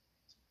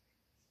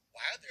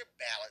 Why are there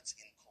ballots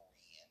in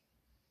Korean?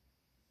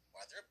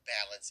 Why are there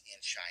ballots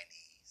in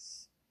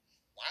Chinese?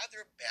 Why are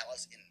there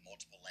ballots in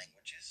multiple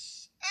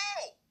languages?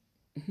 Oh,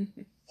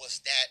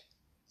 was that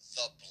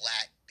the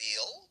black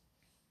bill?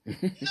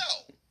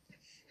 No.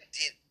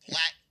 Did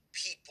black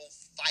people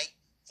fight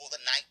for the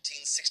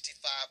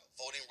 1965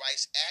 Voting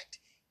Rights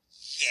Act?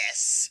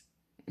 Yes.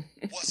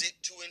 Was it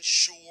to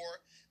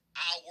ensure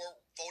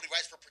our voting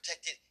rights were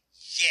protected?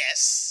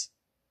 Yes.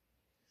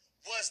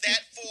 Was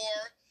that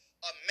for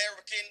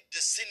American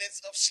descendants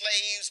of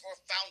slaves or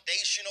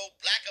foundational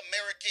black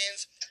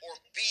Americans or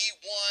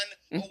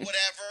B1 or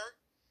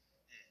whatever?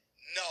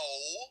 No.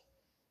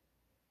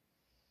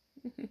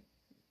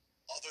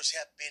 Others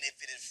have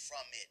benefited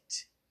from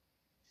it.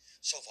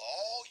 So for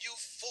all you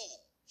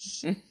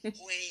fools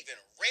who ain't even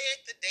read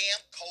the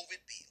damn COVID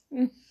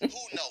bill,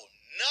 who know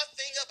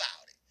nothing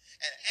about it,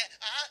 and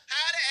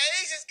how the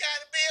Asians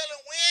got a bill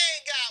and we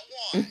ain't got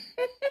one.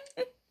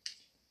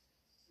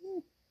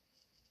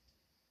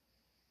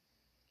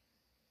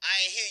 I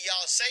ain't hear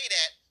y'all say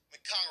that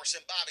when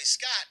Congressman Bobby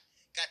Scott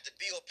got the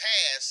bill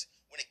passed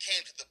when it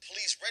came to the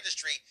police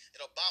registry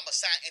that Obama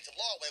signed into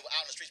law when they were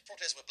out in the streets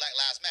protesting with Black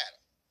Lives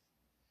Matter.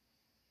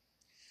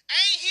 I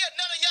ain't hear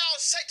none of y'all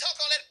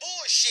talk all that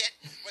bullshit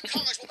when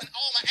Congresswoman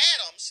Alma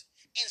Adams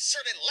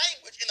inserted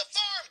language in the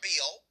Farm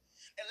Bill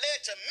that led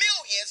to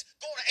millions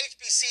going to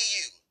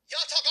HBCU.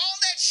 Y'all talk all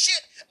that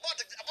shit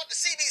about the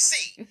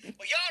CBC,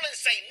 but y'all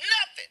didn't say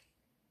nothing.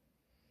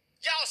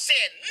 Y'all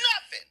said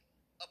nothing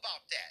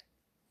about that.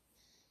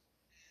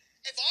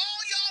 And for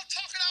all y'all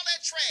talking all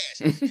that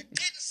trash. You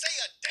didn't say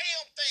a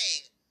damn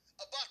thing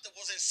about what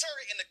was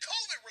inserted in the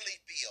COVID relief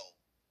bill.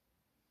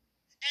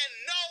 And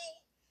no,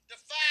 the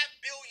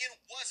 $5 billion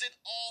wasn't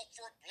all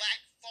for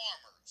black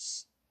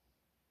farmers.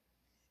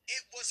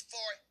 It was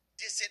for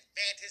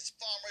disadvantaged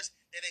farmers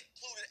that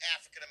included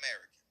African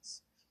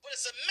Americans. But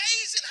it's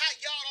amazing how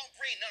y'all don't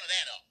bring none of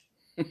that up.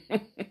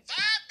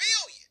 $5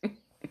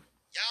 billion.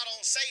 Y'all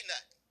don't say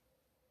nothing.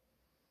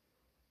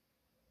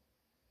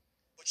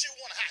 But you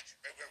want to hide.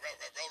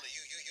 Roland,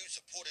 you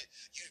supported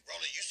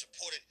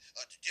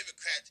the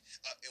Democrats,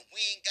 and we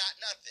ain't got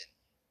nothing.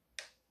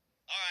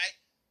 All right,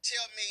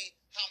 tell me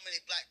how many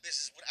black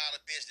businesses went out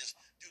of business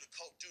due to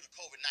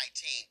COVID-19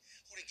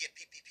 who didn't get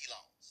PPP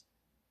loans.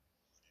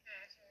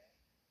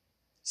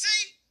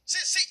 See,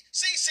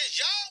 since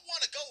y'all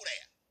want to go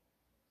there.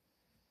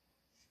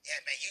 Yeah,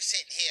 man, you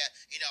sitting here,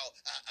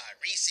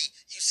 Reese,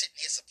 you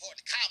sitting here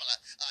supporting Kamala,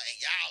 and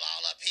y'all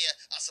all up here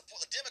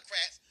support the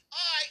Democrats.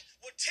 All right,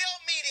 well, tell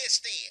me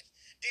this then.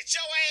 Did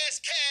your ass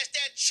cash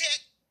that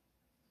check?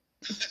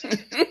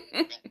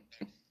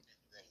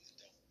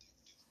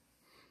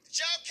 Did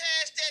y'all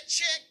cash that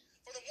check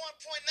for the $1.9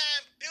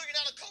 billion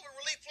COVID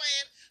relief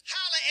plan?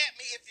 Holler at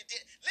me if you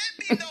did. Let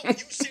me know when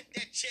you sent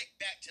that check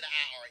back to the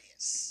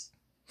IRS.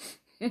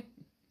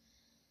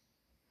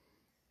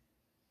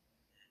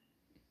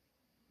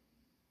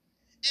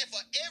 And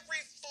for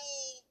every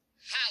fool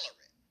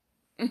hollering,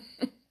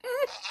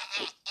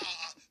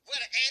 with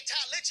an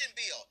anti-lynching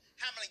bill,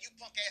 how many of you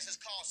punk asses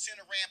called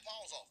Senator Rand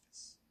Paul's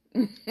office?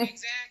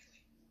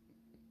 Exactly.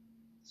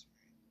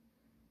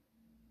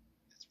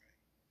 That's right.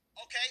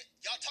 Okay,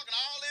 y'all talking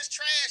all this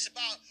trash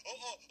about,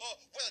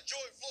 the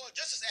George Floyd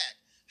Justice Act.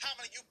 How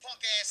many of you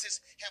punk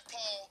asses have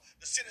called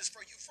the senators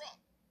for you from?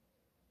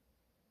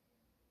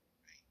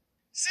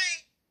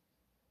 See,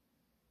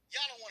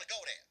 y'all don't want to go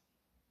there.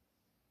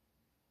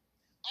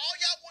 All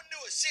y'all want to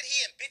do is sit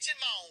here and bitch and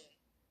moan.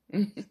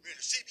 Man, the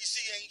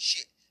CBC ain't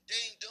shit. They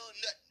ain't done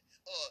nothing.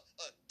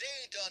 They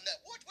ain't done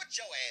nothing. What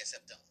your ass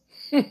have done?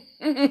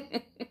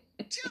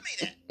 Tell me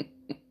that.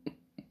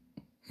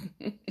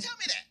 Tell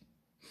me that.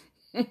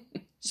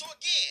 So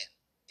again,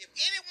 if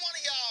any one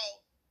of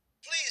y'all,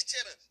 please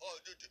tell me,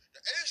 the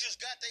Asians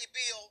got their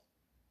bill.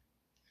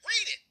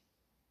 Read it.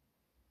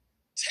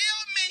 Tell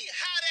me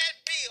how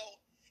that bill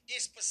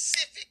is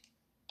specific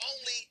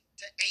only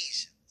to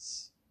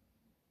Asians.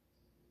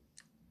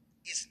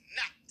 It's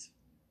not.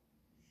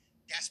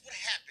 That's what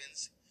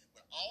happens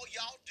when all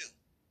y'all do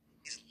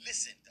is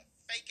listen to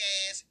fake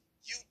ass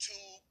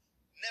YouTube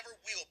never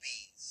will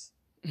be's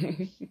who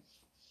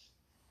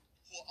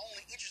are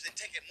only interested in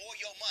taking more of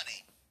your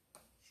money.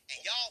 And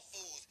y'all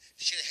fools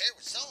should hear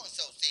what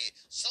so-and-so said.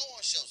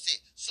 So-and-so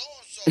said.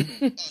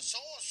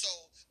 So-and-so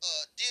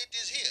did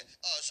this here.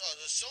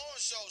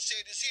 So-and-so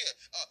said this here.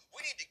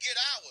 We need to get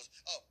ours.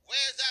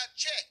 Where's our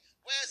check?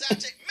 Where's our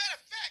check? Matter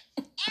of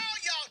fact, all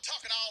y'all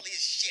talking all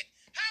this shit.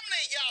 How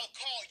many of y'all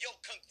call your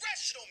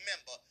congressional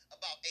member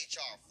about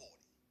HR 40?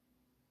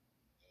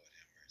 Lord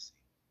have mercy.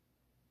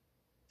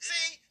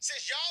 See,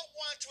 since y'all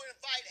wanted to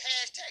invite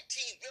hashtag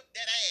Team Whip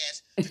That Ass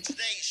to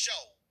today's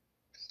show,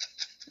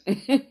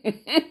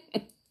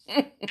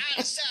 I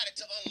decided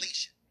to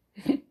unleash it.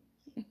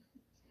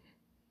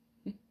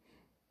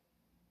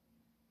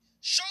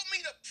 Show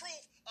me the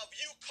proof of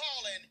you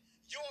calling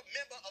your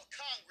member of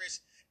Congress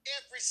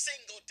every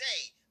single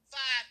day, 5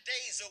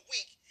 days a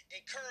week,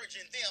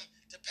 encouraging them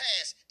to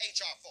pass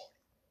HR 40.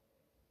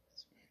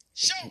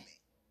 Show me.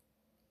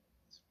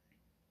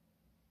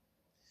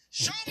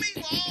 Show me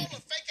all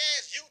the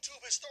fake-ass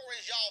YouTube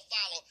historians y'all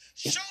follow.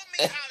 Show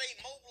me how they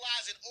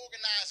mobilizing,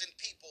 organizing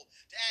people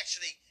to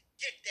actually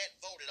get that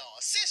voted on.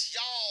 Since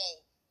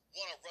y'all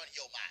want to run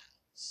your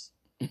mouths.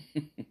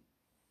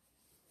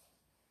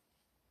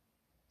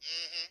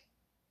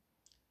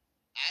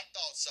 I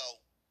thought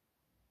so.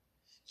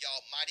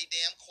 Y'all mighty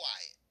damn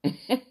quiet.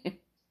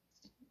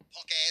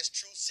 Punk-ass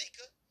truth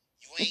seeker.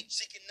 You ain't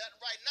seeking nothing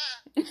right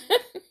now.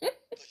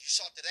 Because you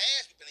sought that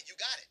ass whipping and you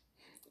got it.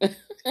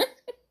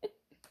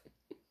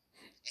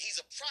 He's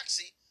a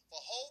proxy for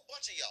a whole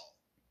bunch of y'all.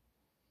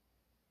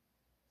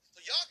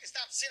 So y'all can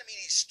stop sending me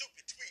these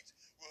stupid tweets.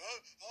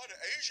 Well, the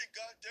Asian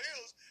got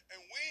theirs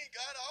and we ain't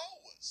got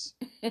ours.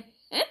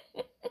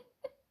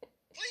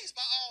 Please,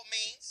 by all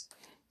means,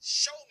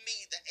 show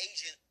me the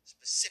Asian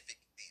specific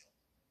bill.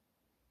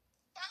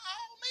 By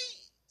all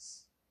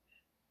means.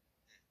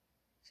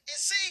 And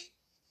see,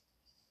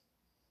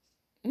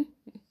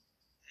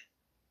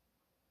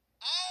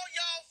 all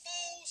y'all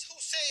fools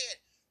who said,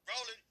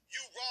 Roland,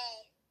 you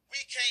wrong.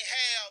 We can't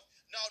have,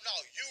 no,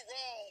 you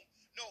wrong.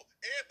 No,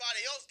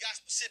 everybody else got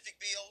specific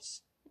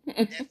bills.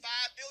 That $5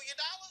 billion?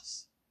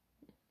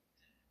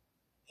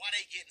 Why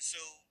they getting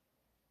sued?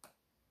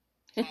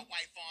 By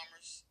white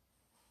farmers?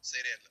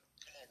 Say that.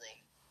 Come on,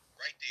 Roland.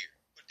 Right there.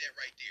 Put that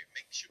right there.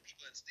 Make sure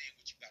people understand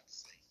what you about to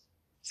say.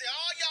 See,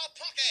 all y'all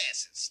punk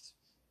asses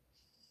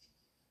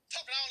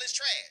talking all this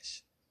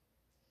trash.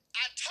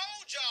 I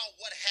told y'all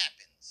what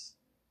happens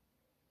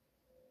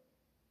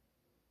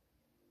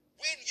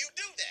when you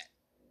do that.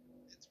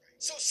 That's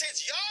right. So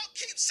since y'all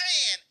keep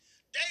saying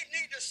they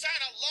need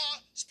sign a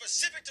law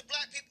specific to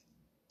black people.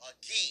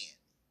 Again,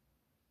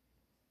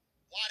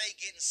 why they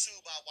getting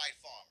sued by white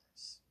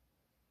farmers?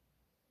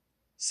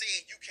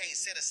 Saying you can't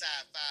set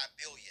aside $5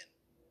 billion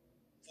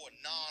for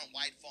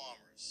non-white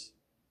farmers.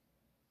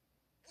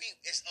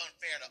 It's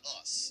unfair to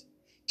us.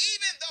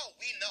 Even though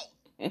we know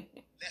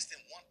less than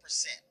 1%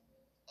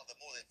 of the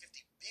more than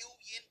 $50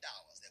 billion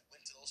that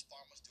went to those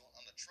farmers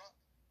under Trump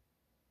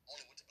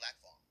only went to black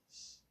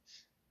farmers.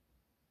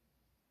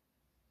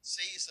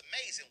 See, it's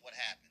amazing what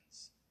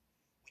happens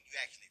when you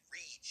actually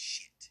read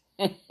shit.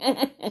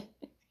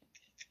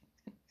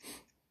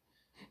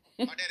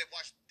 My daddy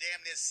watched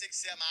damn near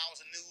 6-7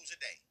 hours of news a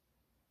day.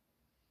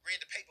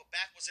 Read the paper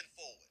backwards and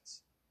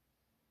forwards.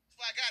 That's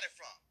where I got it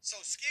from. So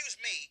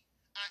excuse me,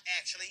 I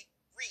actually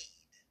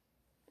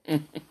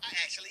read. I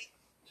actually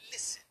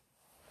listen.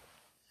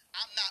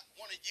 I'm not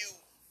one of you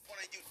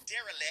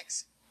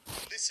derelicts who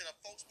listen to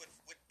folks with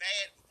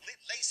bad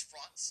lace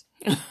fronts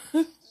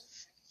and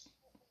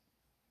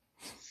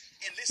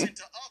listen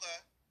to other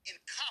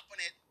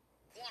incompetent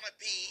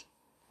wannabe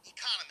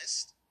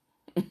economists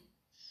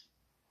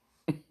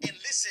and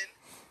listen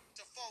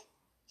to folk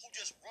who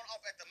just run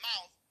off at the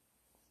mouth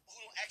who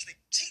don't actually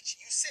teach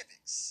you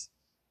civics.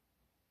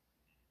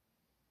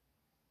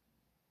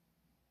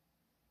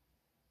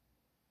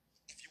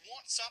 If you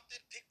want something,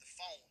 pick the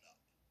phone up.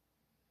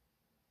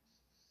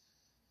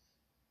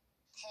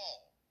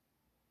 Call.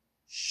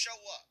 Show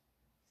up.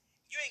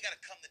 You ain't got to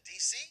come to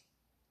D.C.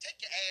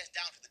 Take your ass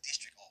down to the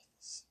district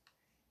office.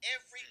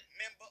 Every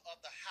member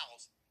of the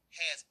House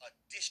has a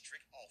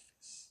district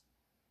office.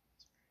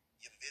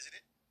 You ever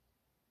visited?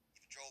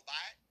 You ever drove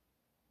by it?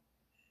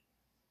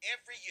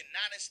 Every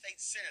United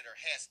States senator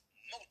has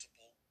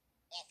multiple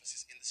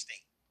offices in the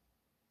state.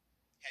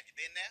 Have you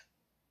been there?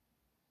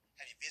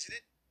 Have you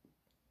visited?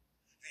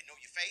 Do they know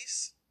your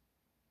face?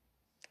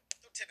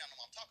 Don't tell me I know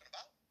what I'm talking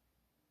about.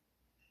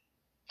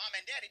 Mom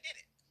and Daddy did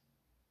it.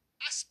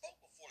 I spoke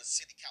before the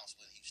city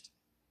council in Houston.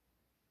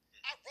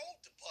 I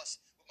rode the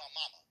bus with my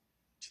mama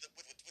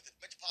with the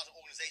metropolitan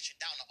organization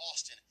down to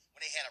Austin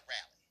when they had a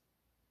rally.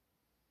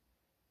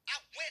 I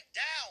went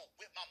down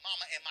with my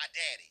mama and my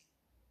daddy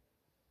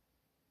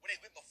when they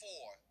went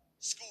before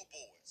school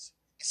boards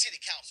and city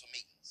council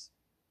meetings.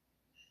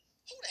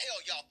 Who the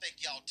hell y'all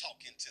think y'all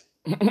talking to?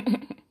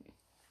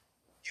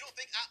 You don't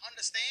think I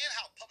understand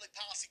how public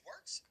policy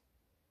works?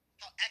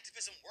 How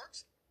activism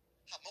works?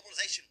 How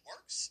mobilization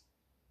works?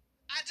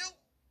 I do.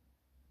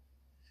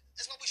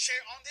 That's what we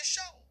share on this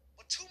show.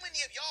 But too many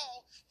of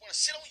y'all want to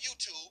sit on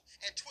YouTube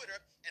and Twitter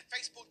and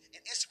Facebook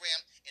and Instagram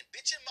and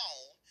bitch and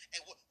moan.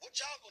 And what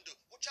y'all gonna do?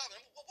 What y'all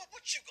gonna?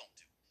 What you gonna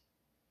do?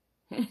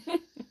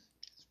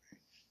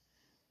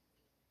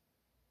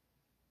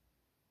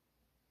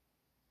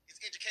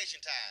 It's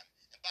education time.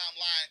 And bottom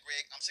line,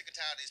 Greg, I'm sick and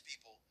tired of these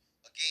people.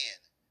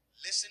 Again,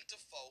 listen to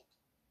folk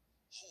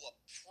who are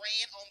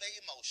preying on their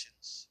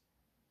emotions,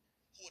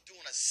 who are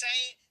doing the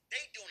same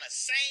thing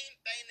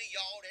to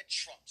y'all that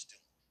Trump's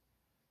doing.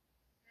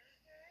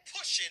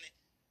 Pushing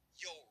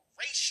your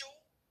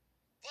racial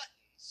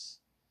buttons.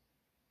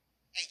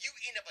 And you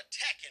end up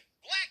attacking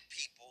black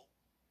people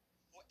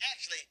who are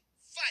actually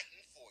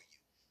fighting for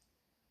you.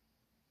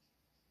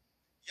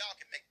 Y'all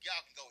can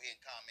go ahead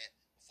and comment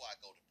before I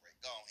go to break.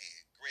 Go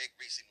ahead. Greg,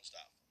 Reese,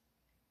 Mustafa.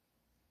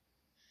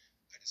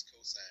 I just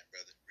co-sign,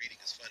 brother.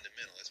 Reading is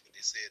fundamental. That's what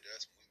they said to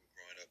us when we were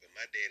growing up. And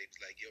my daddy was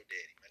like your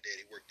daddy. My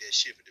daddy worked that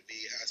shift at the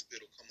VA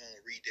hospital. Come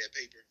home, read that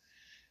paper,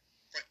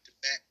 front to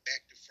back,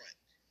 back to front.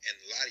 And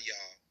a lot of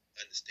y'all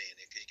understand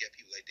that because you got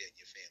people like that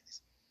in your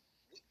families.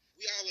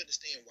 We all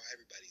understand why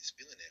everybody is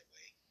feeling that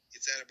way.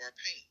 It's out of our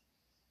pain.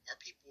 Our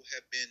people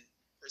have been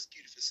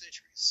persecuted for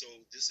centuries. So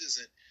this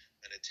isn't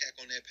an attack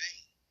on that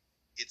pain.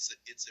 It's a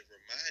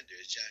reminder,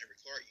 as John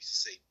Henry Clark used to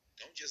say,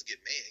 don't just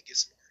get mad,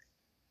 get smart.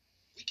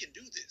 We can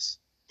do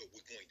this, but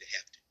we're going to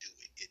have to do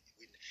it.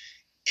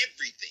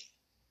 Everything.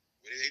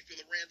 What did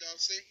Philip Randolph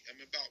say?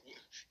 I'm about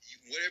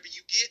whatever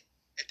you get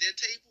at that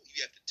table, you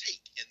have to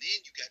take, and then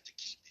you got to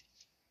keep it.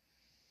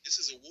 This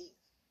is a war.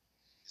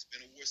 It's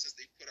been a war since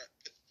they put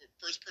the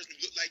first person who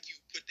looked like you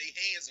put their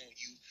hands on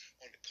you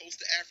on the coast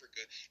of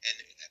Africa, and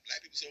black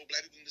people sold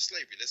black people into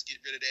slavery. Let's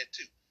get rid of that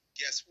too.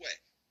 Guess what?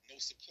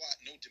 No supply,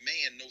 no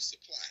demand, no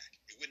supply.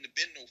 It wouldn't have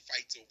been no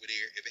fights over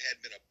there if it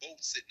hadn't been a boat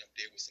sitting up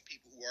there with some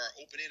people who are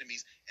open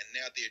enemies, and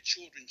now their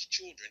children's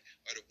children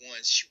are the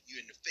ones shooting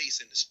you in the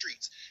face in the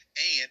streets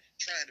and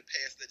trying to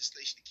pass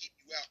legislation to keep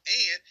you out.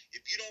 And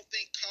if you don't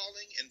think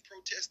calling and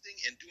protesting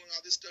and doing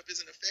all this stuff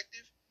isn't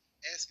effective,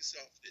 ask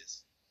yourself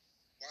this.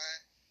 Why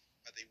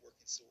are they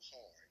working so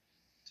hard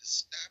to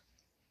stop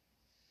you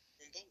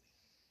from voting?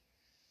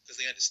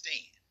 Because they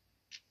understand.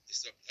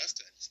 It's up to us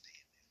to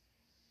understand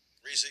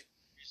that. Reese?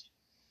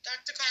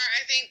 Dr. Carr,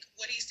 I think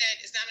what he said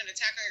is not an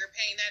attack on your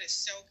pain. That is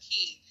so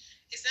key.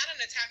 It's not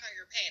an attack on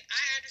your pain.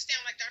 I understand,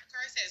 like Dr.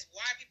 Carr says,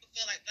 why people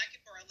feel like black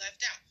people are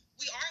left out.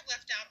 We are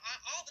left out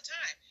all the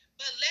time.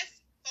 But let's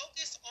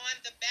focus on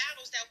the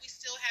battles that we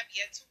still have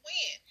yet to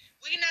win.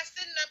 We're not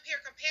sitting up here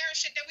comparing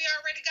shit that we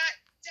already got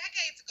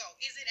decades ago.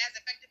 Is it as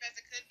effective as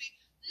it could be?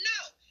 No.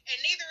 And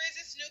neither is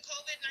this new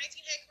COVID the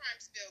 19 hate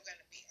crimes bill going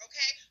to be?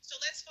 Okay, so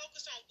let's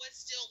focus on what's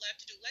still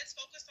left to do. Let's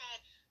focus on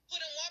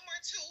putting one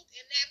more tooth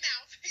in that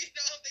mouth. These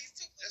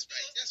toothless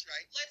bills. That's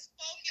right. Let's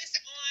focus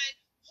on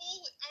who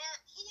are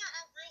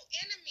our real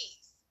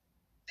enemies.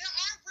 There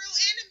are real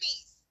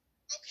enemies.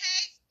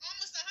 Okay,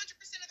 almost 100%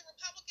 of the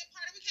Republican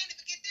Party, we can't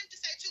even get them to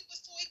say 2 +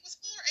 2 =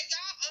 4, and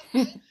y'all up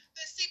on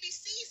the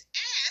CBC's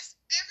ass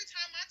every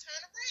time I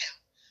turn around.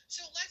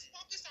 So let's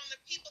focus on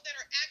the people that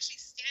are actually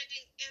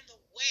standing in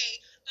the way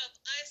of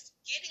us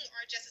getting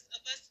our justice,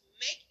 of us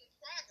making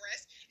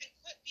progress, and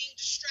quit being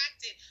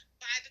distracted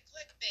by the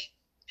clickbait,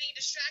 being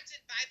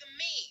distracted by the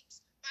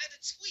memes, by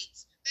the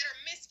tweets that are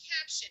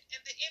miscaptioned,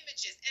 and the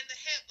images, and the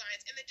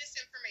headlines, and the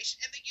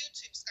disinformation, and the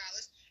YouTube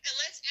scholars. And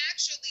let's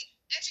actually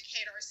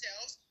educate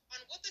ourselves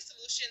on what the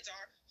solutions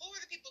are, who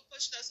are the people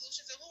pushing those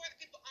solutions, and who are the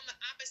people on the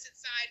opposite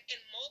side, and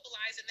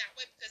mobilize in that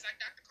way. Because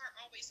like Dr. Carr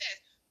always says,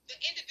 the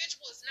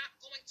individual is not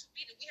going to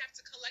beat it. We have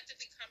to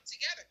collectively come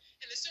together.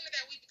 And the sooner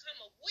that we become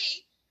a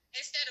we,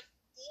 instead of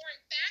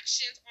boring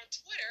factions on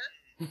Twitter,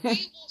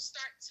 we will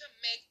start to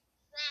make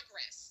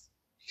progress.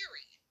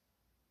 Period.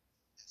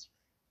 That's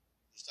right.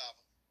 Gustavo?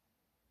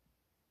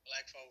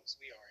 Black folks,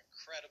 we are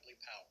incredibly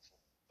powerful,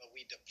 but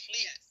we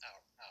deplete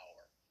our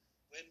power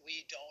when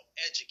we don't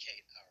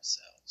educate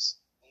ourselves,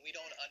 when we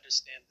don't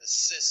understand the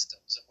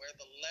systems and where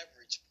the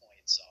leverage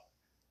points are.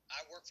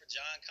 I worked for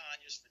John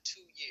Conyers for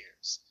 2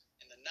 years.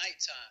 In the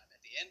nighttime,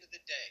 at the end of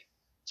the day,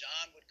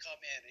 John would come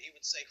in and he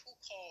would say, who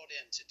called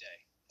in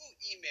today? Who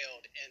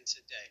emailed in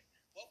today?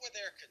 What were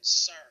their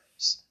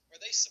concerns? Were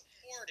they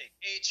supporting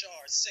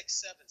HR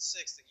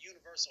 676, the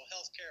universal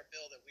health care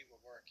bill that we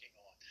were working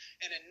on?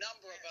 And a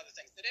number of other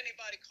things. Did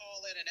anybody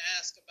call in and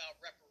ask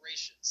about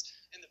reparations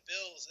and the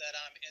bills that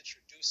I'm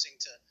introducing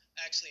to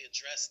actually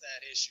address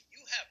that issue?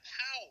 You have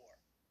power,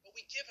 but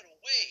we give it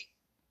away.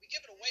 We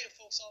give it away to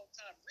folks all the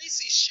time. Reese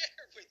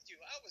shared with you.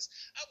 I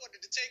wanted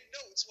to take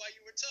notes while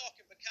you were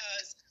talking,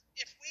 because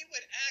if we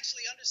would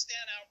actually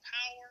understand our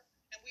power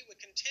and we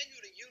would continue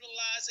to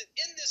utilize it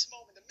in this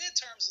moment, the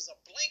midterms is a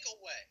blink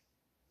away.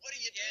 What are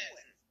you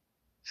doing?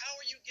 How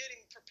are you getting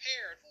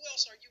prepared? Who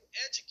else are you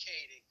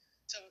educating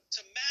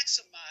to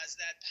maximize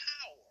that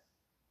power?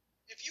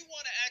 If you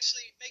want to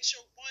actually make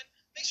sure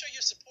you're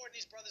supporting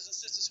these brothers and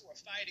sisters who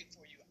are fighting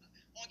for you.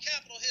 On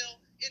Capitol Hill,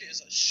 it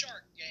is a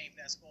shark game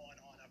that's going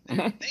on up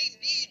there. They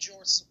need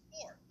your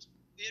support.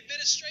 The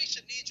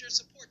administration needs your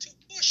support to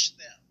push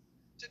them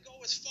to go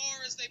as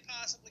far as they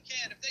possibly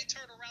can. If they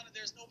turn around and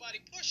there's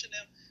nobody pushing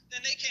them, then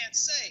they can't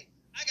say,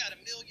 I got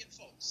 1 million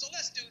folks. So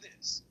let's do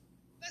this.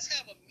 Let's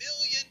have 1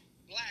 million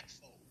black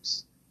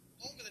folks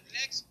over the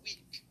next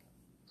week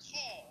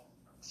call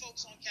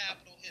folks on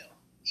Capitol Hill,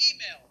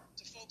 email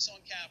to folks on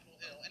Capitol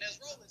Hill. And as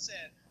Roland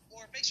said,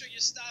 or make sure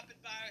you're stopping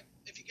by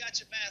if you got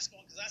your mask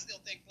on, because I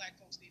still think black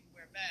folks need to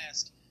wear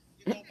masks.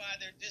 You go by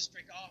their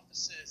district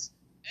offices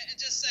and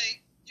just say,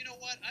 you know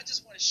what, I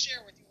just want to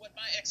share with you what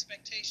my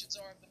expectations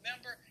are of the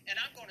member, and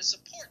I'm going to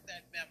support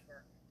that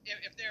member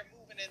if they're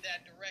moving in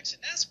that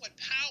direction. That's what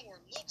power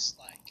looks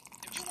like.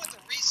 If you want the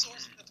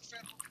resources that the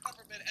federal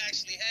government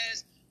actually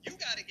has, you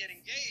got to get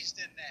engaged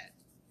in that.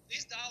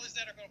 These dollars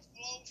that are going to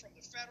flow from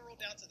the federal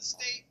down to the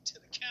state, to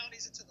the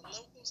counties, and to the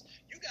locals,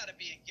 you got to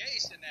be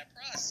engaged in that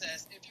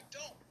process. If you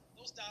don't,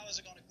 those dollars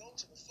are going to go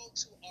to the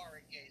folks who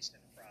are engaged in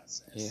the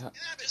process. Yeah.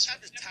 And I'm just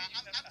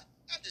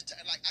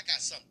like, I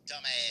got some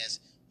dumbass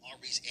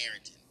Maurice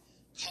Arrington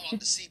call out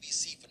the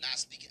CBC for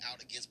not speaking out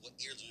against what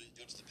Israel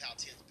does to the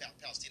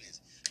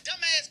Palestinians.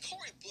 Dumbass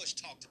Corey Bush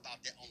talked about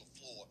that on the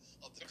floor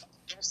of the.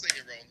 Don't say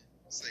it, Roland.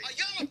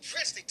 Y'all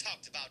Presley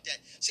talked about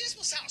that. See, this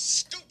was how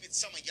stupid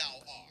some of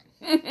y'all are.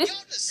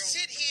 Y'all just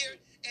sit here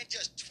and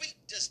just tweet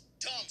just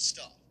dumb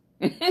stuff.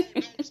 Don't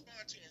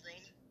respond to him,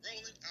 Roland.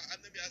 Roland,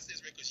 maybe I'll say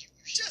this right, because you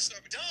just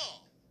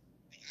dumb.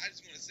 I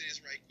just want to say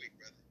this right quick,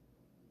 brother.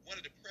 One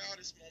of the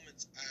proudest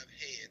moments I've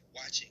had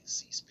watching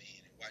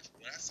C-SPAN and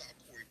when I saw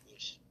Corey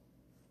Bush,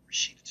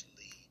 Rashida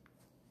Tlaib,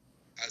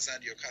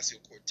 Alexandria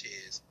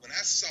Ocasio-Cortez, when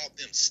I saw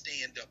them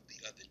stand up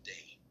the other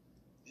day,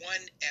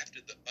 one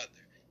after the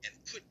other, and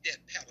put that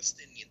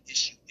Palestinian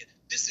issue in.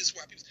 This is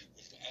why people,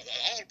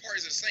 all the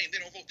parties are the same.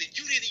 They don't vote. Then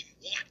you didn't even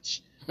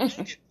watch.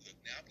 Look,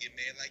 now I'm getting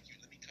mad like you.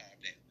 Let me calm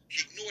down.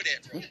 Ignore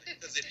that, Roland,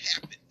 because it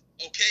happened.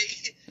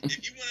 Okay?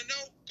 If you want to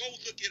know, go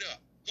look it up.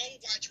 Go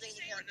watch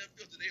Roland Martin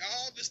Unfiltered. They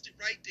all listed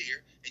right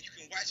there, and you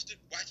can watch the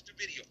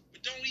video.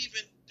 But don't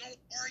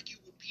argue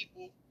with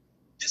people.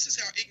 This is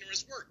how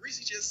ignorance works.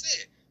 Reese just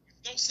said, you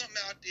throw something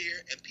out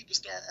there, and people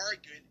start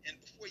arguing, and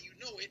before you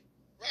know it,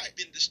 right,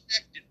 been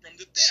distracted from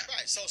the theft.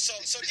 Right. So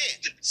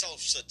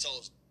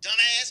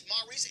dumbass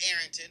Maurice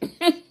Arrington,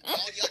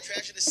 all y'all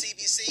trashing the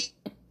CBC.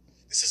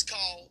 This is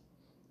called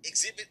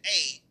Exhibit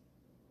A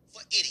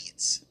for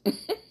idiots.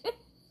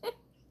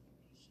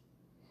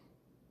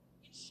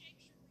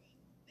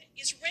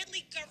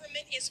 Israeli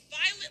government is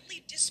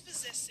violently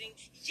dispossessing displacing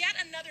yet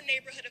another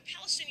neighborhood of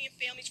Palestinian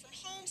families from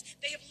homes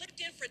they have lived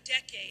in for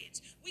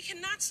decades. We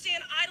cannot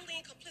stand idly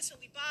and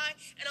complicitly by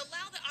and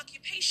allow the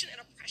occupation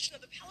and oppression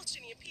of the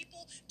Palestinian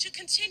people to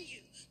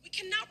continue. We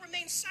cannot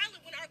remain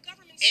silent when our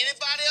government...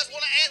 Anybody else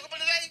want to ask me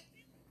today?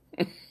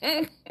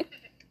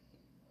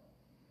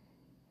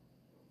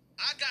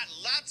 I got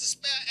lots of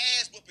spare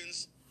ass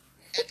whoopings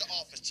at the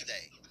office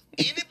today.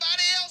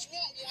 Anybody else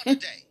want one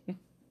today?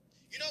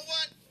 You know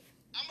what?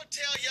 I'm going to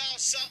tell y'all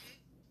something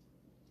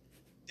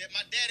that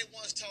my daddy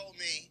once told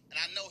me, and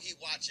I know he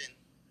watching,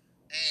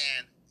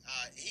 and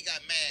he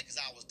got mad because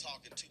I was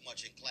talking too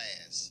much in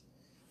class.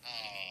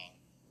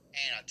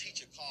 And a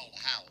teacher called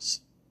the house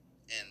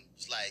and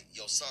was like,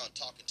 your son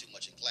talking too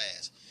much in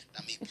class.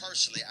 Now, me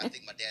personally, I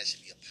think my dad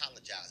should be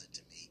apologizing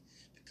to me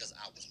because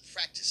I was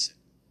practicing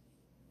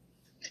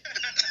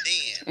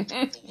then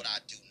for what I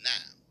do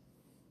now.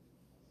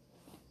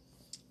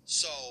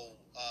 So,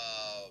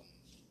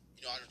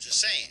 I'm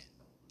just saying.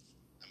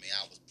 I mean,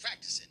 I was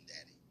practicing,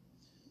 Daddy.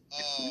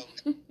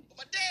 But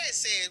my dad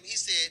said,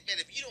 man,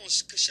 if you don't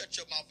shut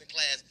your mouth in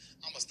class,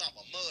 I'm going to stomp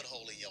a mud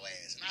hole in your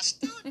ass. And I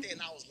stood there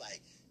and I was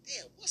like,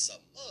 damn, what's a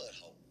mud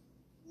hole?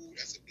 Ooh,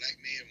 that's a black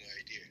man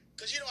right there.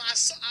 Because, I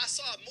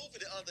saw a movie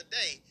the other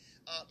day.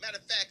 Matter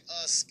of fact,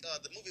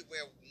 the movie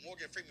where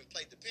Morgan Freeman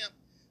played the pimp,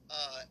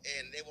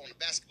 and they were on the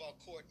basketball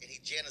court, and he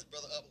jammed his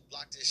brother up who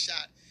blocked his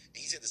shot, and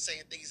he said the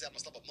same thing. He said, I'm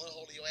going to stomp a mud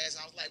hole in your ass.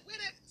 And I was like, where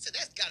that? I said,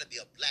 that's got to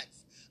be a black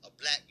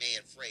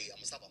man phrase.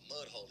 I'm going to stomp a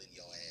mud hole in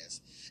your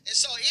ass. And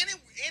so any of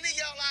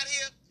y'all out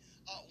here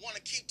want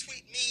to keep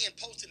tweeting me and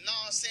posting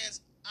nonsense,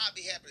 I'll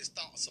be happy to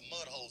stomp some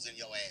mud holes in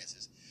your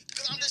asses.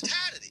 Because I'm just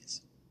tired of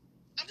this.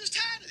 I'm just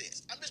tired of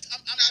this. I'm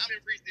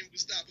Everything will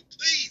stop it.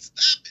 Please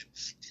stop it.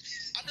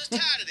 I'm just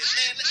tired of this,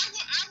 man.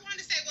 I want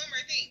to say one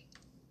more thing.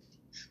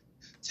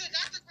 To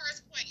Dr. Carr's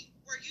point,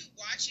 were you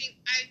watching?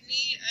 I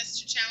need us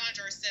to challenge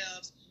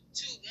ourselves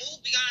to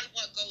move beyond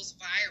what goes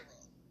viral.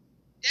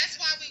 That's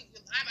why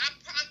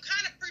I'm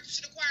kind of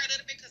preaching to the choir a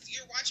little bit because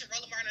you're watching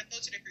Roland Martin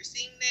Unfiltered if you're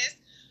seeing this.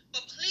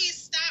 But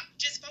please stop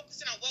just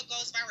focusing on what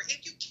goes viral.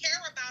 If you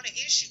care about an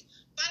issue,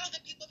 follow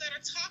the people that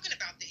are talking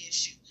about the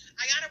issue.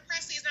 Ayanna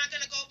Pressley is not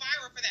going to go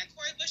viral for that.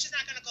 Cori Bush is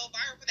not going to go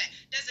viral for that.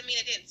 Doesn't mean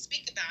it didn't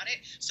speak about it.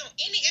 So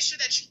any issue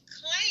that you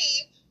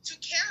claim to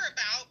care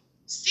about,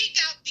 seek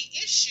out the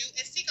issue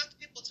and seek out the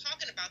people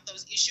talking about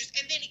those issues,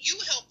 and then you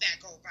help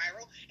that go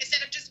viral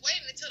instead of just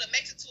waiting until it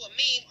makes it to a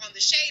meme on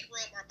the Shade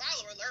Room or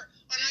Baller Alert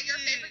on your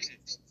favorite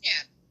YouTube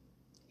channel.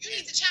 You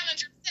need to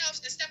challenge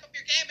yourselves and step up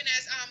your game, and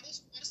as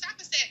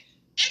Mustafa said,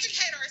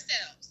 educate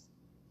ourselves.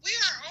 We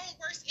are our own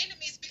worst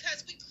enemies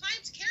because we claim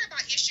to care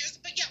about issues,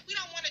 but yet we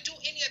don't want to do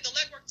any of the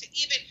legwork to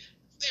even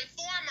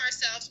inform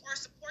ourselves or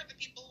support the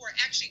people who are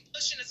actually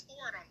pushing us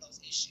forward on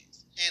those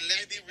issues. And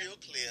let me be real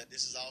clear,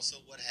 this is also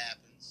what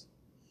happens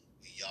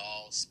when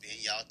y'all spend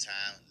y'all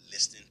time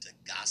listening to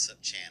gossip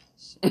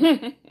channels.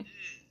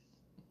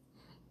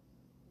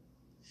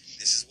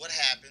 This is what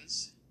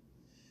happens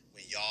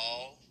when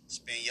y'all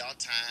spend y'all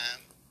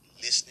time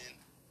listening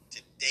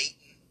to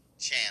dating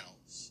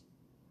channels.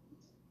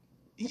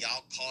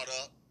 Y'all caught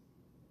up.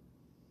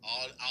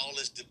 All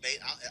this debate.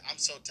 I'm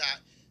so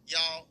tired.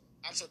 Y'all,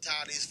 I'm so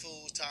tired of these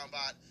fools talking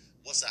about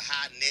what's a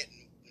high net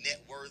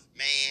worth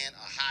man,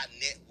 a high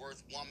net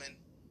worth woman.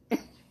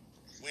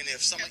 When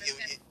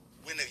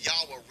if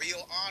y'all were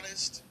real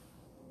honest,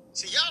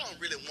 see, y'all don't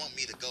really want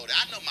me to go there.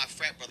 I know my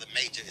frat brother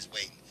Major is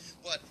waiting,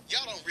 but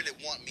y'all don't really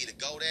want me to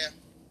go there.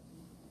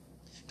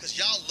 Because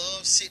y'all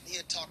love sitting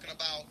here talking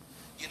about,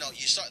 you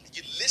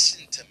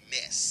listen to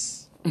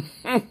mess.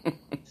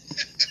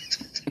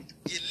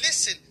 You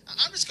listen,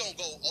 I'm just going to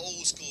go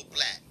old school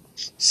black.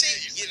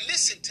 See, you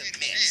listen to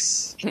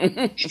mess.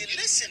 You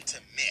listen to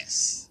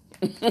mess.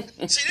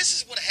 See, this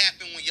is what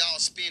happened when y'all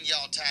spend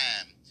y'all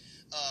time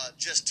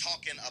just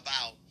talking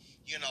about,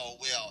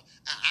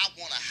 I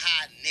want a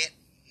high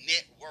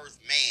net worth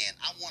man.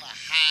 I want a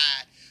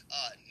high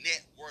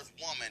net worth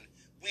woman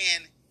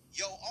when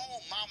your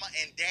own mama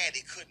and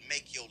daddy couldn't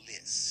make your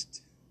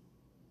list.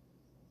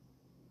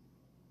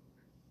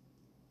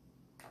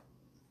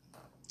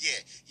 Yeah,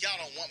 y'all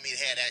don't want me to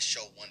have that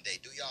show one day,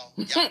 do y'all?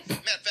 Matter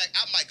of fact,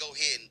 I might go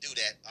ahead and do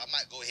that.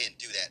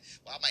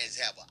 Well, I might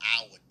just have an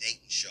hour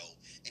dating show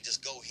and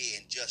just go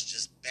ahead and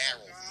just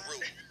barrel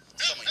through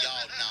some of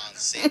y'all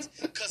nonsense.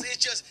 Because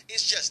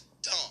it's just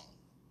dumb.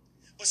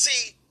 But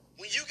see,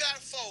 when you got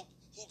folk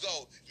who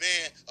go,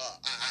 man,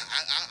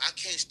 I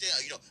can't stand,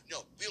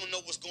 we don't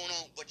know what's going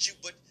on, but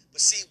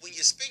see, when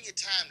you spend your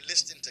time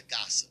listening to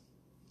gossip,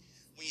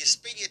 when you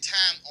spend your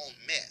time on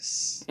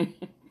mess,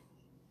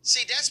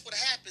 see, that's what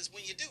happens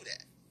when you do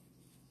that.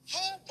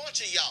 Whole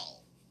bunch of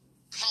y'all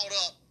caught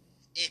up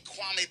in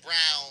Kwame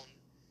Brown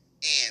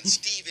and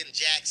Steven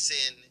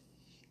Jackson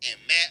and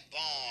Matt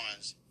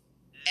Barnes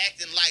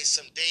acting like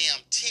some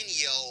damn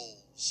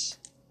 10-year-olds,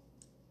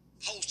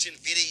 posting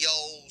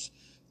videos,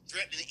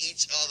 threatening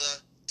each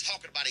other,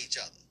 talking about each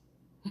other.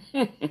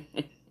 Yeah,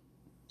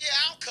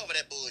 I don't cover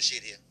that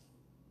bullshit here.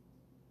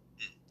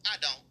 I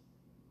don't.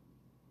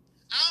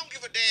 I don't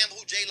give a damn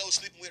who J-Lo's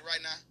sleeping with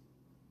right now.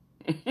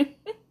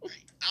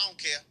 I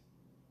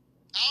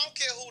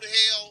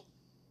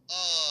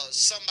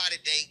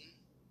everybody dating.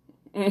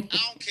 I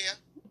don't care.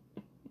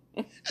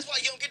 That's why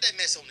you don't get that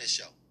mess on this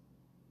show.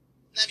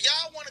 Now, if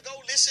y'all want to go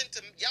listen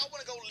to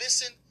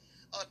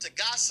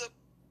gossip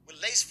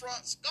with lace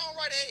fronts, go on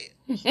right ahead.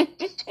 There's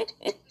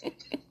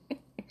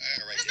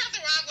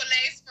nothing wrong with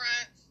lace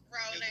fronts,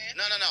 Roland.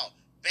 No.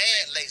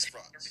 Bad lace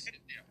fronts.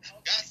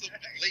 Gossip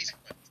lace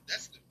fronts.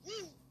 That's the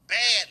woo.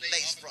 Bad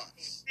lace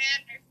fronts.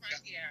 Bad lace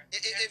fronts, yeah.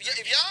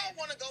 If y'all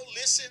want to go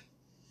listen,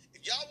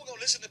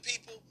 to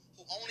people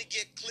who only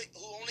get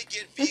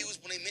views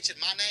when they mention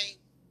my name,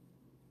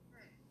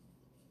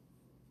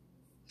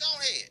 go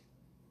ahead.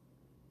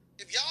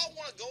 If y'all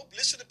want to go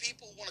listen to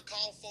people who want to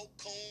call folk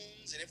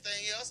coons and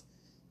everything else,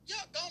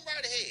 y'all go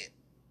right ahead.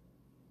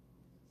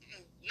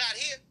 Not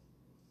here.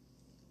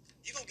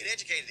 You're going to get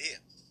educated here.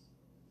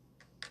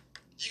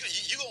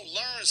 You're going to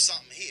learn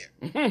something here.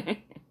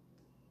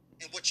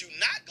 And what you're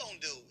not going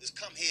to do is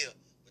come here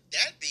with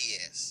that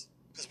BS.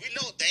 Because we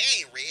know they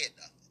ain't read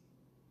nothing.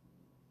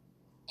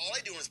 All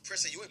they doing is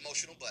pressing your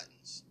emotional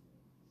buttons.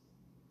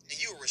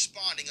 And you are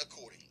responding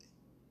accordingly.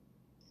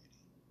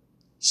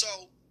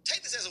 So,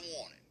 take this as a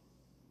warning.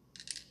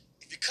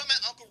 If you come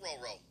at Uncle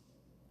Roro,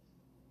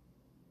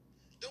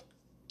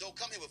 don't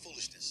come here with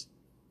foolishness.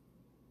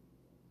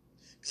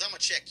 Because I'm going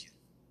to check you.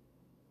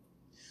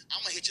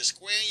 I'm going to hit you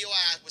square in your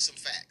eyes with some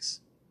facts.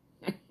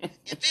 And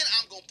then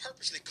I'm going to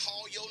purposely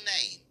call your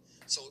name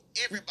so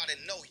everybody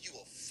know you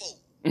a fool.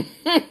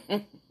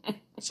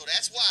 So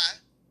that's why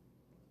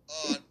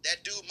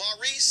that dude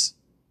Maurice,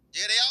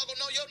 yeah, they all going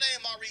to know your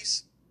name,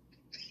 Maurice.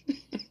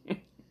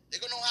 They're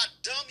going to know how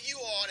dumb you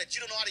are that you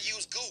don't know how to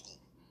use Google.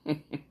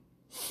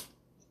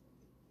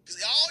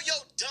 Because all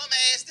your dumb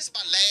ass, this is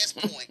my last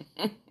point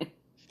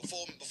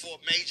before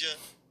Major.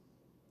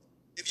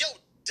 If your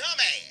dumb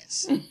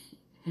ass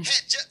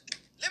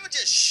let me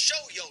just show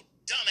your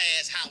dumb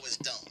ass how it's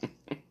done.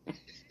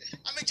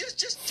 I mean,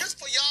 just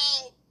for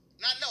y'all,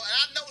 and I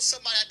know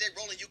somebody out there,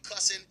 Roland, you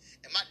cussing,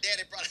 and my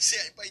daddy probably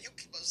said, but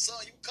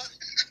son, you cussing.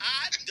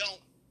 I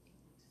don't.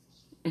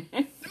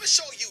 Let me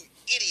show you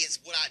idiots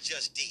what I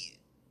just did.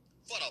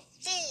 For the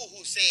fool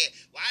who said,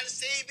 why the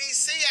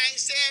CBC ain't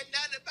said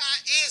nothing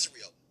about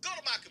Israel? Go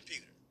to my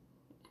computer.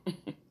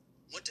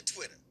 Went to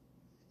Twitter.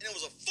 And it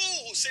was a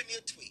fool who sent me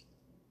a tweet.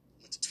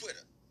 Went to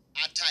Twitter.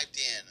 I typed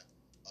in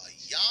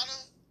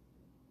Ayanna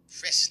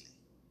Pressley.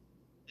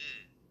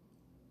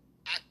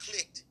 I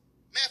clicked.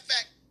 Matter of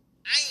fact,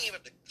 I ain't even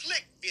have to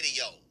click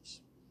videos.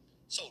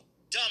 So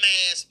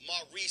dumbass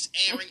Maurice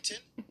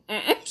Arrington,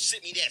 who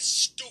sent me that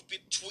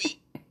stupid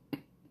tweet.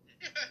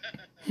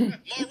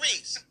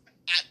 Maurice,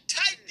 I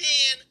typed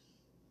in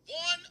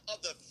one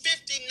of the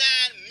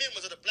 59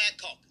 members of the Black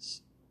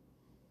Caucus.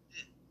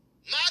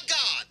 My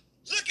God,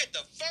 look at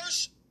the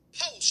first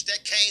post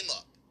that came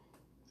up.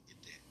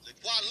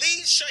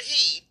 Waleed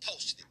Shaheed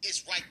posted it.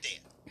 It's right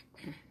there.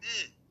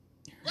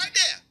 Right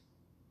there.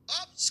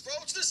 Up,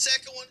 scroll to the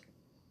second one.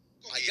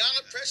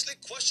 Ayanna Pressley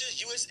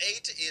questions U.S.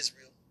 aid to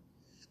Israel.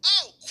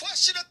 Oh,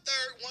 question the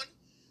third one.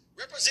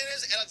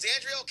 Representatives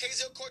Alexandria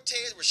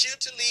Ocasio-Cortez, Rashida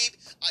Tlaib,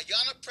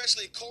 Ayanna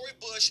Pressley, Cori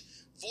Bush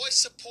voice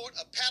support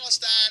of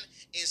Palestine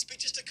in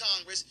speeches to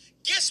Congress.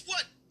 Guess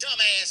what,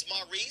 dumbass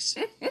Maurice?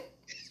 3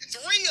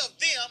 of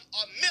them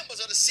are members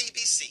of the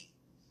CBC.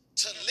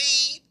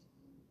 Tlaib,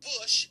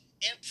 Bush,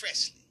 and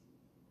Presley.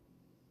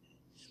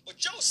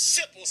 But your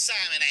simple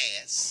Simon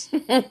ass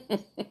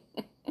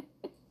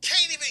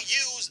can't even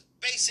use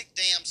basic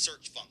damn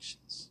search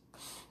functions.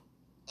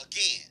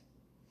 Again,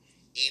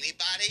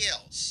 anybody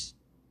else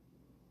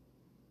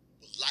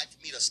would like for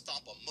me to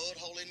stomp a mud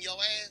hole in your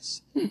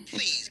ass?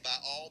 Please, by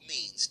all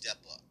means, step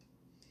up.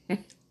 I'll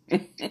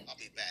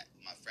be back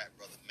with my frat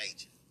brother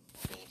Major.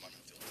 Roland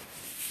Unfiltered.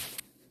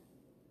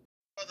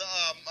 Brother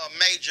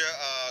Major,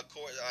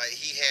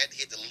 he had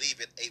to leave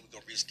at 8. We're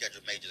gonna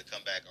reschedule Major to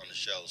come back on the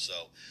show,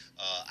 so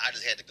I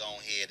just had to go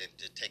ahead and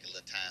take a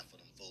little time for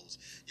them fools.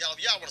 Y'all,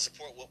 if y'all want to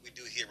support what we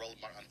do here,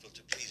 Roland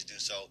Unfiltered, please do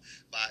so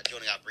by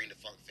joining our Bring the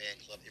Funk fan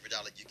club. Every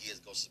dollar you give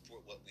is going to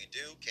support what we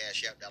do.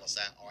 Cash App,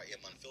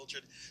 $RM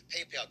Unfiltered,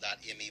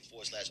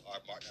 PayPal.me/R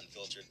Martin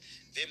Unfiltered,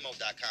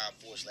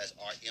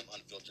 Venmo.com/RM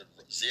Unfiltered,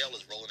 Zelle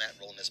is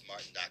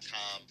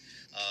Roland@RolandSMartin.com.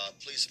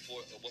 Please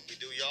support what we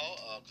do,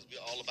 y'all, because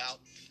we're all about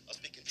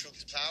speaking truth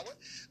to power.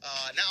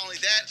 Not only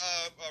that,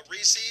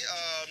 Reese,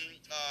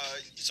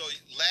 so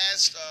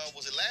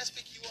was it last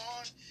week you were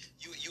on?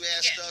 You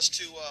asked us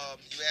to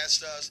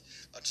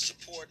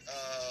support.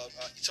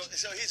 So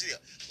here's the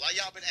deal. Like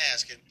y'all been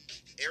asking,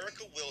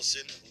 Erica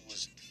Wilson,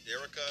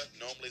 Erica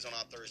normally is on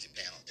our Thursday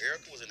panel.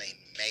 Erica was in a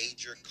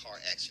major car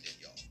accident,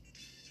 y'all.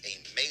 A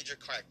major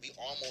car accident. We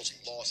almost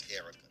lost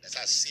Erica. That's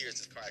how serious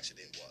this car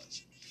accident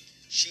was.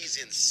 She's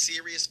in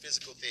serious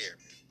physical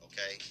therapy.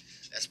 Okay,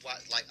 that's why.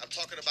 Like I'm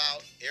talking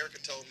about, Erica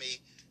told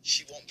me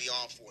she won't be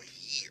on for a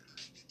year.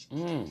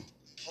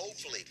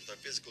 Hopefully, with her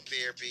physical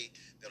therapy,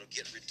 that'll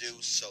get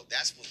reduced. So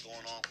that's what's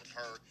going on with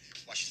her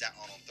while she's not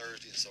on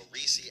Thursday. And so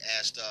Reese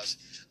asked us.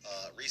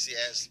 Reese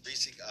asked me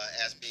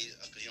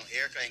because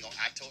Erica ain't gonna.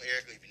 I told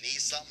Erica if you need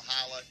something,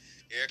 holler.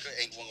 Erica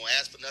ain't gonna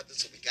ask for nothing.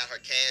 So we got her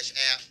Cash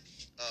App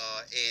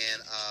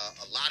And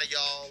a lot of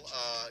y'all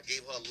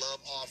gave her a love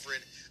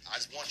offering. I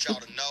just want y'all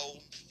to know.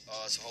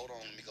 So hold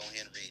on, let me go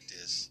ahead and read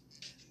this.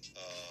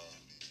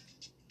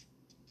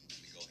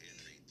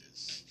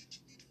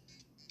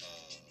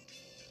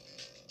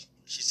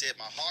 She said,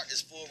 "My heart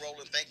is full,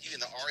 Roland. Thank you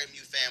and the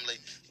RMU family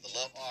for the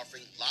love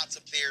offering. Lots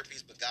of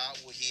therapies, but God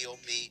will heal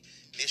me.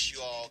 Miss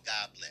you all.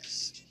 God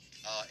bless."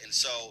 And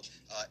so,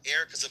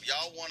 Erica, so if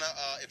y'all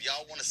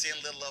wanna send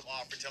a little love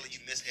offering, tell her you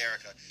miss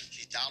Erica.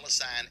 She's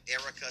 $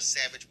 Erica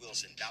Savage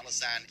Wilson, $ ERICA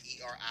SAVAGE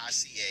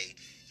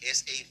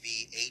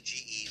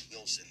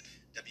Wilson.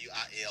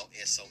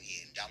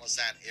 WILSON,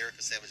 $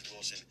 Erica Savage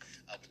Wilson.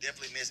 We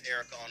definitely miss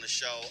Erica on the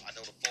show. I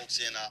know the folks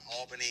in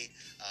Albany,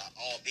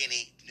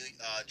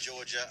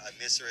 Georgia, I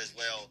miss her as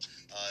well.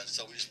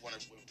 So we just want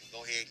to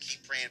go ahead and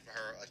keep praying for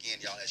her again,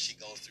 y'all, as she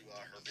goes through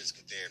her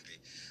physical therapy.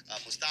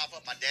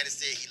 Mustafa, my daddy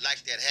said he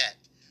liked that hat.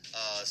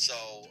 I just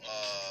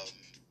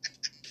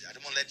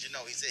want to let you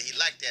know, he said he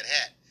liked that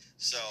hat.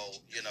 So,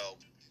 he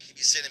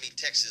be sending me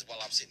texts while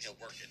I'm sitting here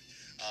working.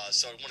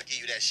 So I want to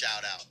give you that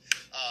shout out.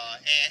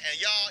 And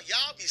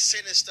y'all be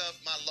sending stuff,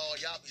 my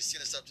Lord. Y'all be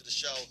sending stuff to the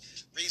show.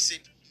 Reese,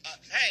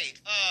 hey,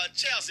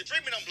 Chelsea,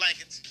 bring me them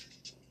blankets.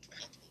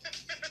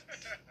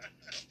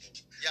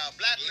 Y'all,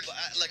 black people.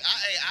 I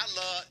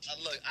love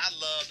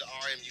the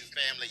RMU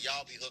family.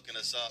 Y'all be hooking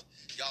us up.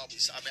 I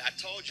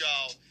told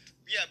y'all.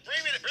 Yeah,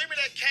 bring me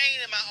that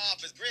cane in my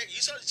office, Greg.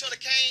 You saw the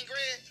cane,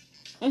 Greg?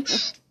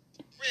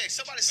 Greg,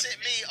 somebody sent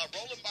me a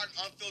Roland Martin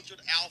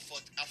Unfiltered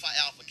Alpha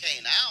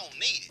cane. I don't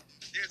need it.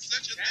 There's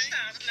such a That thing.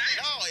 sounds nice.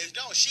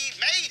 No, she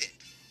made it.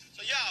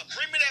 So y'all,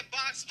 bring me that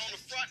box on the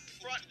front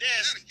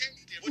desk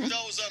with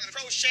those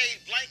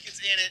crocheted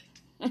blankets in it,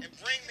 and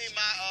bring me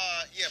my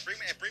bring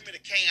me the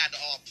cane out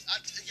the office.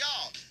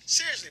 Y'all,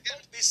 seriously,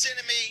 folks be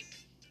sending me.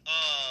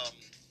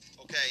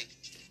 Okay,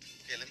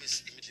 let me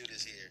do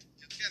this here.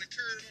 It's got a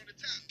curve on the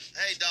top.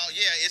 Hey, dog,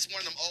 yeah, it's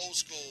one of them old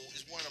school.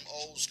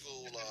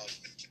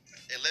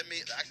 And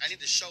I need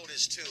to show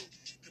this too.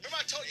 Remember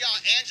I told y'all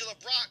Angela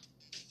Brock.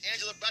 I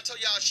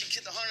told y'all she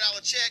get the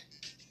 $100 check.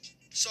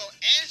 So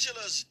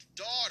Angela's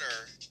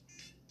daughter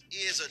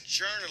is a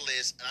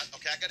journalist, and I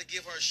got to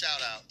give her a shout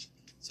out.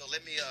 So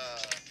let me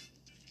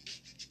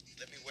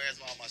where's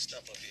all my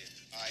stuff up here?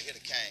 All right, here the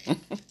cane.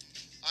 All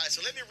right,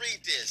 so let me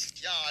read this,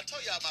 y'all. I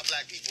told y'all my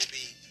black people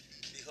be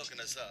hooking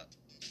us up.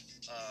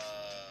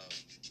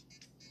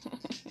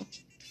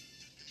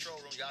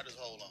 Control room, y'all just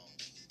hold on.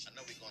 I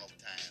know we're going over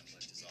time,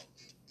 but it's all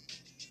good.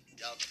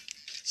 Y'all.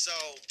 So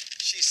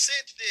she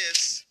sent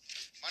this.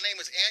 My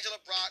name is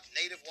Angela Brock,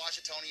 native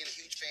Washingtonian, a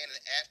huge fan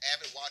and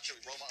avid watcher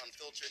of Roma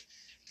Unfiltered.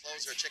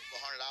 Close her check for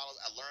 $100.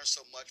 I learned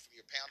so much from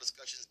your panel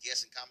discussions,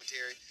 guests, and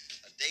commentary.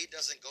 A day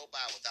doesn't go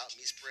by without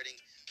me spreading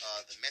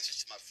the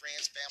message to my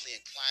friends, family,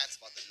 and clients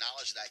about the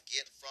knowledge that I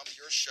get from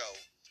your show.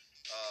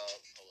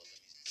 Hold on, let me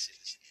see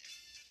this again.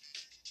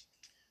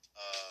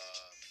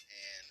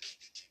 And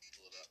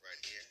pull it up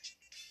right here.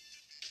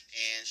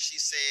 And she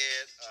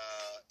said,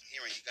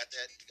 Hearing, you got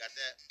that?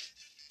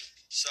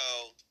 So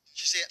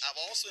she said, I've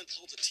also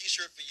included a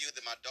t-shirt for you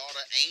that my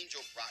daughter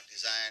Angel Brock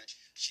designed.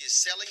 She is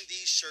selling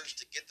these shirts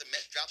to get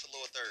drop the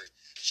lower third.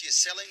 She is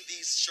selling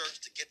these shirts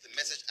to get the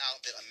message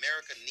out that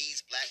America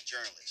needs black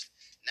journalists,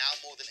 now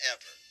more than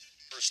ever.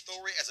 Her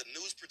story as a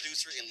news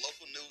producer in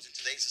local news in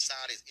today's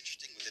society is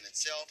interesting within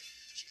itself.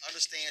 She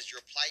understands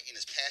your plight and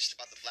is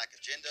passionate about the black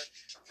agenda.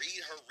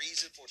 Read her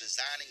reason for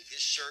designing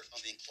this shirt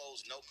on the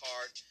enclosed note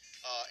card.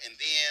 And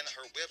then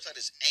her website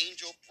is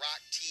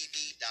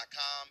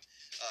angelbrocktv.com.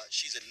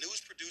 She's a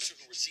news producer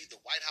who received the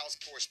White House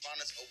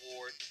Correspondence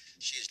Award.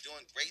 She is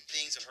doing great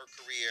things in her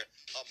career.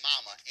 Her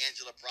mama,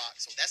 Angela Brock.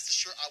 So that's the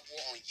shirt I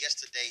wore on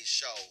yesterday's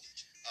show.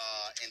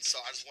 And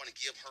so I just want to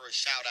give her a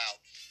shout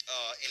out.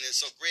 And then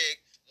so Greg,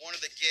 one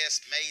of the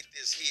guests made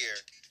this here.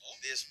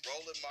 This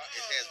Roland Martin.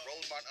 It has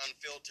Roland Martin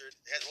Unfiltered.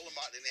 It has Roland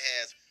Martin. And it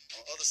has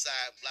on the other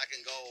side Black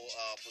and Gold.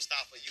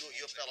 Mustafa, you're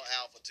a fellow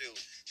Alpha too.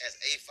 Has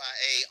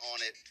A5A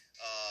on it.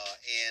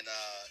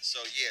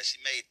 So yeah, she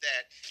made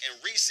that. And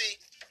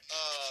Reese,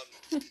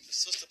 the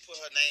sister put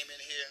her name in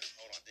here.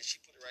 Hold on, did she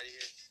put it right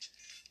here?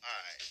 All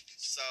right.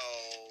 So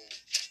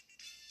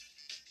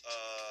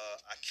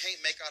I can't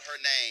make out her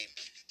name.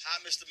 Hi,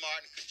 Mr.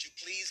 Martin. Could you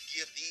please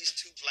give these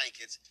 2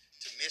 blankets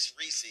to Miss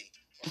Reese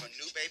for her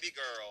new baby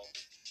girl?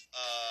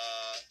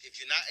 If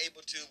you're not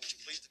able to, would you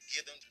please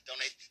give them,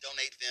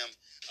 donate them?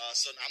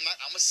 So I'm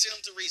gonna send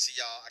them to Reese,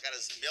 y'all. I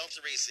gotta mail them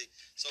to Reese.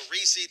 So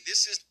Reese,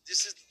 this is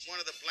one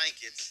of the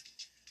blankets.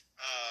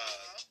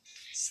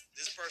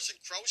 This person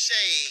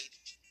crocheted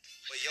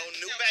for your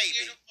new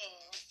baby.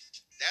 Beautiful.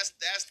 That's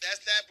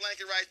that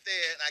blanket right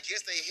there. And I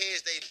guess they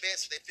hedged their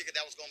bets. So they figured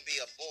that was gonna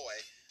be a boy.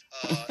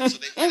 So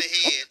they went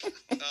ahead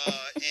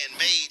and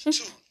made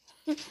 2.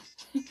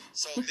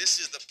 So this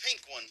is the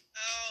pink one.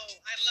 Oh,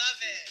 I love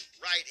it.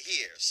 Right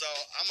here. So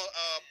I'm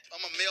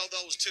gonna mail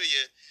those to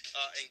you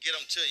and get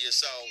them to you.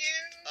 So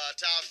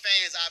to our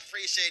fans, I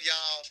appreciate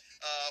y'all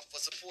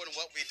for supporting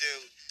what we do,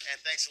 and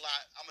thanks a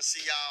lot. I'm gonna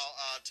see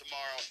y'all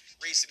tomorrow.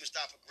 Reese,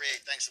 Mustafa,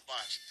 Greg, thanks a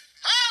bunch.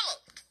 Holla!